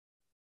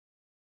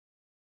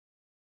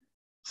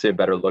 See a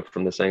better look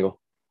from this angle.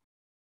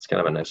 It's kind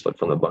of a nice look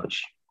from the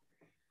bunch.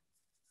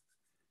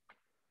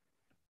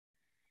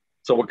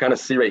 So we'll kind of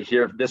see right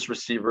here this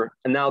receiver.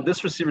 And now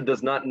this receiver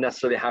does not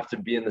necessarily have to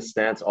be in the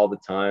stance all the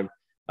time.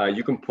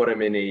 You can put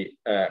him in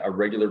a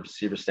regular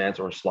receiver stance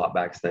or a slot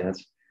back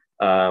stance.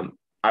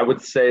 I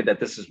would say that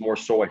this is more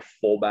so a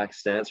fullback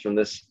stance from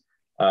this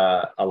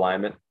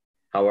alignment.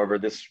 However,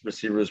 this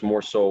receiver is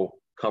more so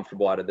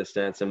comfortable out of this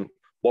stance. And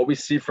what we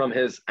see from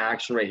his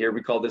action right here,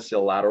 we call this a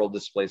lateral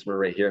displacement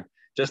right here,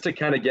 just to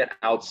kind of get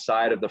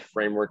outside of the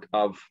framework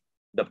of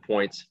the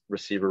point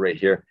receiver right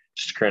here,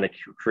 just to kind of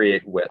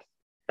create width.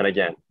 And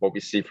again, what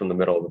we see from the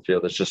middle of the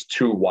field is just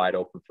too wide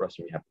open for us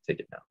when we have to take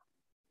it down.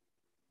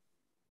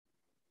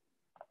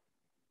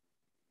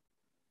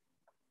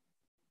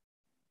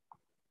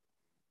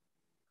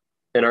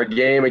 In our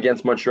game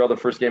against Montreal, the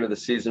first game of the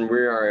season,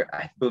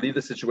 I believe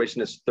the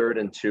situation is 3rd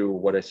and 2.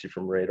 What I see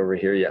from right over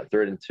here, yeah,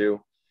 3rd and 2.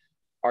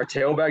 Our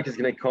tailback is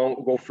going to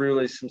go free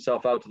release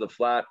himself out to the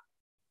flat.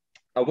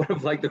 I would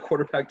have liked the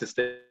quarterback to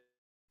stay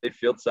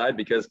field side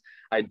because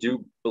I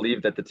do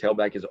believe that the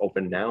tailback is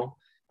open now.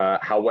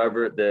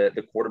 However,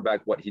 the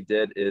quarterback, what he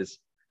did is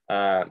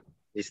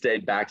he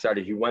stayed backside.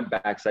 He went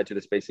backside to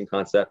the spacing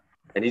concept,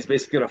 and he's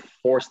basically going to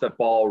force the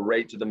ball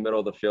right to the middle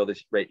of the field,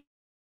 right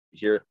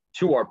here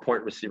to our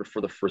point receiver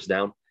for the first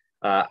down.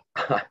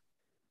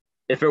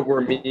 If it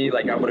were me,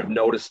 like I would have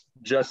noticed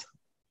just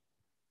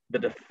the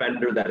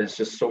defender that is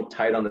just so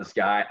tight on this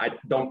guy.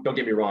 Don't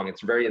get me wrong.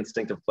 It's a very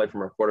instinctive play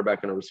from our quarterback,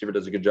 and our receiver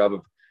does a good job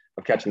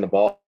of catching the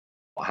ball.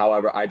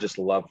 However, I just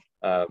love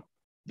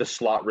the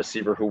slot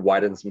receiver who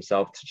widens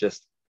himself to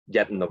just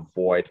get in the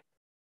void.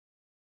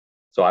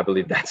 So I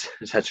believe that's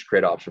such a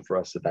great option for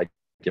us at that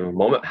given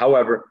moment.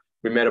 However,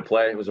 we made a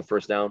play. It was a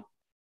first down.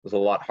 It was a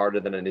lot harder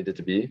than it needed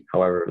to be.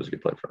 However, it was a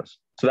good play for us.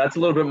 So that's a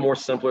little bit more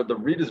simpler. The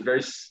read is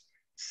very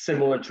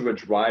similar to a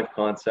drive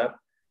concept.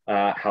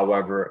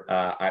 However,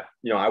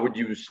 I would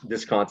use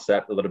this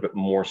concept a little bit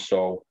more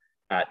so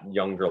at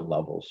younger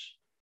levels.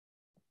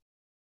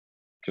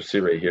 You'll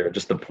see right here,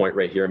 just the point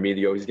right here,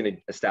 Emilio, he's going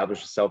to establish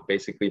himself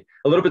basically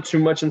a little bit too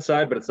much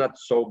inside, but it's not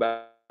so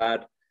bad.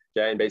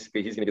 Okay, and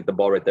basically he's going to get the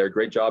ball right there.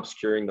 Great job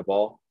securing the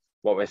ball.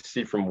 What I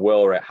see from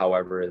Will, right,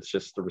 however, is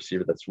just the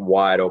receiver that's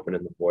wide open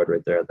in the void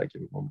right there at that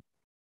given moment.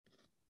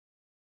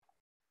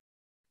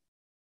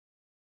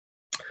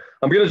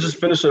 I'm going to just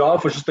finish it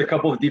off with just a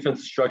couple of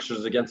defensive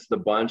structures against the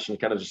bunch and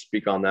kind of just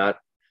speak on that.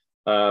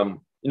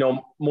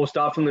 Most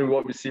often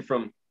what we see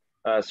from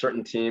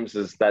certain teams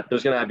is that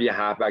there's going to be a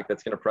halfback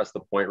that's going to press the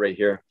point right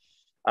here.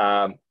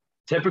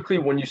 Typically,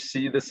 when you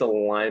see this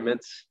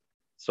alignment,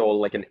 so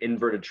like an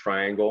inverted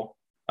triangle,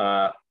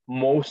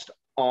 most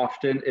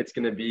often it's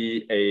going to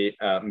be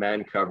a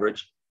man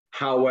coverage.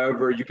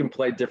 However, you can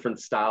play different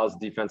styles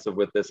defensive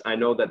with this. I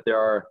know that there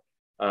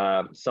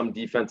are some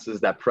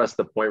defenses that press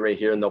the point right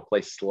here and they'll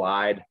play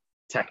slide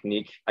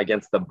technique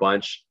against the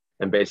bunch.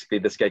 And basically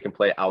this guy can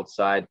play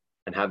outside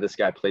and have this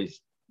guy play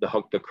the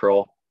hook, the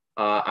curl.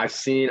 I'm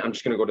just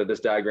going to go to this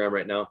diagram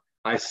right now.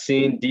 I've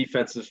seen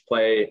defenses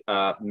play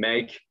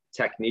Meg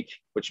technique,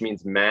 which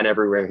means man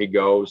everywhere he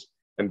goes.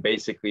 And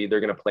basically they're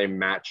going to play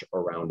match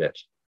around it.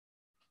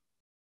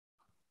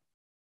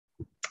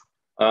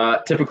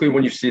 Typically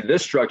when you see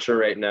this structure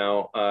right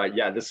now,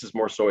 this is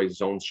more so a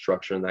zone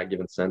structure in that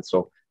given sense.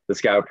 So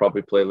this guy would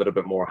probably play a little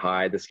bit more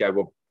high. This guy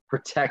will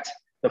protect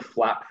the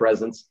flat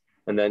presence.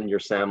 And then your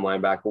Sam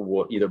linebacker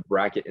will either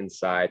bracket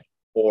inside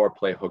or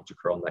play hook to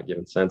curl in that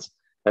given sense.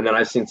 And then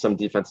I've seen some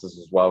defenses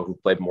as well who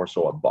played more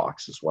so a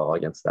box as well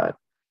against that.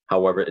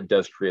 However, it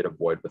does create a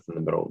void within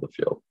the middle of the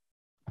field.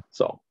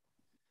 So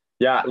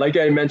yeah, like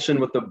I mentioned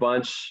with the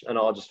bunch, and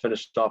I'll just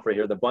finish off right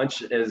here. The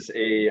bunch is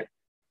a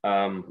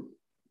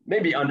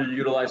maybe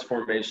underutilized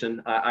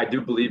formation. I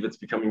do believe it's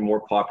becoming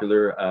more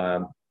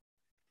popular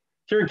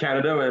here in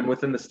Canada and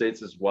within the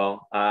States as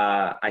well.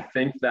 I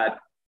think that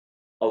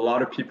a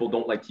lot of people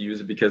don't like to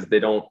use it because they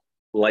don't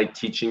like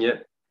teaching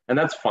it. And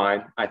that's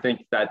fine. I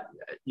think that,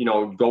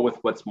 go with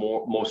what's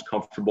most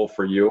comfortable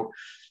for you.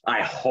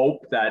 I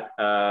hope that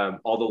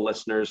all the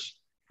listeners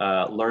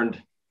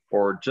learned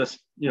or just,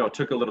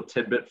 took a little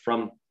tidbit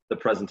from the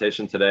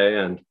presentation today,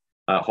 and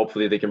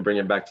hopefully they can bring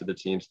it back to the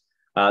teams.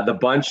 The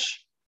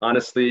bunch,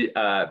 honestly,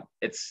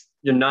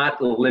 you're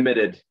not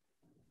limited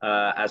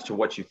as to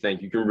what you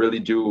think. You can really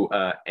do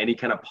any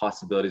kind of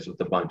possibilities with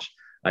the bunch.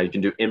 You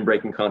can do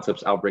in-breaking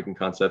concepts, out-breaking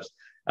concepts,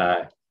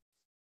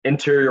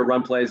 interior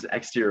run plays,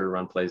 exterior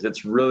run plays.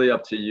 It's really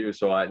up to you.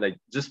 So I like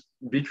just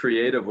be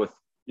creative with,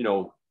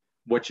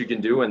 what you can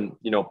do and,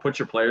 put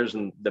your players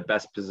in the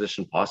best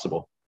position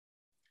possible.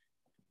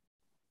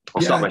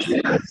 I'll stop my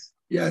shit.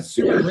 Yeah, it's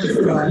super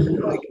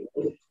versatile. Like,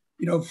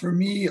 for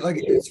me, like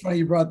it's funny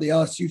you brought the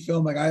LSU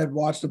film. Like I had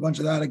watched a bunch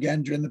of that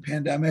again during the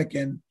pandemic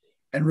and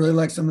really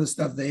like some of the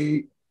stuff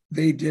they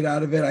did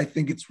out of it. I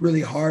think it's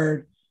really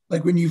hard.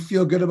 Like when you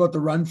feel good about the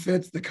run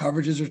fits, the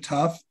coverages are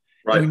tough.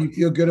 Right. And when you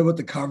feel good about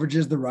the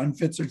coverages, the run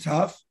fits are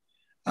tough.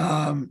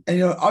 And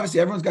obviously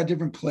everyone's got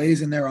different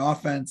plays in their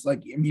offense.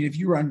 Like, I mean, if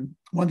you run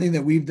one thing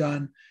that we've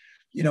done,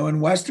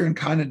 and Western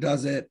kind of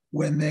does it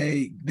when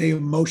they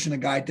motion a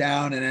guy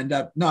down and end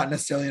up not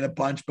necessarily in a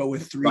bunch, but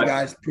with three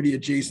guys pretty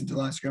adjacent to the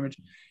line of scrimmage.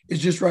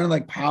 It's just running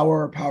like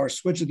power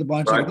switch at the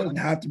bunch. Like it doesn't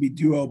have to be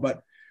duo,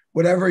 but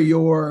whatever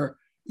your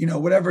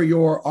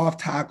off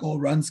tackle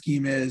run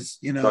scheme is,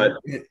 you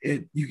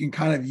can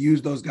kind of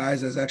use those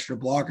guys as extra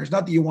blockers.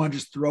 Not that you want to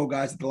just throw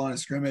guys at the line of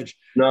scrimmage.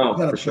 No,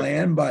 not a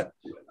plan, but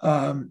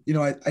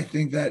I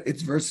think that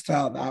it's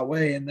versatile that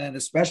way. And then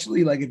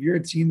especially like if you're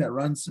a team that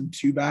runs some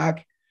two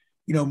back,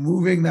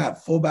 moving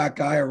that fullback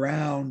guy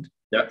around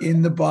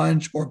in the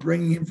bunch or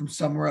bringing him from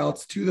somewhere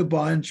else to the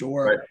bunch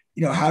or,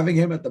 having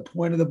him at the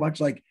point of the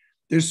bunch, like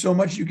there's so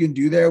much you can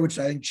do there, which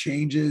I think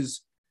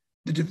changes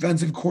the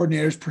defensive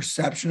coordinator's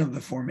perception of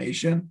the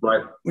formation,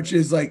 which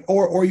is like,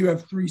 or you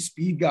have three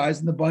speed guys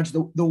in the bunch.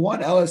 The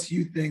one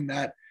LSU thing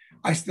that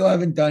I still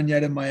haven't done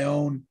yet in my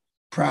own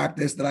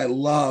practice that I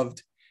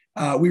loved,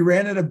 we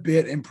ran it a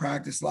bit in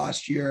practice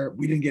last year.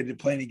 We didn't get to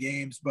play any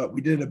games, but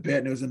we did it a bit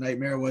and it was a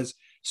nightmare, was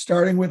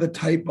starting with a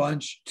tight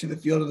bunch to the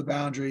field of the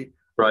boundary,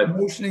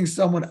 motioning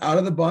someone out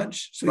of the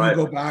bunch. So you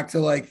go back to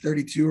like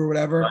 32 or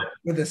whatever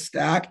with a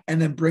stack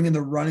and then bringing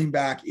the running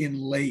back in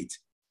late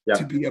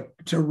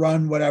to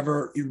run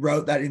whatever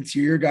route that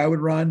interior guy would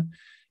run.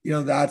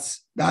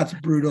 That's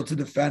brutal to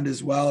defend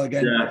as well.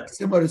 Again,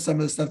 similar to some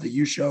of the stuff that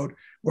you showed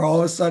where all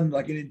of a sudden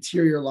like an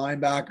interior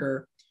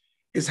linebacker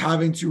is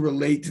having to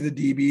relate to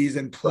the DBs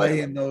and play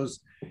in those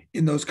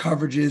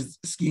coverages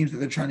schemes that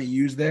they're trying to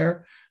use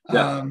there.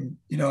 I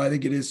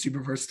think it is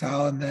super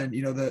versatile. And then,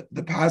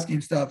 the pass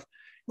game stuff,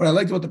 what I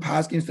liked about the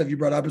pass game stuff you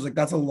brought up is like,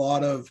 that's a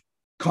lot of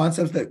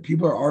concepts that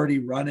people are already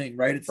running,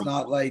 right? It's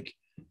not like,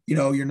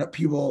 you're not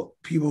people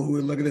who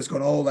would look at this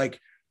going, oh, like,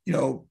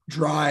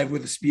 drive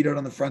with a speed out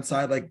on the front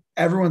side. Like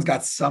everyone's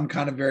got some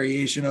kind of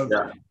variation of,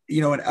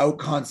 an out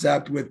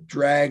concept with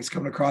drags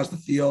coming across the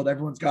field.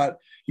 Everyone's got,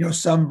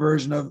 some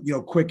version of,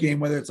 quick game,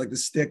 whether it's like the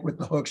stick with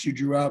the hooks you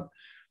drew up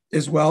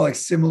as well, like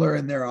similar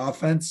in their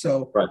offense.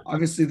 So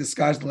obviously the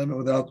sky's the limit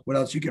without what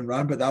else you can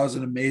run, but that was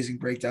an amazing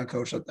breakdown,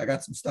 Coach. I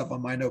got some stuff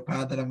on my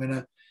notepad that I'm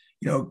going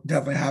to,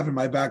 definitely have in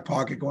my back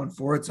pocket going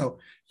forward. So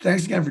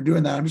thanks again for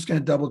doing that. I'm just going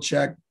to double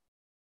check.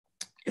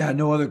 Yeah,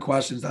 no other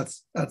questions.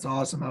 That's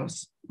awesome. I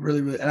was really,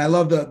 and I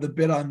love the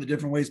bit on the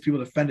different ways people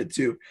defend it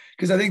too,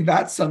 because I think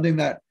that's something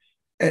that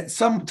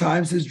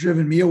sometimes has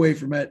driven me away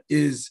from it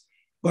is,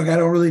 look, I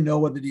don't really know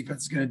what the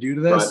defense is going to do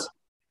to this.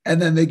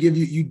 And then they give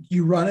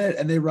you run it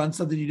and they run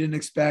something you didn't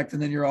expect.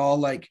 And then you're all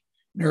like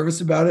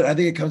nervous about it. I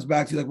think it comes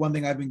back to like one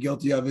thing I've been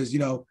guilty of is,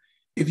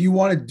 if you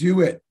want to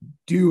do it,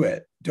 do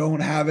it. Don't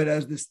have it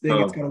as this thing.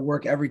 It's going to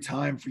work every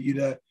time for you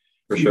to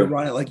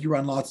run it. Like you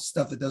run lots of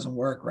stuff that doesn't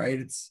work, right?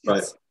 It's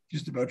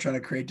just about trying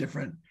to create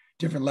different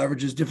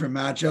leverages, different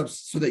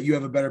matchups so that you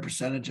have a better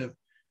percentage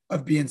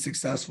of being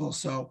successful.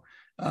 So,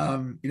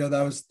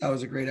 that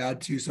was a great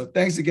add too. So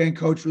thanks again,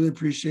 Coach. Really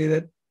appreciate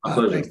it.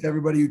 Thanks to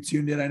everybody who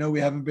tuned in. I know we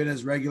haven't been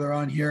as regular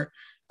on here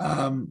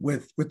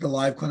with the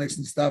live clinics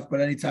and stuff, but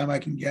anytime I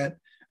can get,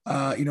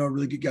 a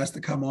really good guest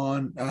to come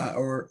on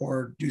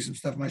or do some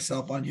stuff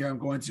myself on here, I'm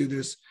going to.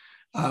 There's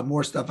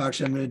more stuff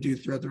actually I'm going to do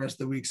throughout the rest of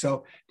the week.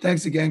 So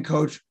thanks again,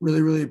 Coach.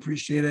 Really, really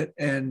appreciate it.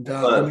 And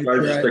sorry,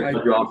 just to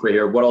cut you off right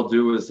here. What I'll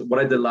do is what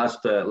I did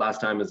last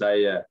time is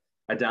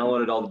I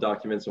downloaded all the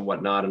documents and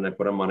whatnot, and I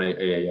put them on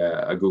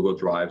a Google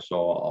Drive.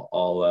 So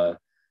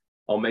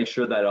I'll make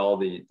sure that all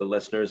the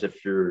listeners,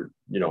 if you're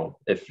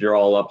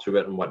all up to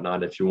it and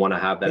whatnot, if you want to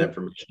have that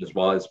information as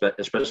well,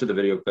 especially the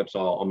video clips,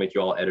 I'll make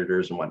you all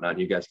editors and whatnot.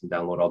 You guys can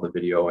download all the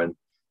video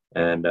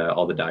and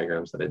all the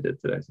diagrams that I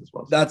did today as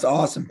well. That's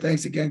awesome.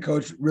 Thanks again,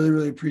 Coach. Really,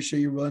 really appreciate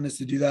your willingness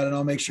to do that. And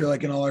I'll make sure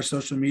like in all our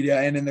social media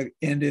and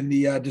in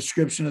the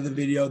description of the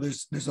video,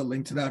 there's a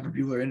link to that for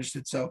people who are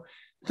interested. So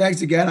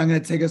thanks again. I'm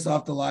going to take us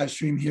off the live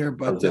stream here,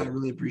 but I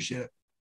really appreciate it.